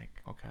dry. I'm like,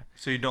 okay.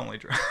 So you don't like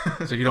dry.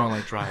 So you don't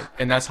like dry.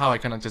 And that's how I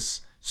kind of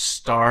just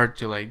start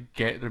to like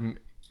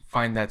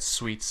find that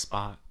sweet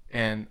spot.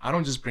 And I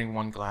don't just bring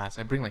one glass.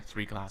 I bring like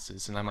 3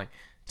 glasses. And I'm like,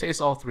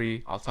 taste all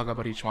 3. I'll talk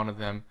about each one of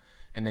them.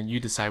 And then you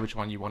decide which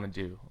one you want to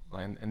do.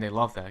 And they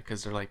love that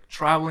because they're like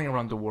traveling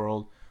around the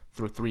world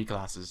through 3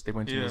 glasses. They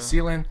went to Yeah. New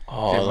Zealand,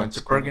 Oh, they went that's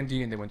to cool.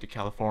 Burgundy, and they went to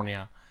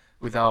California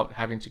without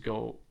having to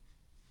go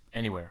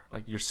anywhere.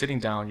 Like you're sitting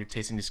down, you're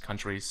tasting these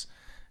countries,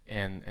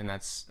 and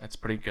that's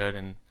pretty good.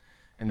 And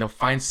they'll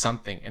find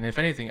something. And if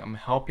anything, I'm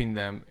helping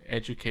them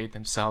educate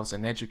themselves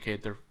and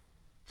educate their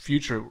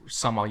future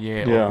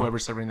sommelier Yeah. or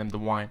whoever's serving them the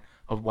wine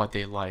of what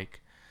they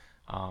like.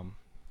 So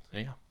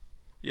yeah.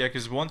 Yeah,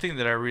 because one thing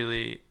that I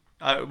really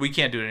we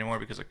can't do it anymore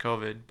because of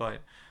COVID,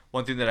 but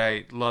one thing that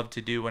I loved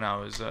to do when I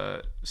was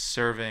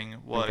serving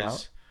was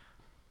out?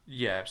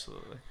 yeah,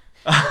 absolutely.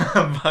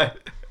 But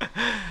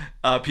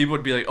people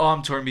would be like, "Oh,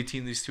 I'm torn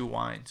between these 2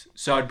 wines,"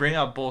 so I'd bring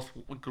out both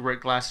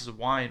glasses of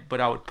wine,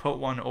 but I would put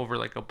one over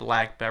like a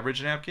black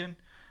beverage napkin,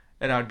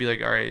 and I would be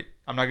like, "All right,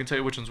 I'm not gonna tell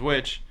you which one's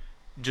which,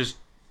 just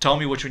tell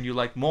me which one you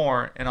like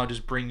more, and I'll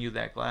just bring you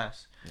that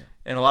glass." Yeah.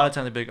 And a lot of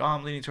times they'd be like, "Oh,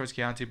 I'm leaning towards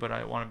Chianti, but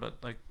I want to," but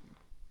like.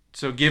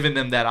 So giving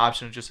them that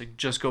option of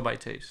just go by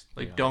taste.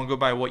 Like Yeah. don't go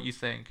by what you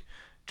think.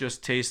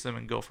 Just taste them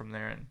and go from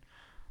there. And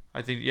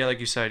I think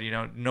like you said,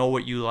 know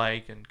what you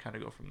like and kind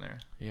of go from there.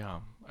 Yeah.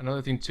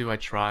 Another thing too I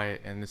try,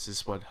 and this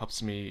is what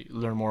helps me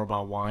learn more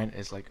about wine,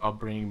 is like I'll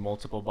bring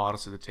multiple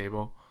bottles to the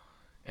table,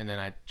 and then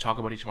I talk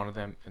about each one of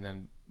them, and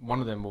then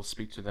one of them will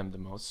speak to them the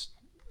most,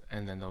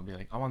 and then they'll be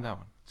like, I want that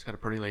one. It's got a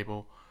pretty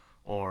label,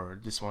 or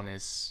this one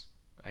is,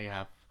 I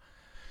have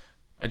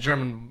a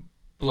German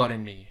blood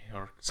in me,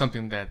 or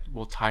something that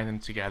will tie them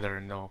together,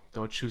 and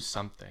they'll choose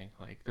something.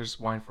 Like there's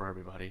wine for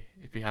everybody.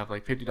 If you have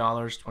like $50,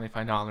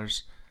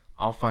 $25,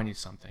 I'll find you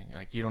something.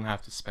 Like you don't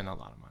have to spend a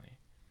lot of money.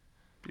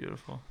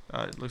 Beautiful.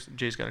 Looks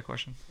Jay's got a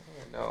question.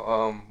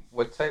 No.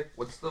 What's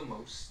the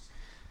most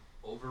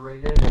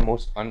overrated and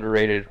most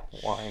underrated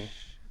wine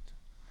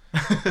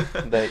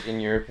that, in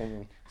your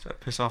opinion? So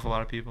that piss off a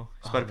lot of people.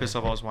 It's about to piss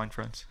off all his wine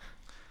friends.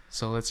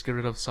 So let's get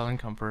rid of Southern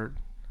Comfort.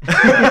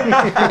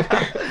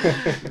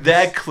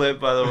 That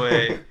clip, by the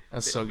way,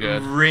 That's so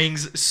good.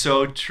 rings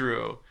so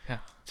true. Yeah.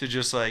 To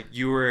just like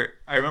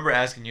I remember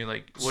asking you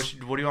like, what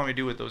do you want me to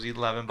do with those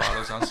 11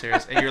 bottles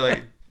downstairs? And you're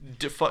like,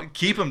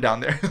 keep them down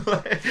there.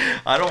 Like,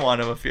 I don't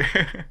want them up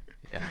here.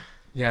 Yeah.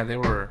 Yeah, they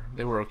were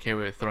okay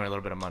with throwing a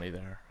little bit of money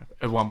there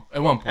at one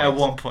point. At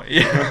one point,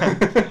 yeah.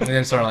 And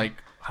then started like,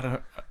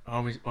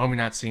 are we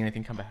not seeing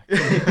anything come back?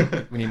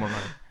 We need more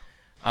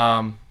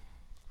money.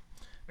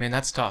 Man,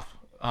 that's tough.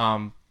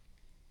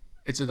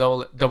 It's a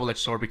double-edged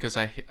sword because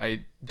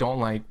I don't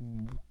like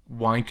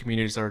wine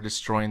communities that are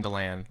destroying the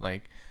land.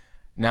 Like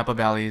Napa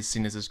Valley is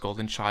seen as this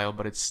golden child,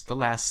 but it's the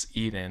last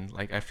Eden.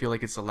 Like I feel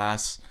like it's the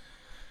last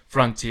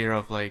frontier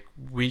of like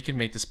we can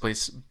make this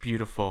place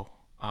beautiful.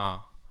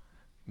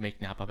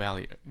 Make Napa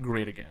Valley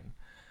great again.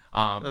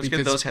 Let's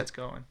get those heads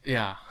going.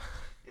 Yeah.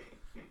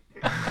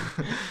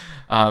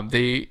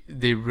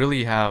 They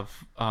really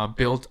have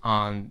built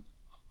on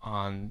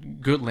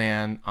good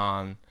land,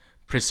 on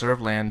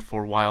preserved land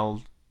for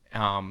wild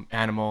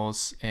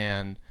animals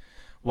and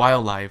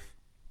wildlife,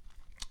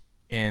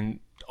 and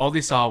all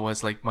they saw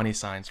was like money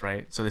signs,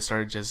 right? So they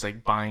started just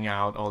like buying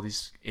out all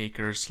these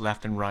acres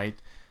left and right.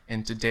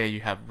 And today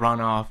you have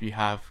runoff, you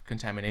have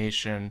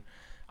contamination,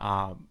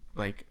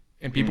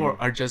 and people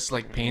are just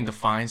like paying the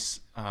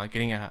fines,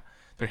 getting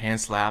their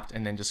hands slapped,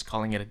 and then just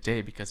calling it a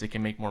day because they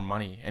can make more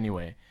money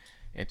anyway,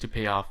 and to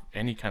pay off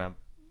any kind of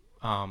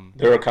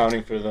They're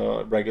accounting for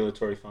the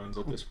regulatory fines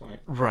at this point.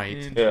 right.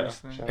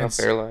 Interesting. Shout And out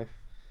Fairlife.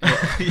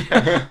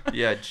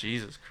 Yeah,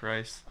 Jesus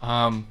Christ.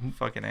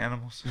 Fucking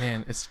animals.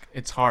 Man,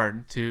 it's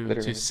hard to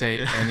Literally. say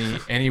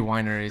any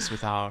wineries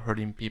without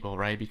hurting people,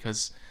 right?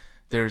 Because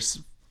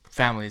there's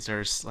families,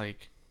 there's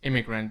like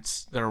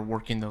immigrants that are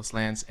working those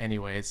lands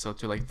anyway. So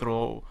to like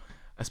throw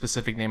a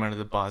specific name under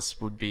the bus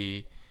would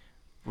be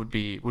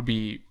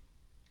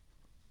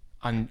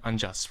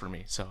unjust for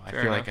me. So I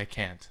Fair feel enough. like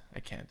I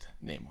can't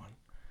name one.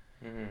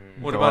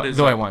 What Though about I, his?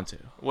 though I want to.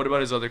 What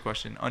about his other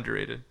question?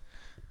 Underrated.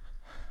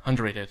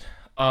 Underrated.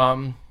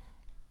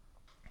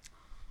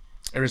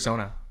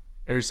 Arizona,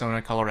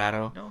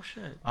 Colorado. No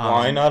shit.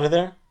 Wine out of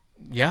there?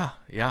 Yeah,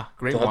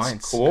 great That's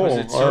wines. cool. Because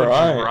it's so All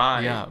right. dry.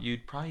 Yeah.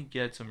 You'd probably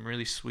get some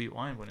really sweet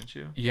wine, wouldn't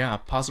you? Yeah,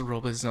 Paso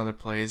Robles is another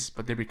place,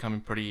 but they're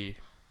becoming pretty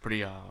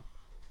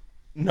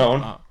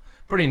Known.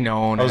 pretty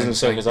known. I was and gonna it's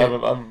say like because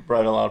they- I've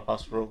read a lot of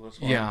Paso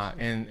Robles. wines. yeah,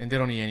 and they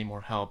don't need any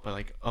more help. But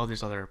like, oh,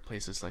 there's other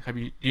places. Like,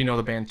 do you know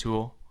the band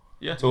Tool?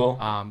 Yeah. Tool.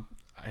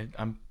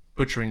 I'm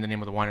butchering the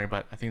name of the winery,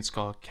 but I think it's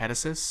called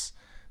Catasis.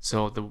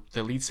 So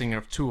the lead singer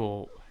of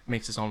Tool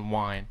makes his own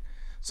wine.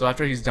 So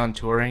after he's done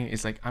touring,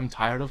 he's like, I'm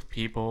tired of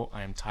people.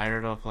 I am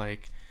tired of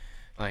like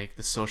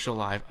the social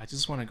life. I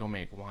just want to go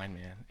make wine,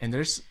 man. And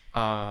there's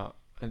I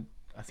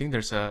think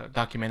there's a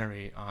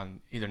documentary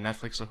on either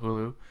Netflix or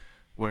Hulu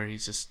where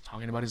he's just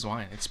talking about his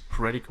wine. It's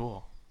pretty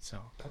cool. So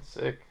That's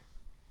sick.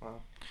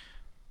 Wow.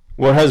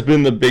 What has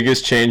been the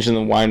biggest change in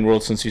the wine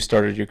world since you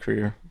started your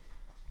career?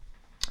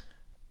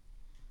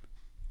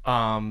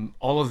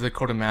 all of the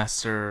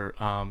quartermaster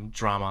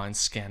drama and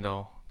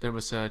scandal. There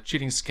was a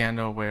cheating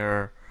scandal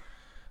where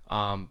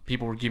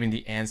people were giving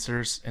the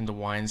answers in the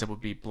wines that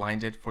would be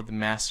blinded for the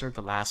master,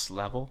 the last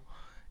level,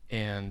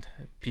 and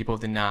people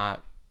did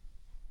not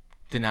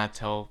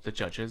tell the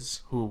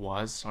judges who it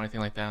was or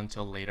anything like that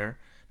until later,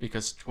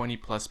 because 20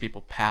 plus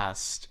people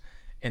passed,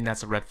 and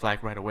that's a red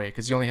flag right away,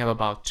 because you only have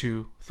about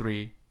 2,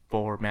 3,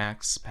 4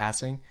 max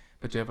passing,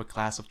 but you have a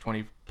class of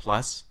 20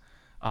 plus,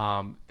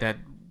 that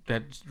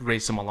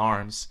raised some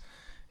alarms,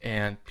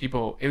 and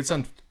people, it was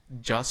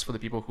unjust for the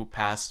people who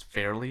passed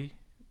fairly,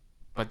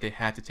 but they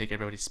had to take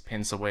everybody's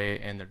pins away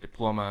and their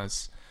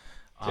diplomas.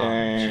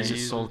 Dang. It's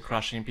just soul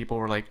crushing. People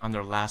were like on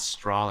their last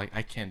straw, like,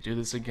 I can't do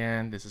this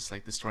again. This is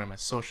like destroying my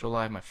social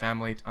life, my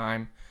family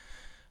time.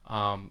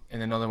 And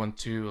another one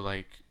too,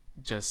 like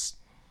just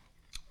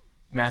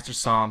master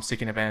somms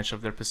taking advantage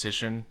of their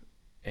position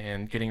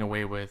and getting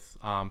away with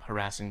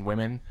harassing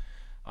women.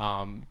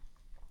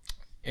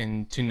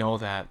 And to know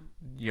that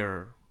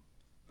your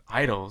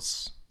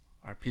idols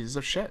are pieces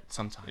of shit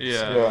sometimes.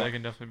 Yeah, Yeah. that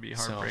can definitely be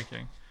So-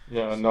 heartbreaking.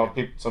 Yeah, no,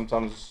 people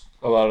sometimes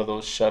a lot of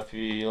those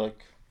chefy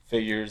like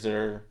figures that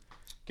are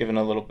given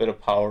a little bit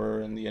of power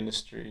in the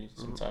industry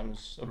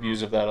sometimes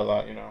abuse of that a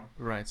lot, you know.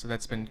 Right, so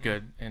that's been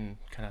good and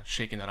kind of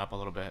shaking that up a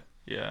little bit.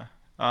 Yeah.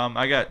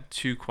 I got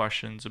 2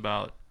 questions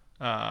about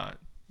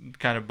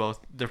kind of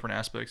both different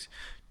aspects.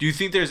 Do you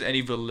think there's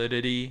any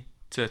validity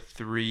to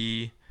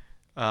 3,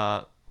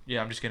 I'm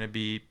just going to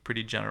be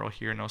pretty general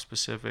here, no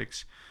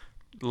specifics,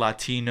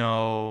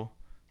 Latino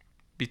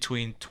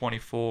between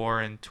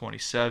 24 and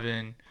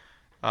 27,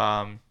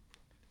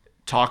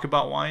 talk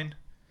about wine?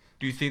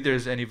 Do you think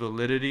there's any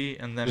validity?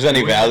 And then There's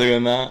any value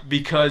in that?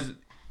 Because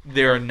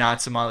they're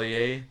not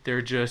sommelier,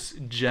 they're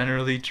just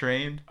generally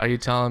trained? Are you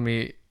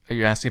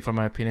asking for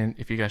my opinion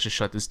if you guys should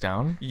shut this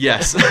down?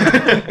 Yes.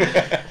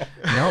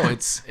 No,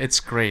 it's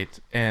great.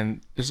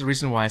 And there's a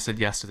reason why I said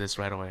yes to this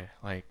right away.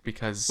 Like,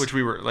 because Which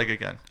we were, like,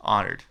 again,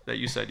 honored that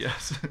you said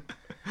yes.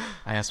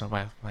 I asked my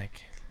wife,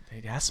 like,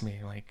 they asked me,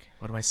 like,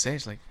 what do I say?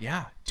 She's like,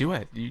 yeah, do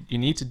it. You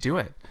need to do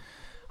it.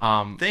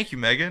 Thank you,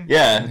 Megan.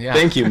 Yeah, Yeah.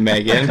 thank you,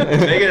 Megan.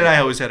 Megan and I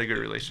always had a good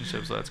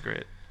relationship, so that's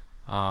great.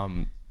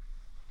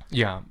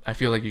 Yeah, I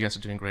feel like you guys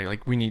are doing great.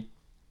 Like, we need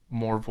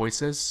more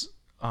voices.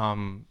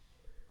 You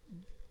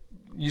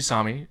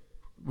saw me.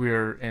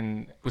 We're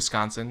in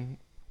Wisconsin,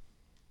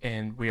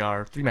 and we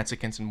are 3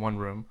 Mexicans in one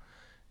room.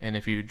 And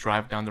if you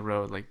drive down the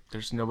road, like,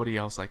 there's nobody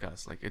else like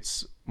us. Like,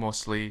 it's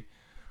mostly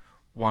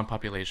one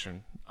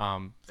population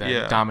that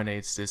Yeah.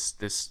 dominates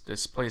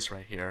this place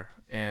right here.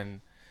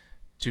 And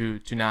to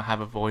not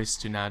have a voice,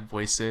 to not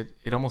voice it,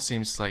 it almost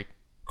seems like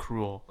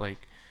cruel.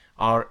 Like,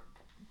 our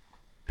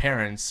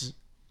parents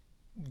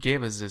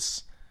gave us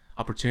this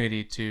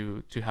opportunity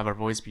to have our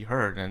voice be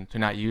heard, and to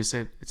not use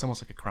it, it's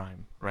almost like a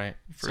crime, right?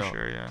 For So,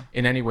 sure, yeah.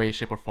 in any way,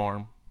 shape, or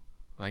form,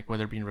 like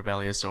whether being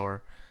rebellious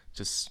or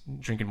just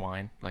drinking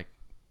wine, like,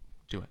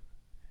 do it.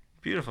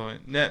 Beautiful.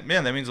 Man,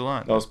 that means a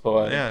lot. That was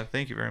poetic. Yeah,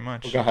 thank you very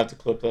much. We're gonna have to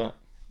clip that.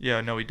 Yeah,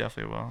 no, we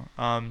definitely will.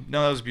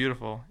 No, that was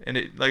beautiful. And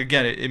it, like,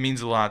 again, it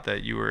means a lot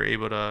that you were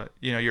able to,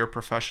 you're a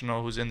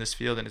professional who's in this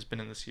field and has been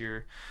in this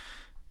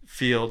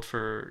field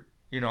for,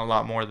 a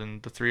lot more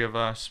than the 3 of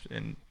us.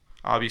 And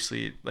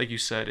obviously, like you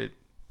said,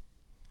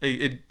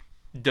 it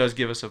does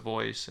give us a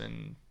voice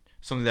and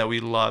something that we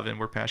love and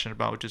we're passionate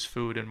about, which is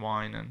food and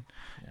wine, and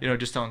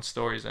just telling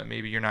stories that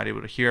maybe you're not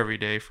able to hear every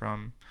day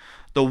from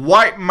the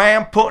white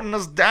man putting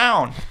us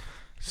down.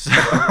 So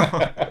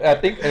I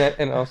think,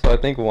 and also I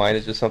think wine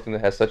is just something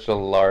that has such a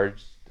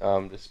large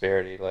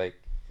disparity. Like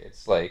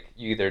it's like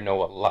you either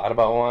know a lot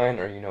about wine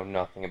or you know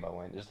nothing about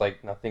wine. There's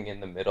like nothing in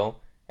the middle,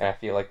 and I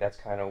feel like that's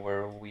kind of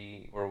where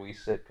we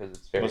sit because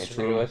it's very That's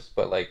interesting true. to us.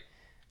 But like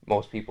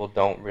most people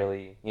don't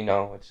really,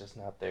 it's just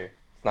not there.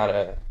 It's not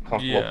a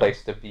comfortable Yeah.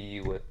 place to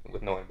be with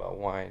knowing about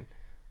wine.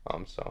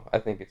 So I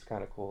think it's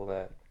kind of cool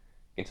that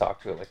you can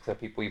talk to like to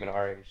people even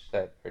our age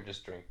that are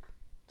just drink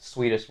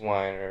sweetest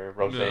wine or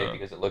rosé Yeah.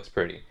 because it looks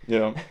pretty.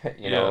 Yeah.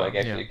 Yeah. Like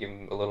actually give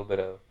them a little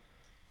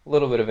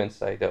bit of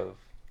insight of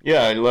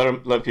Yeah,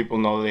 let people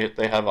know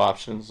they have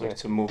options like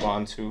to move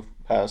on to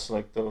past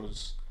like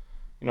those,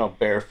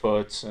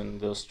 barefoots and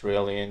the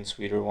Australian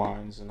sweeter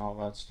wines and all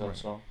that stuff. Right.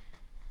 So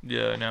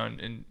Yeah, no,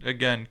 and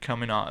again,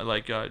 coming on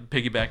like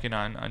piggybacking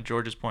on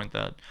George's point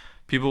that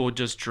people will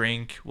just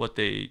drink what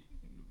they,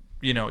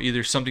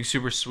 either something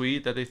super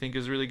sweet that they think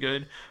is really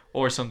good,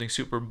 or something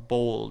super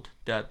bold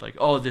that like,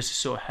 oh, this is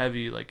so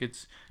heavy, like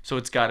it's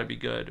got to be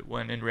good.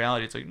 When in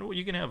reality, it's like, no,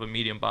 you can have a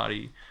medium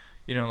body,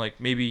 like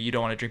maybe you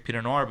don't want to drink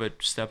Pinot Noir,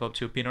 but step up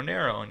to a Pinot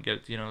Nero and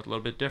get a little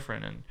bit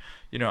different. And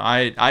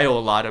I owe a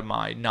lot of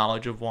my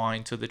knowledge of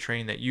wine to the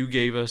training that you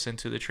gave us and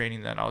to the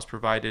training that I was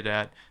provided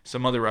at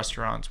some other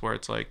restaurants where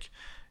it's like,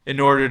 in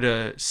order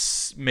to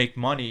make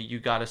money, you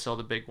got to sell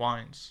the big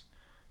wines.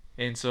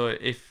 And so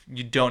if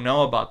you don't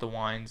know about the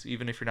wines,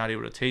 even if you're not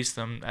able to taste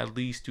them, at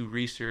least do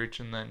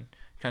research and then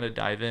kind of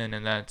dive in,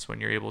 and that's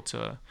when you're able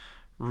to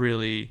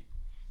really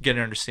get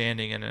an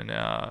understanding and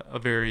a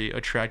very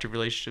attractive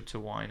relationship to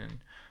wine, and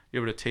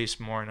you're able to taste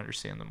more and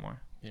understand them more.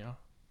 Yeah.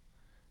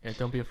 Yeah.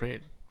 Don't be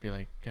afraid. Be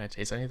like, can I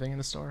taste anything in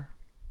the store?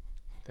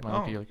 They might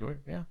look at you like,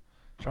 yeah,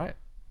 try it.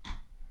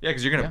 Yeah,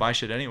 because you're gonna Yeah. buy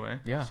shit anyway.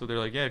 Yeah. So they're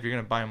like, yeah, if you're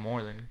gonna buy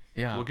more, then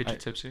Yeah. we'll get you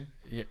tipsy.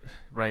 Yeah,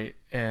 right.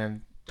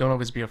 And don't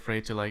always be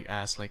afraid to like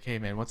ask like, hey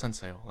man, what's on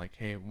sale? Like,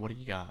 hey, what do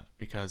you got?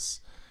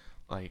 Because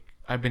like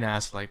I've been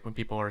asked like when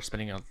people are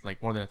spending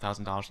like more than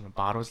 $1,000 on a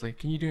bottle, it's like,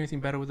 can you do anything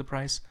better with the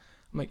price?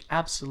 I'm like,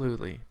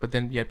 absolutely. But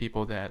then yet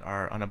people that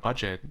are on a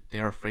budget, they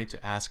are afraid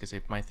to ask because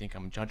they might think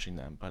I'm judging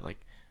them. But like,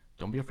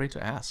 don't be afraid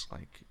to ask.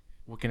 Like,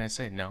 what can I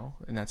say? No,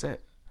 and that's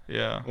it.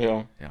 Yeah.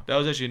 yeah, That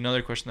was actually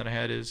another question that I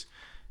had is,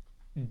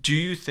 do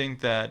you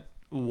think that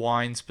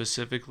wine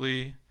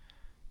specifically,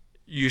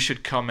 you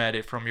should come at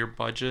it from your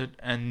budget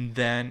and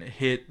then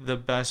hit the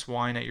best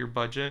wine at your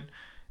budget,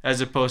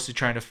 as opposed to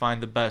trying to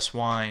find the best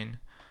wine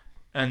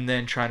and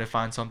then trying to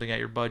find something at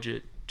your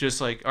budget? Just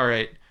like, all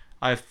right,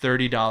 I have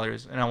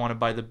 $30 and I want to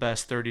buy the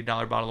best $30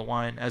 bottle of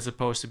wine, as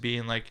opposed to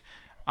being like,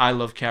 I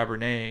love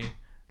Cabernet.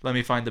 Let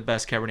me find the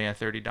best Cabernet at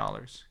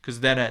 $30.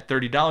 Because then at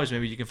 $30,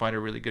 maybe you can find a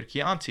really good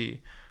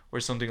Chianti or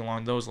something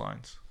along those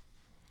lines.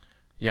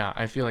 Yeah,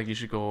 I feel like you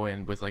should go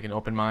in with like an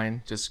open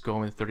mind. Just go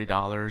in with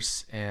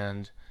 $30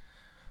 and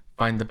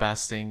find the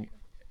best thing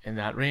in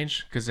that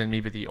range. Because then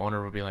maybe the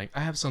owner will be like,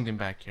 I have something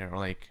back here. Or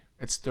like,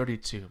 it's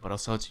 32, but I'll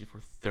sell it to you for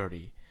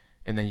 30.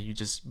 And then you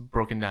just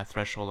broken that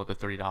threshold of the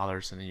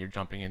 $30, and then you're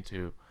jumping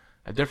into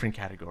a different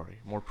category,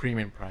 more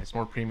premium price,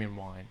 more premium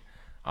wine,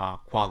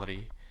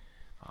 quality.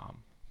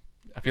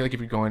 I feel like if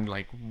you're going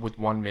like with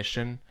one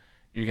mission,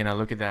 you're gonna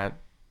look at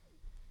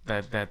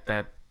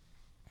that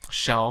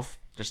shelf.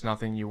 There's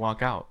nothing. You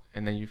walk out,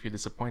 and then you feel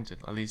disappointed.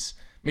 At least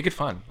make it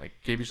fun. Like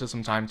give yourself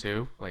some time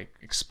to like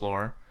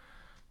explore.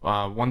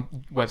 One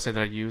website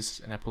that I use,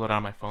 and I pull it out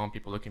on my phone.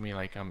 People look at me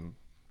like I'm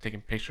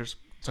taking pictures.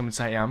 Some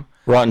say I am.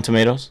 Rotten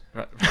Tomatoes.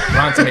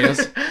 Rotten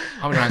Tomatoes.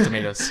 How many Rotten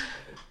Tomatoes?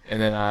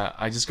 And then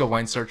I just go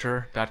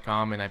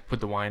winesearcher.com and I put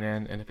the wine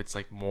in, and if it's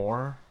like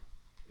more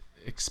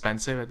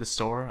expensive at the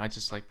store, I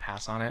just like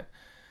pass on it.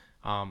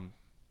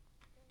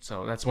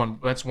 So that's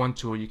one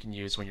tool you can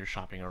use when you're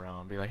shopping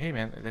around. Be like, hey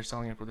man, they're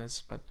selling it for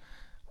this, but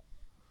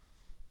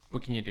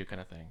what can you do,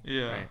 kind of thing.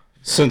 Yeah. Right?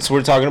 Since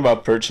we're talking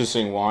about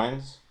purchasing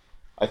wines,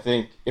 I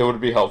think it would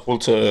be helpful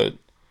to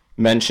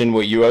mention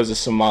what you as a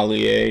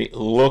sommelier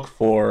look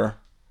for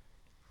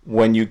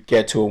when you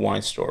get to a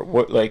wine store.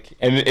 What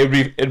and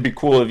it'd be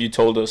cool if you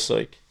told us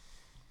like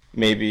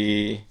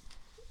maybe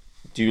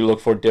do you look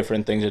for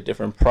different things at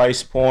different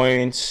price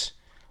points,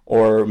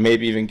 or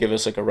maybe even give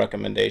us like a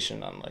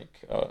recommendation on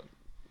like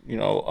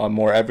a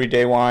more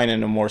everyday wine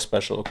and a more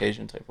special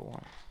occasion type of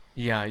wine.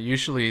 Yeah,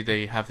 usually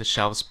they have the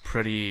shelves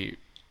pretty,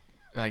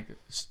 like,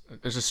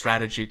 there's a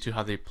strategy to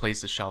how they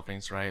place the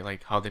shelvings, right?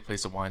 Like how they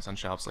place the wines on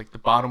shelves. Like the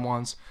bottom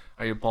ones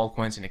are your bulk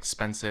wines and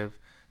expensive.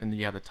 And then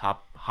you have the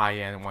top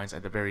high-end wines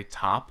at the very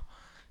top.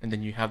 And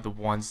then you have the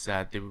ones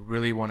that they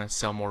really want to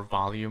sell more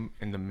volume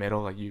in the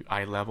middle, like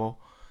eye level.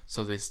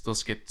 So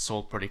those get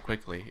sold pretty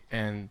quickly.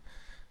 And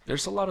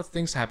there's a lot of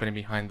things happening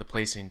behind the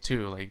placing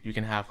too. Like you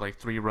can have like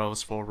 3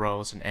 rows, 4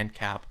 rows, an end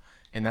cap.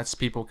 And that's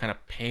people kind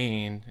of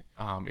paying,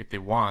 if they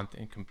want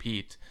and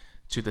compete,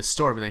 to the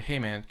store. Be like, hey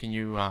man, can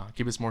you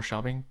give us more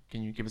shelving?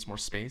 Can you give us more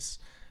space?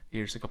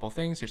 Here's a couple of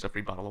things. Here's a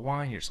free bottle of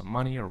wine. Here's some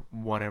money or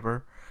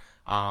whatever,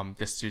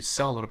 just to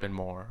sell a little bit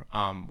more.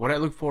 What I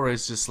look for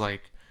is just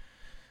like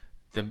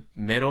the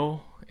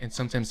middle and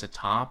sometimes the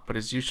top, but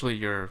it's usually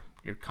your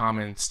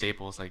common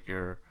staples like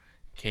your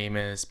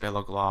Caymus,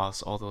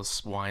 Beloglos, all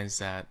those wines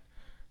that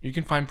you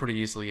can find pretty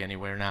easily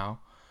anywhere now.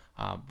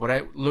 What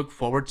I look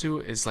forward to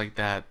is like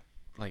that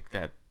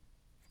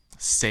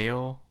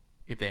sale,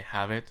 if they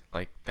have it,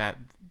 like that,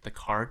 the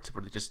cart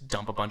where they just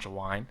dump a bunch of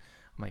wine.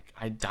 I'm like,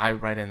 I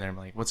dive right in there. I'm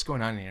like, what's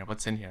going on in here?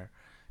 What's in here?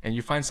 And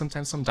you find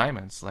sometimes some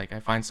diamonds. Like I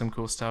find some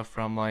cool stuff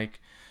from like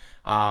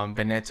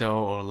Veneto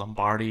or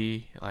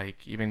Lombardy, like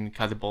even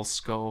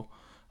Cadibosco,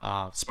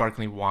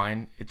 sparkling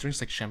wine. It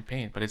drinks like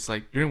champagne, but it's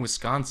like you're in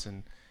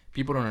Wisconsin.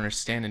 People don't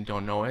understand and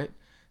don't know it,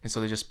 and so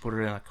they just put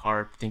it in a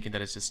cart thinking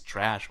that it's just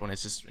trash when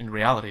it's just in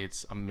reality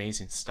it's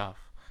amazing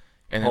stuff.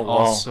 And then Oh, wow.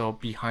 also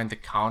behind the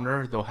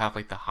counter they'll have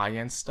like the high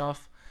end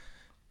stuff.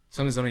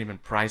 Sometimes they don't even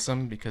price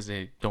them because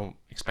they don't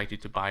expect you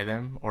to buy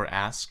them or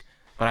ask.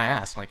 But I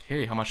asked like,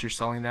 hey, how much you're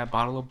selling that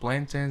bottle of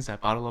Blanton's,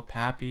 that bottle of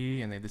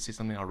Pappy, and they say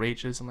something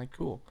outrageous. I'm like,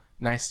 cool,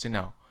 nice to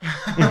know.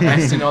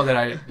 Nice to know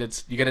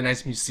that's you got a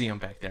nice museum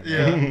back there.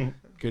 Man.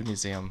 Yeah. Good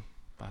museum.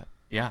 But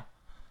yeah.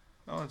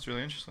 Oh, that's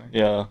really interesting.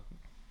 Yeah.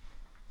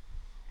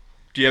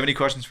 Do you have any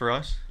questions for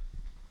us?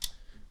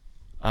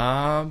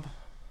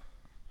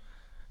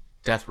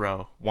 Death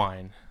Row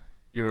wine.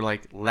 Your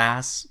like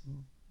last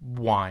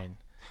wine.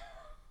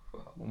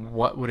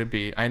 What would it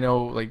be? I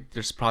know like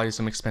there's probably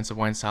some expensive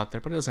wines out there,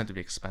 but it doesn't have to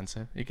be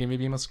expensive. It can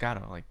maybe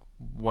Moscato. Like,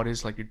 what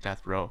is like your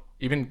Death Row?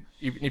 Even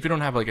if you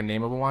don't have like a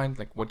name of a wine,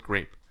 like what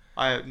grape?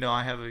 I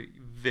have a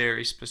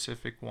very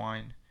specific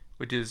wine,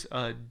 which is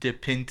De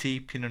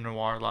Pinti Pinot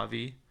Noir La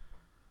Vie,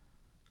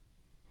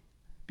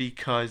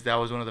 because that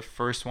was one of the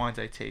first wines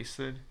I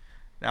tasted.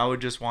 And I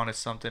would just wanted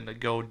something to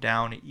go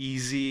down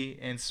easy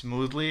and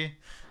smoothly,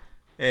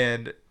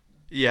 and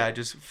yeah,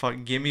 just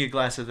give me a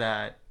glass of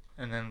that,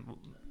 and then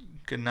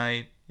good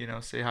night. You know,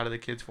 say hi to the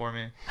kids for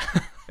me,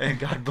 and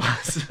God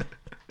bless.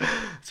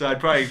 So I'd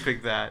probably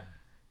pick that.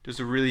 Just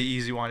a really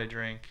easy wine to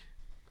drink.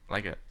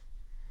 Like it.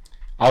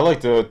 I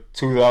like the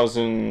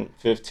 2015-16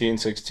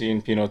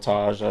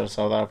 Pinotage out of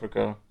South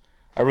Africa.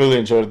 I really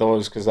enjoyed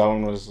those because that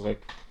one was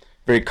like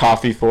very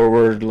coffee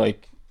forward,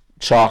 like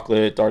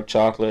chocolate, dark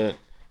chocolate.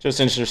 Just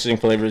interesting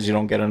flavors you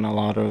don't get in a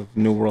lot of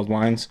New World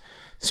wines.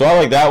 So I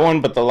like that one,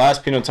 but the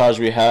last Pinotage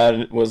we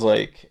had was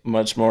like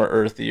much more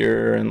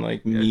earthier and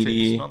like Yeah,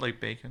 meaty. it smelled like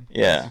bacon.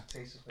 Yeah.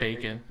 Tastes like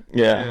Bacon.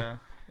 Yeah. Yeah,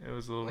 it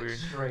was a little Like weird.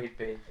 straight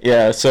bacon.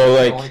 Yeah, so The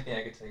only like thing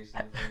I could taste.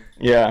 In the thing.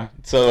 yeah.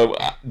 So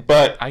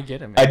but I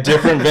get it, man. a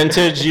different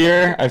vintage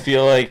year, I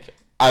feel like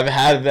I've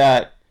had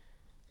that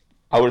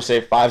I would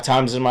say 5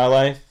 times in my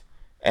life.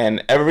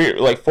 And every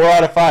like 4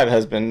 out of 5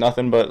 has been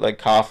nothing but like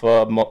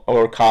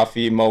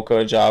coffee,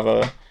 mocha,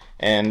 Java,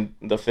 and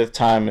the 5th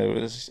time it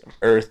was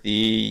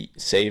earthy,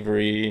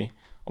 savory,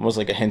 almost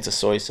like a hint of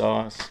soy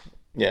sauce.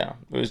 Yeah,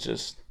 it was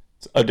just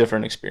a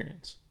different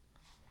experience.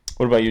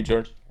 What about you,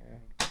 George?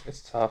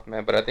 It's tough,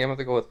 man. But I think I'm gonna have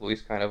to go with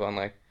Luis kind of on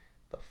like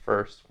the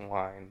first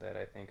wine that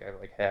I think I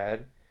like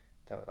had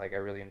that like I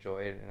really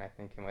enjoyed, and I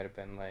think it might have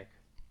been like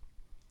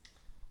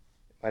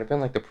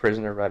the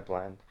Prisoner Red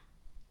Blend.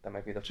 That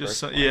might be the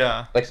Just first one.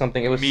 yeah, Like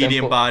something it was medium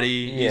simple.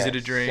 body, Yeah, easy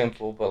to drink.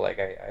 simple, but like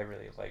I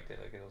really liked it.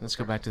 Like it was Let's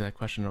the go back to that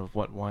question of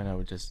what wine I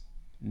would just.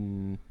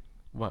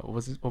 What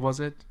was it? What was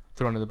it?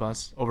 Throw under the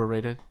bus.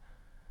 Overrated.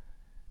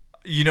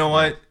 You know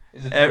what? first-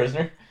 Is it the ev-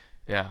 Prisoner?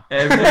 Yeah.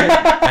 Every,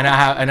 And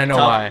I know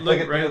Top- why. Look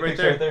at right the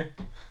there.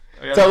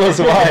 picture Tell us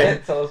why.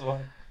 Tell us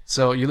why.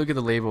 So you look at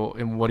the label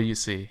and what do you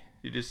see?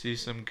 You just see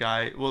some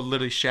guy, well,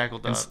 literally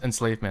shackled up.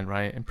 Enslavement,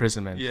 right?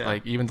 Imprisonment. Yeah.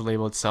 Like even the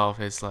label itself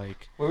is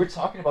like. We were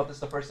talking about this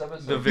the first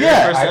episode. The very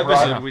Yeah, first I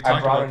brought, episode we I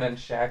talked brought about an that.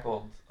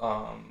 unshackled.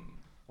 What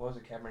was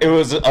it, Cameron? It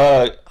was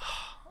I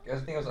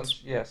think it was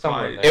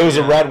somewhere. Fine. in there. it was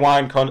a Yeah. red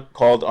wine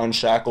called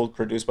Unshackled,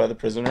 produced by the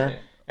Prisoner, Yeah.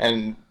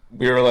 and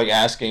we were like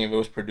asking if it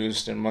was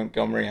produced in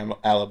Montgomery,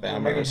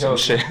 Alabama, making or some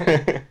jokes.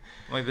 shit.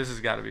 Like, this has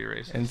got to be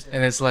racist.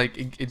 And it's like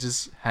it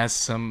just has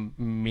some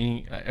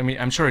meaning. I mean,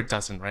 I'm sure it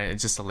doesn't, right?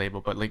 It's just a label,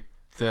 but like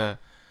the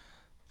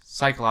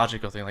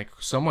psychological thing, like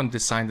someone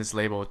designed this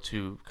label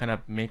to kind of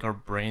make our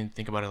brain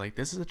think about it like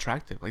this is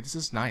attractive, like this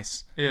is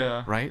nice,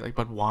 Yeah. right? Like,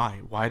 but why?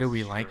 Why do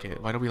we like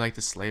it? Why do we like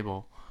this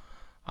label?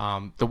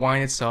 The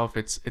wine itself,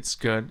 it's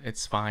good,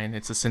 it's fine.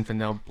 It's a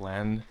Zinfandel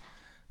blend.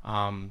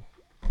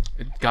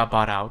 It got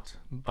bought out,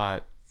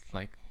 but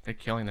like they're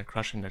killing, they're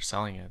crushing, they're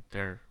selling it,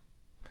 they're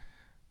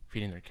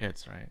feeding their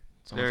kids, right?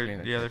 Someone's They're- feeding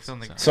their yeah, they're kids,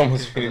 filming so. the-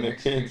 Someone's For feeding the their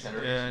next few kids. Yeah,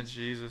 generations.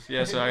 Jesus.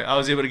 Yeah, so I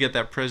was able to get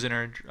that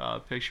prisoner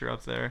picture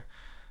up there.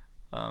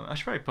 I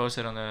should probably post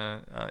it on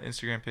the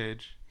Instagram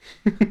page.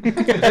 Just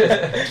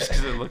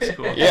because it looks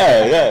cool.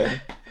 Yeah, yeah.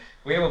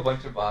 We have a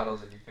bunch of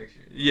bottles and you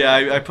pictured. Yeah,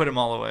 I put them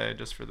all away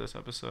just for this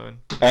episode.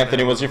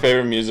 Anthony, what's your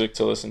favorite music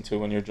to listen to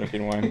when you're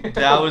drinking wine?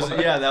 That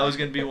was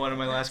gonna be one of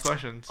my last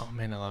questions. Oh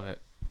man, I love it.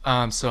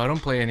 So I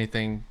don't play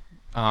anything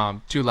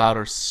too loud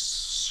or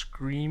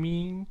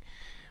screaming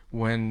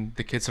when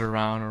the kids are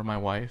around or my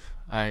wife.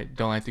 I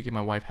don't like to give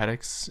my wife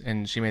headaches,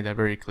 and she made that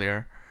very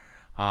clear.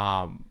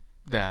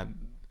 That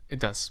it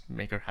does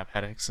make her have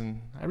headaches,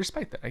 and I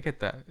respect that. I get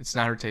that. It's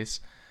not her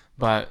taste,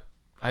 but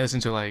I listen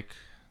to like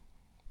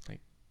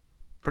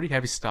pretty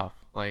heavy stuff.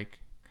 Like,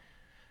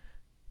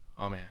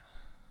 oh man,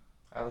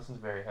 I listen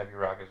to very heavy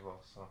rock as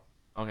well, so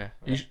Okay,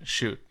 you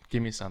shoot.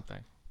 Give me something.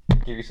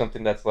 give you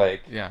something that's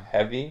like Yeah.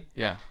 heavy.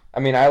 Yeah. I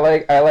mean, I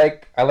like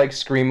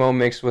screamo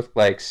mixed with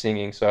like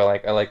singing. So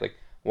I like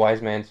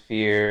Wise Man's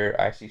Fear,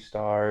 I See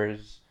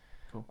Stars.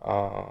 Cool.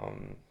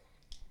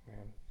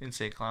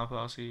 Insane Clown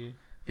Posse.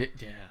 Yeah,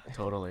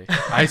 totally.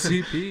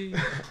 ICP.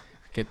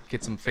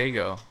 Get some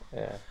Fago.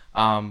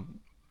 Yeah.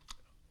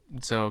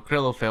 So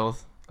Cradle of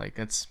Filth, like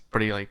that's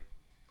pretty like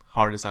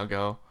hard as I'll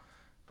go.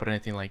 But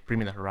anything like Bring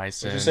Me the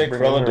Horizon. Did you say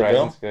Bring Me Cruella the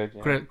Horizon's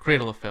DeVille? good. Yeah.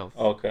 Cradle of Filth?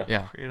 Oh, okay.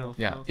 Yeah. Cradle of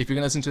Yeah. Filth. If you're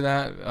gonna listen to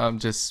that,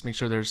 just make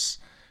sure there's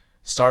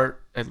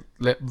start at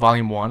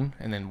volume 1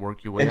 and then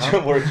work your way And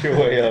up. work your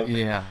way up.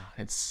 Yeah,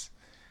 it's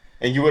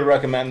And you would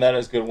recommend that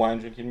as good wine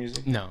drinking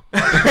music? no,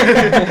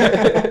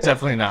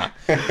 definitely not.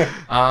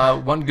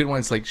 One good one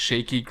is like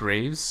Shaky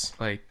Graves.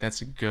 Like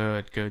that's a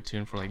good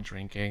tune for like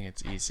drinking.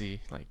 It's easy.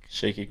 Like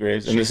Shaky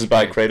Graves. And Shaky this is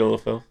by Graves. Cradle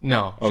of Filth?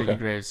 no, Okay. Shaky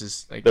Graves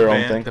is like Their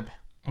own band? thing?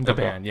 the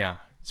Okay. band. Yeah,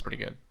 it's pretty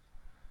good.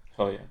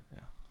 Oh, yeah.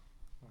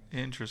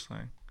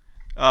 Interesting.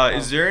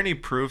 Is there any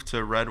proof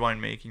to red wine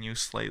making you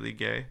slightly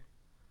gay?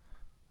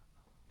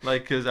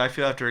 Like, because I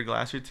feel after a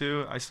glass or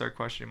two, I start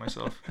questioning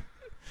myself.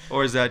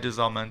 Or is that just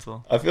all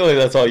mental? I feel like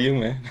that's all you,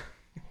 man.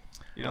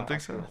 You don't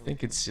think so? I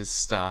think it's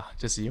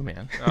just you,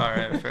 man. All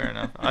right, fair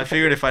enough. I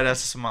figured if I'd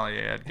ask a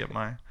sommelier, I'd get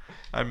my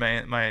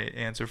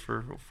answer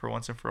for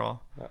once and for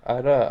all.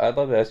 I'd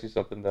love to ask you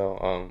something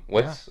though.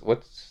 What's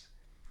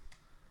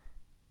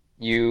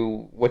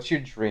your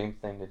dream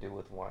thing to do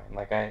with wine?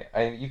 Like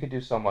you could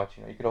do so much.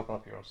 You know, you could open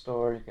up your own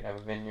store. You could have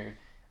a vineyard.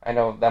 I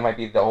know that might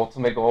be the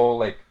ultimate goal.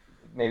 Like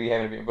maybe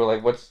having a vineyard, but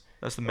like what's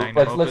That's the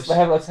magnum opus.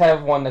 let's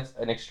have one that's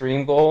an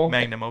extreme goal.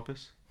 Magnum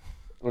opus.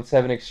 Let's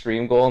have an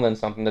extreme goal and then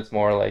something that's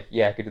more like,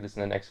 yeah, I could do this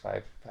in the next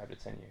 5 to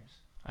 10 years.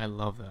 I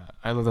love that.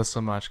 I love that so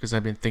much because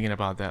I've been thinking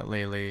about that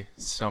lately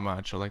so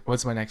much. Or like,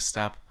 what's my next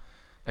step?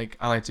 Like,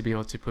 I like to be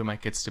able to put my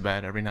kids to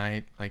bed every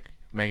night. Like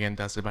Megan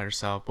does it by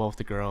herself. Both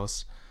the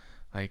girls.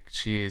 Like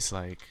she is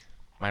like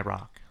my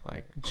rock.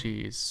 Like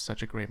she is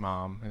such a great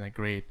mom and a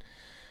great.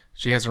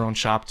 She has her own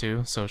shop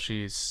too, so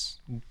she's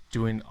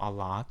doing a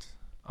lot.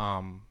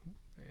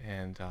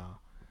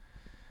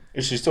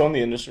 Is she still in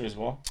the industry as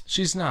well?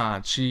 She's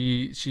not.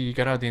 She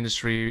got out of the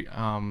industry.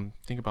 I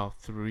think about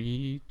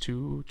 3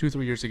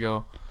 years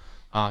ago.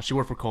 She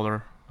worked for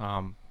Kohler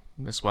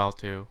as well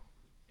too,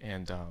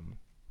 and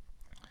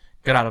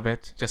got out of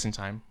it just in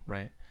time,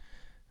 right?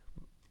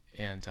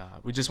 And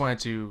we just wanted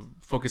to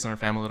focus on her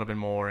family a little bit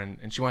more,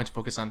 and she wanted to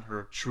focus on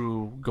her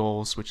true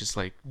goals, which is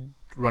like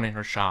running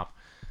her shop.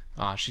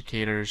 She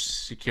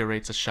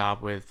curates a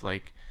shop with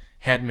like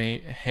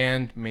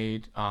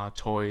handmade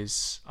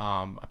toys,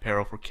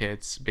 apparel for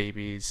kids,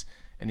 babies,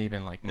 and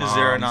even like moms. Is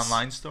there an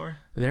online store?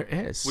 There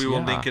is. We will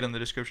yeah. link it in the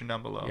description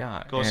down below.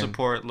 Yeah, Go and-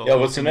 support local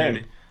what's the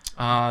name?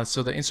 community.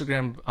 So the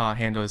Instagram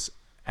handle is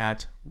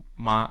at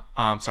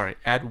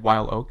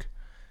Wild Oak,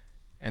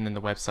 and then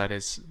the website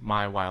is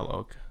My Wild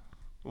Oak.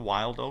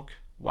 Wild Oak.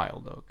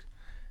 Wild Oak.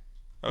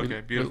 Okay,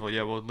 We- beautiful.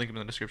 Yeah, we'll link them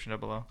in the description down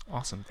below.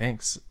 Awesome.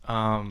 Thanks.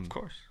 Of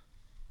course.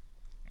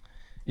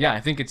 Yeah,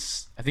 I think I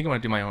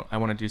want to do my own. I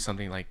want to do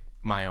something like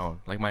my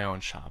own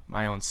shop,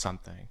 my own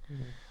something.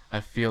 Mm-hmm. I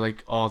feel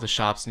like all the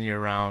shops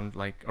around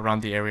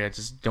the area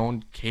just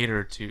don't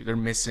cater to. They're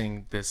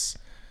missing this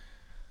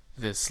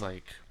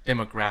like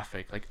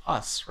demographic, like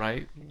us,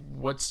 right?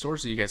 What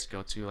stores do you guys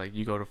go to? Like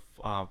you go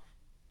to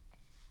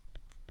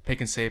Pick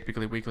and Save,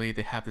 Piggly Wiggly.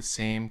 They have the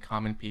same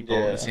common people,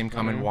 Yeah. the same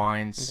common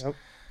wines, Yep.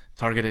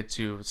 targeted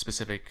to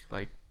specific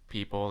like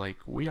people. Like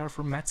we are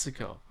from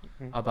Mexico.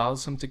 About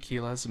some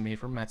tequilas made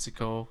from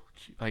Mexico,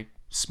 like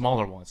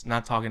smaller ones.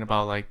 Not talking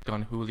about like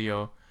Don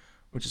Julio,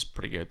 which is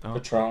pretty good though.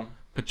 Patron.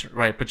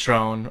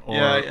 Patron or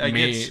Yeah, I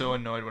me. get so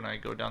annoyed when I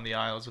go down the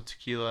aisles of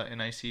tequila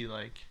and I see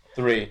like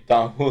 3.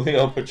 Don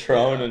Julio,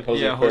 Patron, and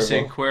Jose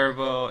Jose Cuervo.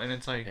 Cuervo, and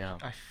it's like Yeah.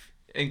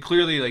 and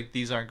clearly like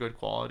these aren't good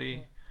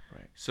quality.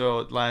 Right.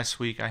 So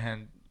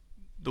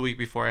the week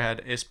before I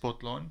had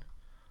Espotlon,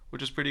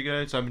 which is pretty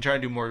good. So I've been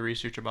trying to do more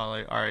research about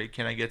like, all right,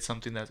 can I get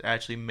something that's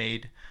actually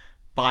made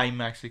by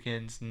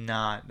Mexicans,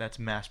 not that's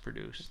mass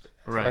produced.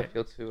 That's what I Right.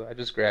 feel too. I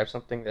just grab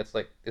something that's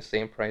like the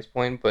same price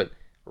point, but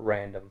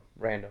random.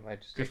 I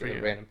just Good take for a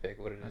you. random pick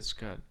what it is. That's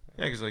good.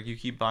 Yeah, because like you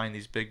keep buying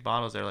these big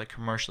bottles that are like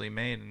commercially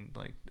made, and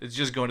like it's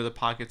just going to the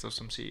pockets of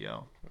some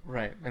CEO.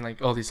 Right, and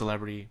like all these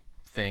celebrity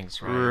things,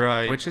 right?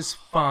 Right. Which is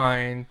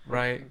fine,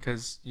 right?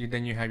 Because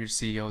then you have your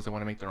CEOs that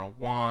want to make their own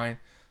wine.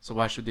 So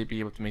why should they be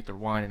able to make their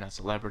wine and not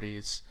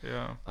celebrities?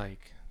 Yeah.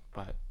 Like,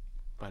 but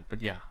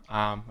yeah.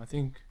 I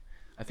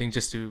think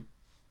just to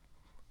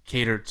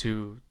cater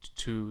to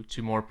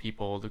more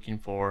people looking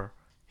for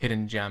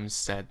hidden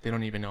gems that they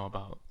don't even know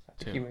about.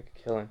 I think you make a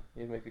killing.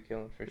 You make a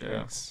killing for sure. Yeah,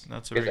 Thanks.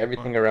 that's a Because very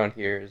everything around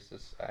here is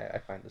just I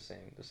find the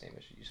same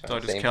issue. You So find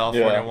the just same,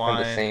 California Yeah, find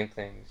wine. the same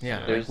things.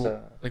 Yeah, There's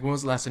like when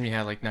was the last time you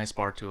had like nice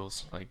bar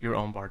tools, like your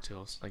own bar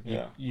tools? Like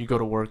Yeah. you go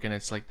to work and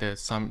it's like the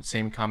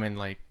same common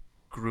like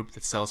group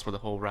that sells for the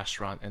whole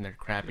restaurant and they're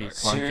crappy, clunky.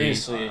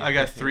 Seriously. I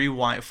got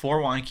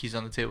 4 wine keys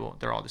on the table.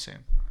 They're all the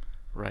same.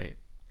 Right.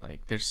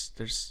 Like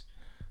there's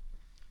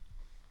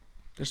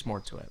there's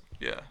more to it.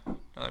 Yeah,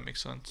 that makes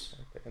sense.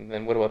 And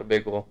then what about a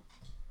big goal?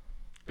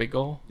 Big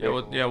goal?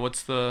 Yeah,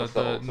 what's the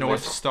ultimate?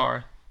 North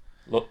Star?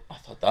 Look, I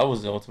thought that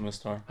was the ultimate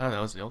star. Oh, that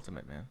was the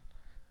ultimate, man.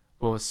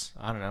 What was,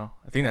 I don't know.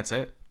 I think that's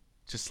it.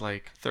 Just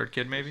like, Third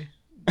kid, maybe?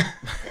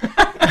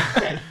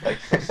 Like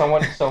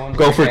someone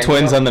Go for "Man,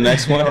 twins you know- on the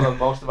next you know one." the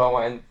most about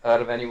wine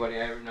out of anybody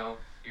I ever know.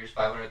 Here's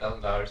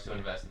 $500,000 to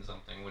invest in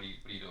something. What are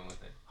you doing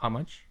with it? how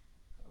much?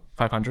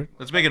 500?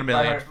 Let's make it a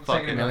million. Alright, let's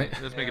make it a million.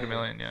 Let's make it a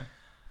million, yeah.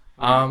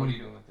 What are you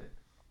doing with it?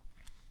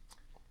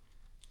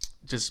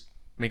 Just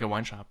make a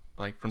wine shop,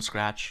 like, from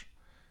scratch.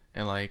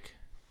 And, like,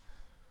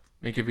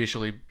 make it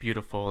visually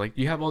beautiful. Like,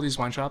 you have all these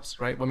wine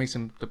shops, right? What makes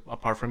them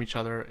apart from each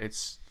other?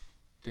 It's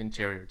the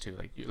interior, too.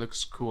 Like, it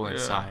looks cool Yeah.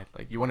 inside.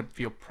 Like, you want to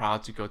feel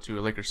proud to go to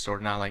a liquor store,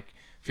 not, like,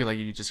 feel like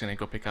you're just going to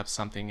go pick up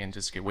something and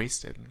just get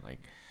wasted.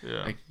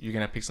 Yeah. Like you're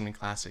going to pick something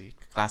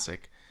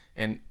classic.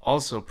 And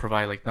also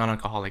provide, like,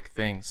 non-alcoholic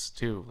things,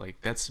 too.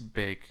 Like, that's a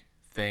big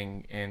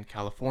thing in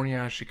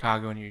California,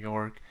 Chicago, New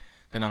York.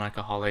 The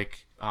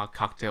non-alcoholic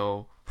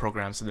cocktail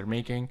programs that they're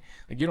making.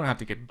 Like, you don't have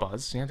to get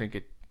buzzed. You have to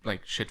get,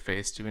 like,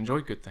 shit-faced to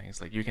enjoy good things.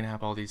 Like, you can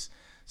have all these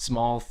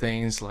small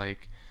things,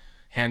 like,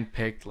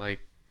 hand-picked, like,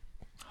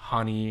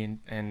 honey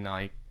and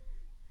like,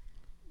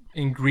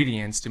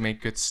 ingredients to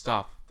make good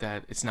stuff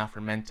that it's not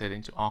fermented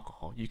into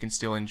alcohol. You can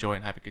still enjoy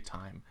and have a good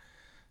time.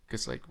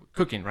 Because, like,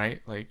 cooking,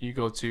 right? Like, you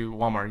go to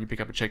Walmart, you pick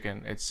up a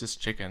chicken. It's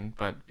just chicken.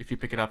 But if you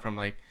pick it up from,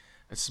 like,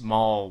 a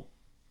small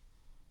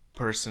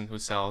person who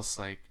sells,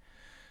 like,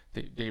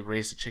 they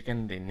raise the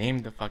chicken, they name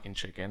the fucking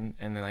chicken,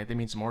 and then, like, that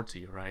means more to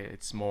you, right?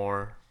 It's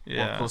more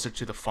closer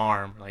to the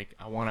farm. Like,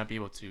 I want to be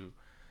able to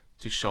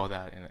show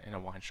that in a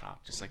wine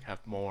shop. Just, like, have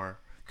more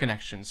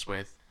connections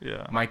with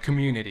my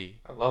community.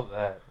 I love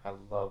that.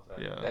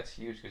 Yeah. That's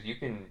huge because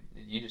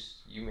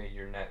you made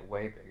your net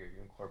way bigger.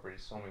 You incorporated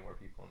so many more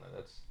people in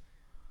there.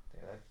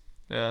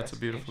 That's a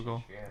beautiful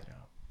goal.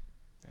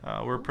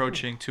 Yeah. We're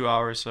approaching 2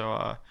 hours,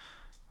 so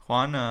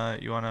Juan,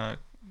 you want to...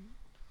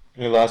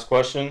 Any last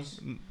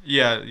questions?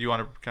 Yeah, you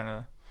want to kind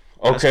of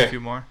ask a few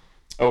more?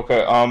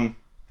 Okay.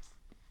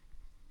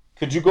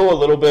 Could you go a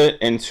little bit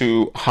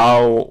into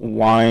how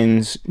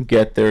wines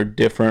get their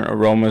different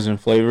aromas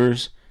and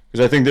flavors?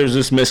 Because I think there's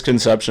this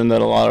misconception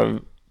that a lot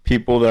of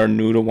people that are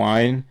new to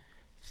wine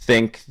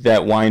think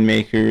that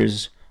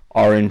winemakers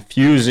are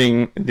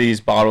infusing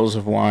these bottles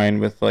of wine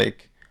with,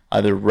 like,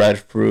 either red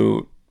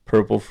fruit,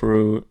 purple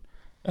fruit,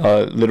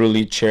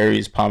 literally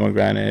cherries,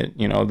 pomegranate.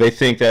 You know, they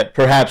think that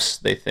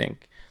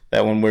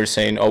when we're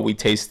saying, oh, we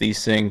taste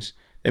these things,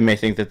 they may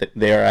think that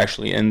they are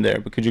actually in there.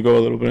 But could you go a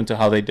little bit into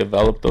how they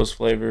develop those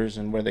flavors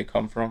and where they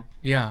come from?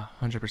 Yeah,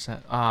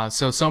 100%.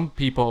 So some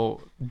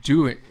people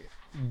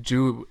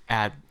do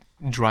add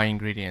dry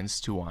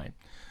ingredients to wine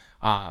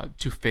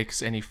to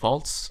fix any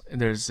faults.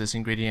 There's this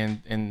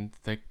ingredient in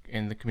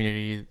the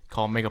community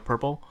called Mega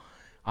Purple.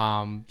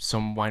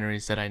 Some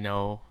wineries that I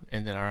know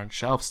and that are on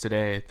shelves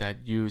today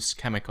that use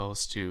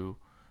chemicals to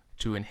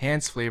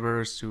enhance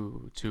flavors,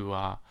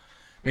 to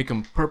make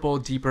them purple,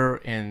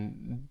 deeper,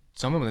 and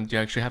some of them do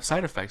actually have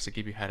side effects that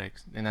give you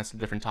headaches, and that's a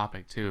different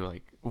topic too.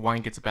 Like,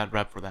 wine gets a bad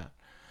rep for that.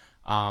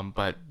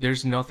 But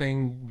there's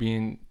nothing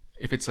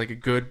if it's like a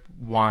good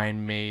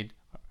wine made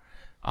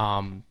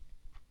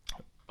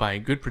by a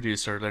good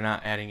producer, they're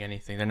not adding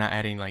anything. They're not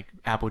adding, like,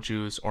 apple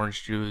juice,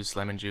 orange juice,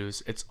 lemon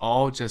juice. It's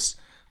all just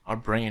our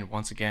brain,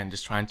 once again,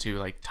 just trying to,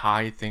 like,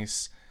 tie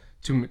things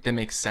that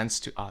make sense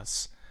to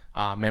us.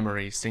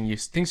 Memories,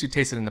 things you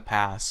tasted in the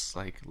past,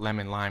 like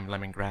lemon lime,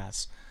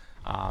 lemongrass,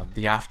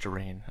 the after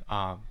rain.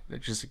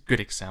 Just a good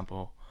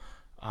example.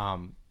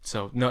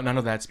 So none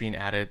of that's being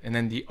added. And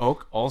then the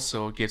oak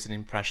also gives an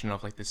impression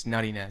of, like, this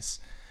nuttiness.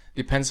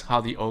 Depends how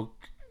the oak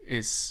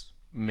is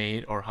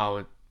made or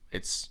how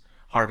it's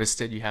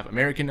harvested. You have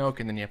American oak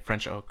and then you have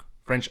French oak.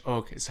 French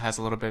oak has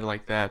a little bit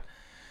like that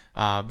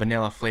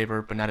vanilla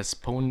flavor, but not as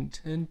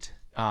potent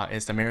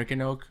as the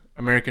American oak.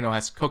 American oak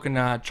has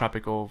coconut,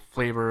 tropical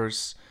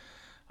flavors,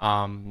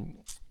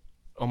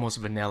 almost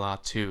vanilla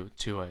to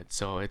it.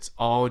 So it's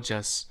all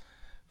just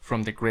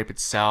from the grape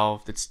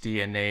itself, its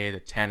DNA, the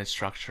tannin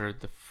structure,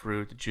 the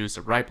fruit, the juice,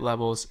 the ripe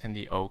levels, and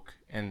the oak.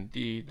 And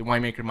the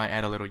winemaker might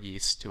add a little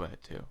yeast to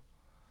it too.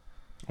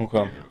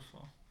 Okay.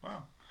 Beautiful.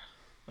 Wow.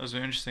 That was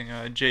very interesting.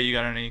 Jay, you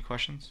got any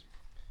questions?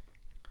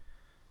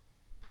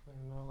 I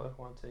don't know. Let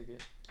Juan take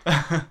it.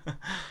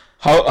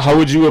 How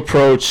would you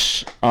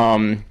approach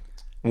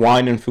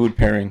wine and food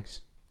pairings?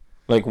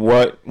 Like,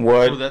 what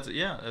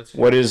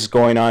what is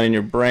going on in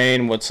your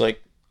brain? What's,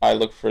 like, I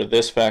look for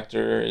this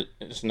factor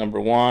is number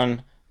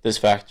one. This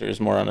factor is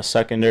more on a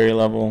secondary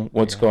level.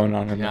 What's going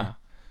on in that?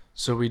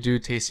 So we do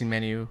tasting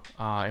menu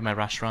in my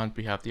restaurant.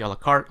 We have the a la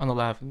carte on the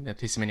left and the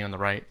tasting menu on the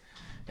right.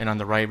 And on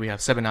the right, we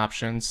have 7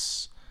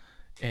 options.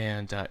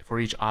 And for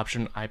each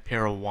option, I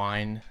pair a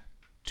wine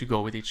to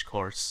go with each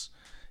course.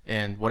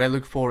 And what I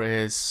look for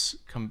is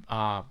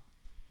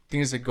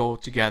things that go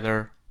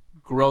together,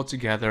 grow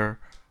together,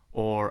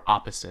 or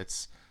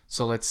opposites.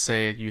 So let's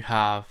say you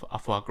have a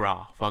foie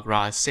gras. Foie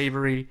gras is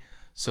savory,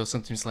 So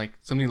sometimes like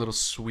something a little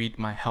sweet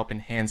might help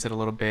enhance it a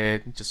little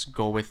bit. Just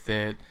go with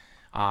it.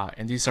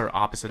 And these are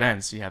opposite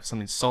ends. You have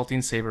something salty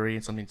and savory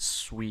and something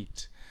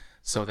sweet.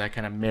 So that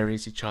kind of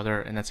marries each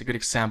other, and that's a good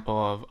example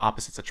of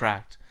opposites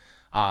attract.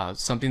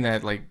 Something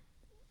that like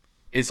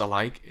is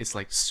alike is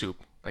like soup.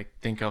 Like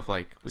think of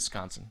like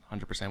Wisconsin,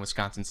 100%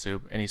 Wisconsin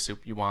soup. Any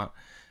soup you want.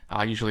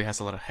 Usually has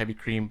a lot of heavy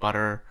cream,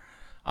 butter,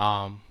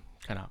 kind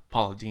of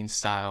Paula Deen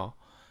style.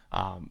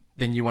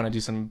 Then you want to do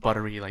some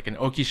buttery, like an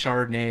oaky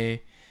Chardonnay,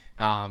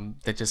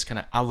 that just kind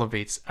of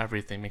elevates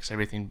everything, makes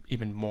everything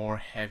even more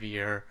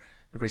heavier,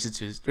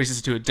 raises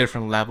it to a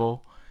different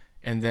level.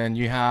 And then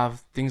you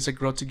have things that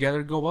grow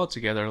together, go well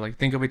together. Like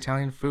think of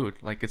Italian food.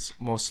 Like it's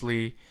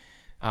mostly,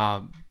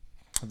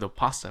 the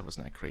pasta was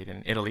not created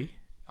in Italy.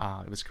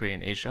 It was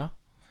created in Asia.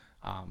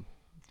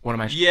 One of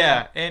my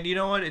Yeah, and you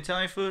know what?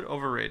 Italian food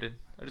overrated.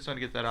 I just want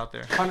to get that out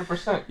there.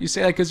 100%. You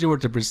say that because you were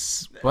to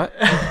what?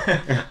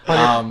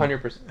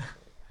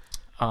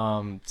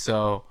 100%.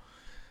 So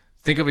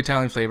think of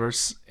Italian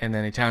flavors, and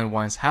then Italian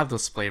wines have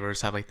those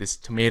flavors, have like this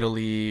tomato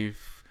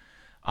leaf,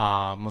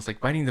 almost like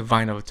biting the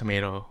vine of a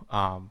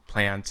tomato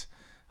plant,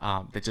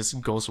 that just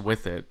goes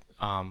with it.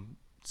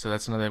 So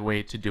that's another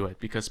way to do it,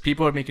 because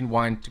people are making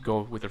wine to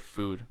go with their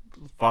food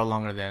far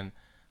longer than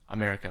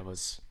America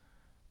was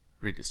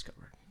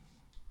rediscovered.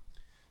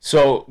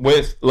 So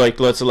with like,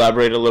 let's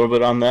elaborate a little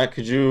bit on that.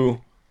 Could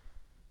you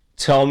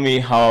tell me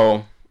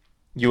how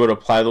you would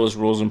apply those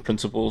rules and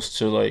principles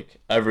to like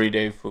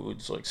everyday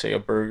foods, like say a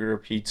burger,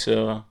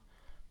 pizza,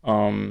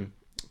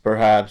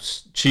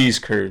 perhaps cheese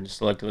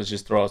curds? Like let's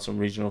just throw out some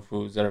regional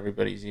foods that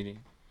everybody's eating.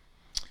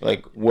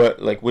 Like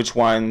which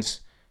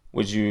wines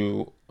would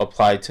you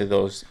apply to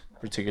those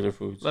particular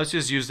foods? Let's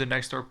just use the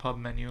next door pub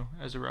menu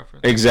as a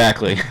reference.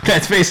 Exactly.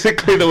 That's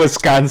basically the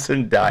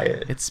Wisconsin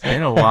diet. It's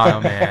been a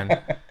while, man.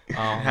 It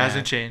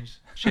hasn't changed.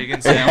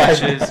 Chicken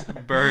sandwiches,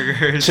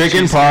 burgers.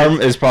 Chicken parm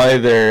is probably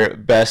their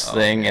best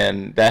thing,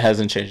 and that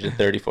hasn't changed in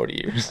 30, 40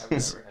 years. I've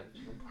never had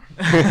chicken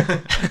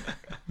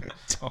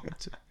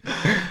parm.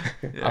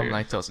 I'm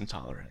lactose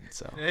intolerant,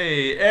 so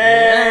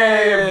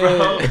Hey,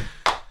 bro.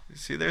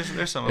 See, there's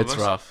some of it's us.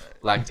 rough.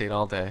 Lactate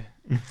all day.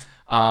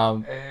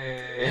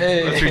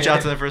 Hey. Let's reach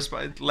out to the first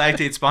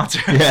lactate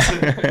sponsor.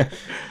 Yeah.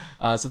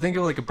 So think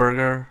of like a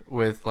burger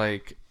with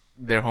like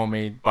their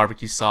homemade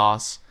barbecue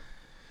sauce.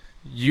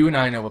 You and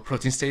I know what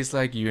protein tastes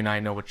like. You and I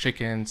know what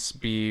chickens,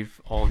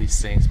 beef, all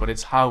these things. But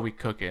it's how we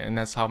cook it, and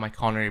that's how my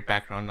culinary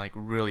background like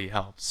really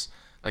helps.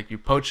 Like you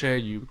poach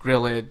it, you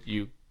grill it,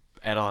 you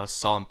add a lot of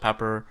salt and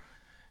pepper,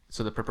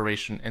 so the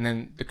preparation, and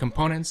then the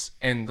components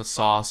and the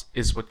sauce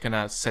is what kind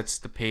of sets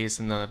the pace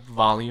and the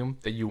volume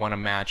that you want to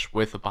match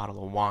with a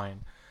bottle of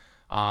wine.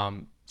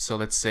 So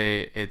let's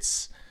say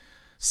it's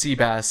sea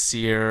bass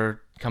sear,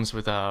 comes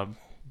with like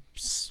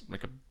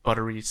a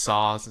buttery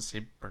sauce, let's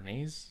say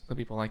Béarnaise. Some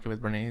people like it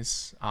with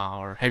Béarnaise,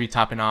 or heavy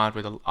tapenade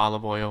with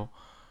olive oil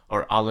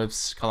or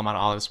olives, Kalamata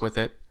olives with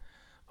it.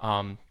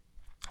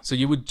 So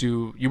you wouldn't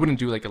do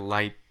like a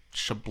light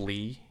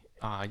Chablis.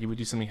 You would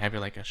do something heavier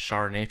like a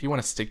Chardonnay if you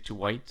want to stick to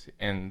white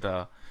and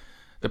the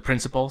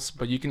principles.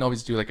 But you can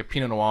always do like a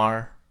Pinot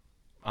Noir,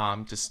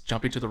 just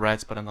jump into the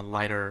reds, but on the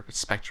lighter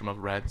spectrum of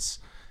reds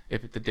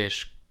if the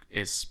dish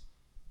is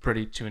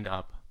pretty tuned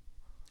up.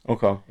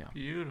 Okay.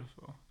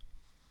 Beautiful.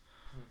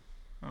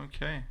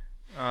 Okay.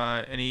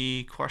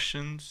 Any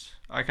questions?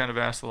 I kind of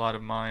asked a lot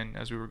of mine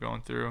as we were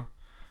going through.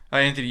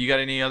 Anthony, you got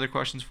any other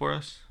questions for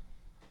us?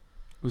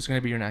 Who's going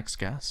to be your next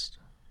guest?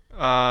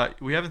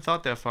 We haven't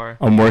thought that far.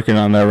 I'm working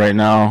on that right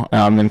now.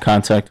 I'm in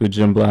contact with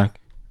Jim Black.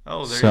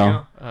 Oh, there So- you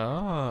go.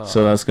 Oh.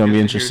 So that's going to be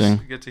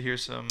interesting. Get to hear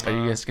some. Are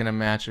you guys going to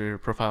match your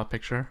profile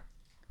picture?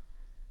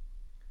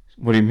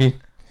 What do you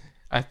mean?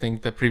 I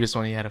think the previous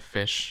one he had a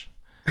fish.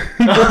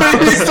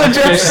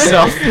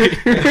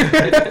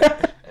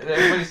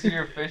 Everybody see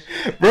your fish?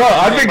 Bro,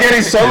 I've been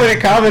getting so many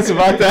comments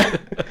about that.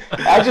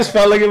 I just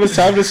felt like it was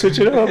time to switch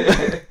it up.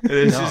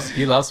 No,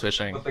 he loves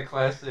fishing. With the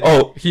classic.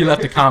 Oh, He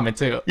left a comment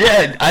too.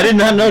 yeah. I did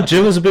not know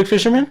Jim was a big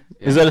fisherman.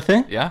 Is that a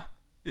thing? Yeah.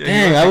 Yeah,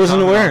 Dang, you I have to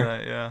wasn't comment on aware.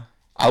 that, yeah.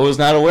 I was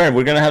not aware.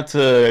 We're going to have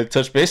to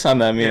touch base on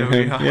that, me and Yeah,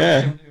 we him. are.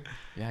 Yeah.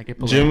 Yeah,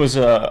 get Jim was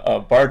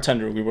a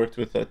bartender we worked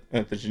with at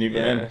the Geneva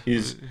Yeah. Inn.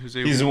 He's Who's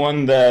the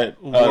one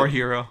that war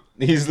hero.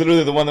 he's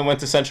literally the one that went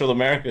to Central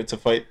America to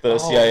fight the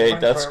CIA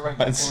death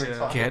squads.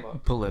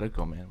 Get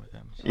political, man, with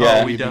him.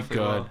 Yeah. we He'd be definitely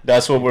good. will.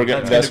 That's what we're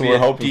gonna. That's what gonna we're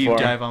be a hoping deep for.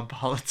 dive on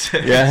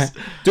politics. Yeah,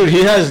 dude,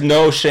 he has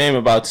no shame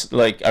about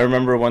like. I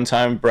remember one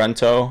time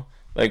Brento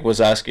like was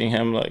asking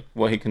him like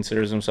what he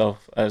considers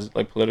himself as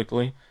like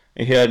politically,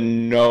 and he had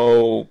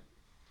no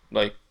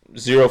like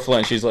zero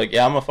flinch. He's like,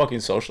 yeah, I'm a fucking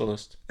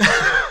socialist.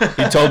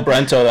 He told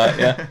Brento that.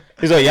 Yeah,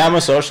 he's like, yeah, I'm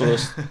a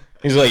socialist.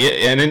 He's like, yeah,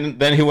 and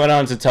then he went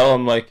on to tell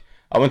him like,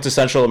 I went to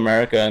Central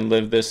America and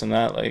lived this and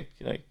that. Like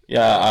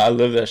yeah, I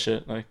live that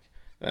shit. Like,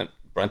 and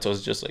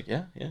Brento's just like,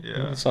 yeah,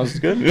 sounds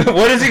good.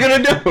 What is he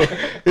gonna do?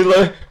 He's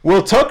like,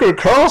 well, Tucker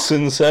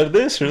Carlson said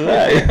this or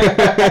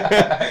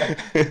that.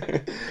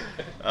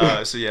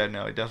 So yeah,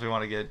 no, we definitely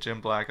want to get Jim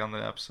Black on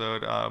the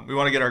episode. We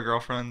want to get our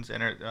girlfriends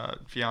and our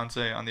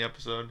fiance on the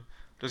episode.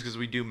 just because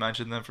we do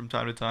mention them from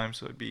time to time.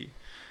 So it'd be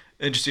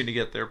interesting to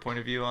get their point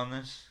of view on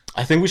this.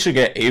 I think we should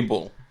get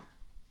Abel.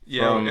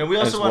 Yeah, and we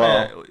also as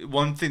want to.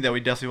 One thing that we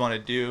definitely want to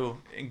do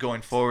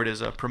going forward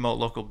is promote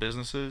local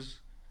businesses,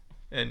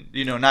 and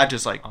not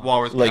just like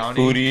Walworth Like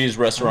County, foodies,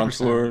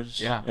 restaurateurs.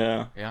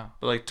 Yeah.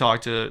 but like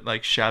talk to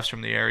like chefs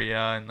from the area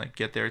and like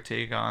get their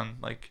take on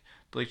like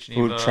Lake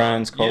Geneva Food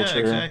trends, culture. Yeah,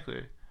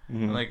 exactly.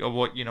 Mhm. And, like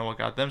what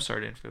got them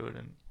started in food,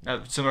 and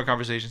have similar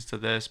conversations to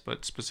this,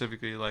 but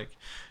specifically like,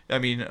 I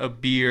mean, a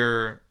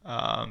beer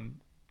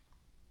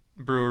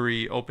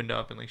brewery opened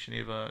up in Lake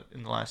Geneva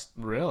in the last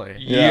Really?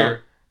 year. Yeah.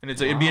 And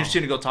it'd be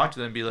interesting to go talk to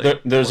them and be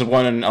like, There's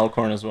one in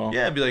Elkhorn as well.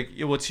 yeah, be like,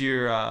 what's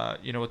your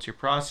what's your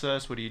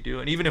process? What do you do?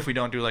 And even if we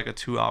don't do like a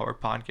 2-hour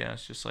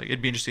podcast, just like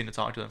it'd be interesting to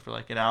talk to them for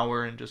like an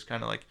hour and just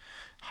kind of like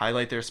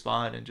highlight their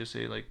spot and just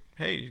say like,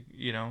 hey,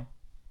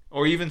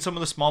 or even some of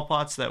the small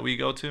plots that we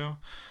go to,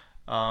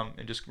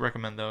 and just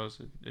recommend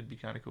those. It'd be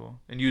kind of cool,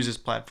 and use this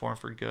platform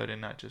for good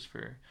and not just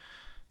for,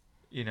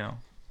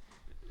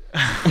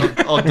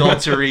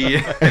 adultery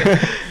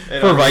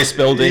For vice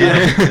building.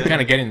 Yeah.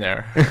 Kind of getting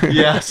there.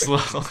 Yeah,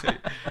 slowly.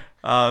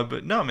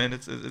 But no, man,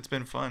 it's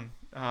been fun.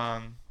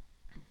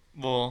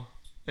 Well,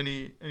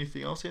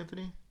 anything else,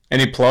 Anthony?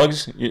 Any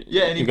plugs? Any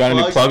you got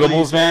plugs, any pluggables,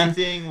 please, man?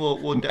 anything,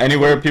 we'll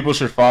Anywhere people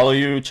should follow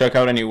you, check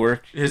out any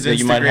work his that Instagram,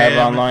 you might have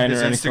online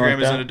his or anything Instagram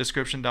like is in that. the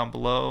description down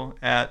below.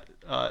 At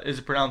is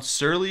it pronounced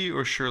Surly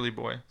or Shirley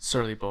Boy?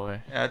 Surly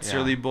boy. At Yeah.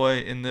 Surly Boy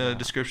in the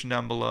description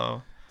down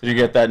below. Did you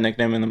get that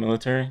nickname in the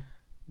military?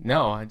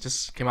 No, I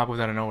just came up with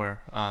that out of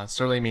nowhere.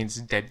 Surly means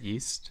dead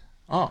yeast.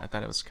 Oh, I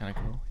thought it was kind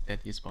of cool. Dead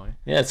yeast boy.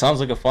 yeah, it sounds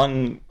like a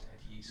fun,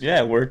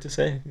 word to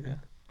say. Yeah.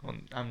 Well,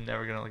 I'm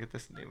never gonna look at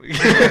this name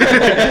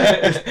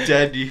again.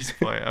 Dead Yeast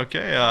Boy.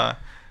 Okay.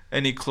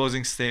 Any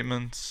closing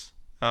statements?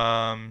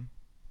 Try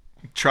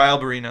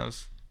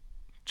Albarinos.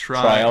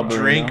 Try Albarinos.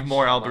 Drink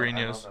more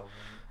Albarinos.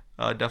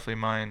 Definitely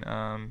mine.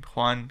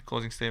 Juan,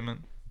 closing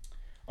statement.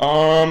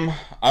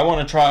 I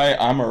want to try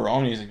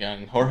Amaronis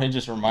again. Jorge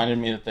just reminded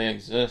me that they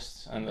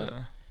exist, and that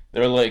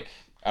they're like,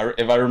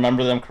 if I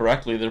remember them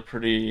correctly, they're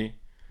pretty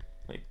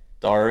like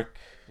dark,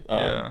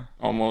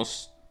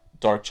 almost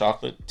dark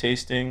chocolate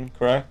tasting.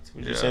 Correct?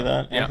 Would you say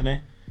that, Yeah.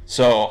 Anthony?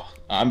 So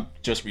I'm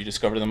just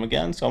rediscovered them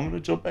again, so I'm gonna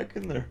jump back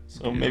in there.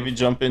 So maybe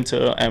jump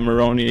into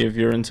Amarone if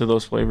you're into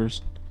those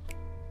flavors.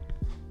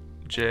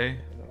 Jay.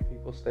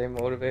 People stay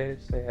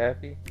motivated, stay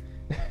happy.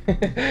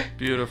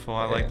 Beautiful.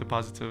 I like the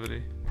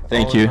positivity.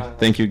 Thank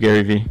you,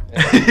 Gary V.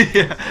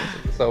 Yeah.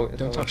 So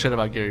Don't talk shit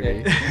about Gary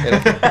Vee.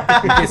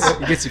 Yeah.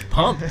 He gets you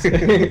pumped.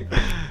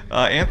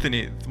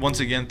 Anthony, once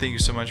again, thank you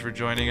so much for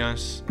joining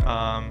us.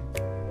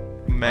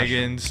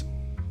 Megan's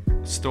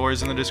store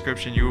is in the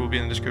description. You will be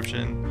in the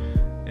description.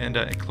 And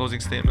a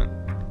closing statement.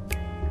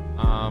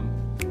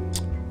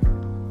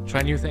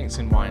 Try new things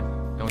in wine.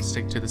 Don't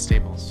stick to the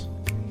staples.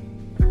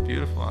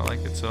 Beautiful. I like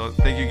it. So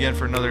thank you again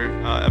for another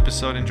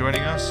episode and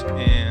joining us.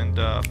 And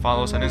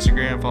follow us on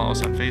Instagram, follow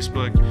us on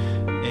Facebook,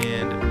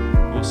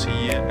 and we'll see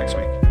you next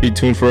week. Be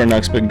tuned for our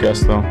next big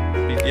guest, though.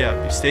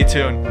 Stay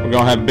tuned. We're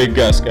gonna have big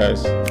guests,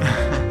 guys.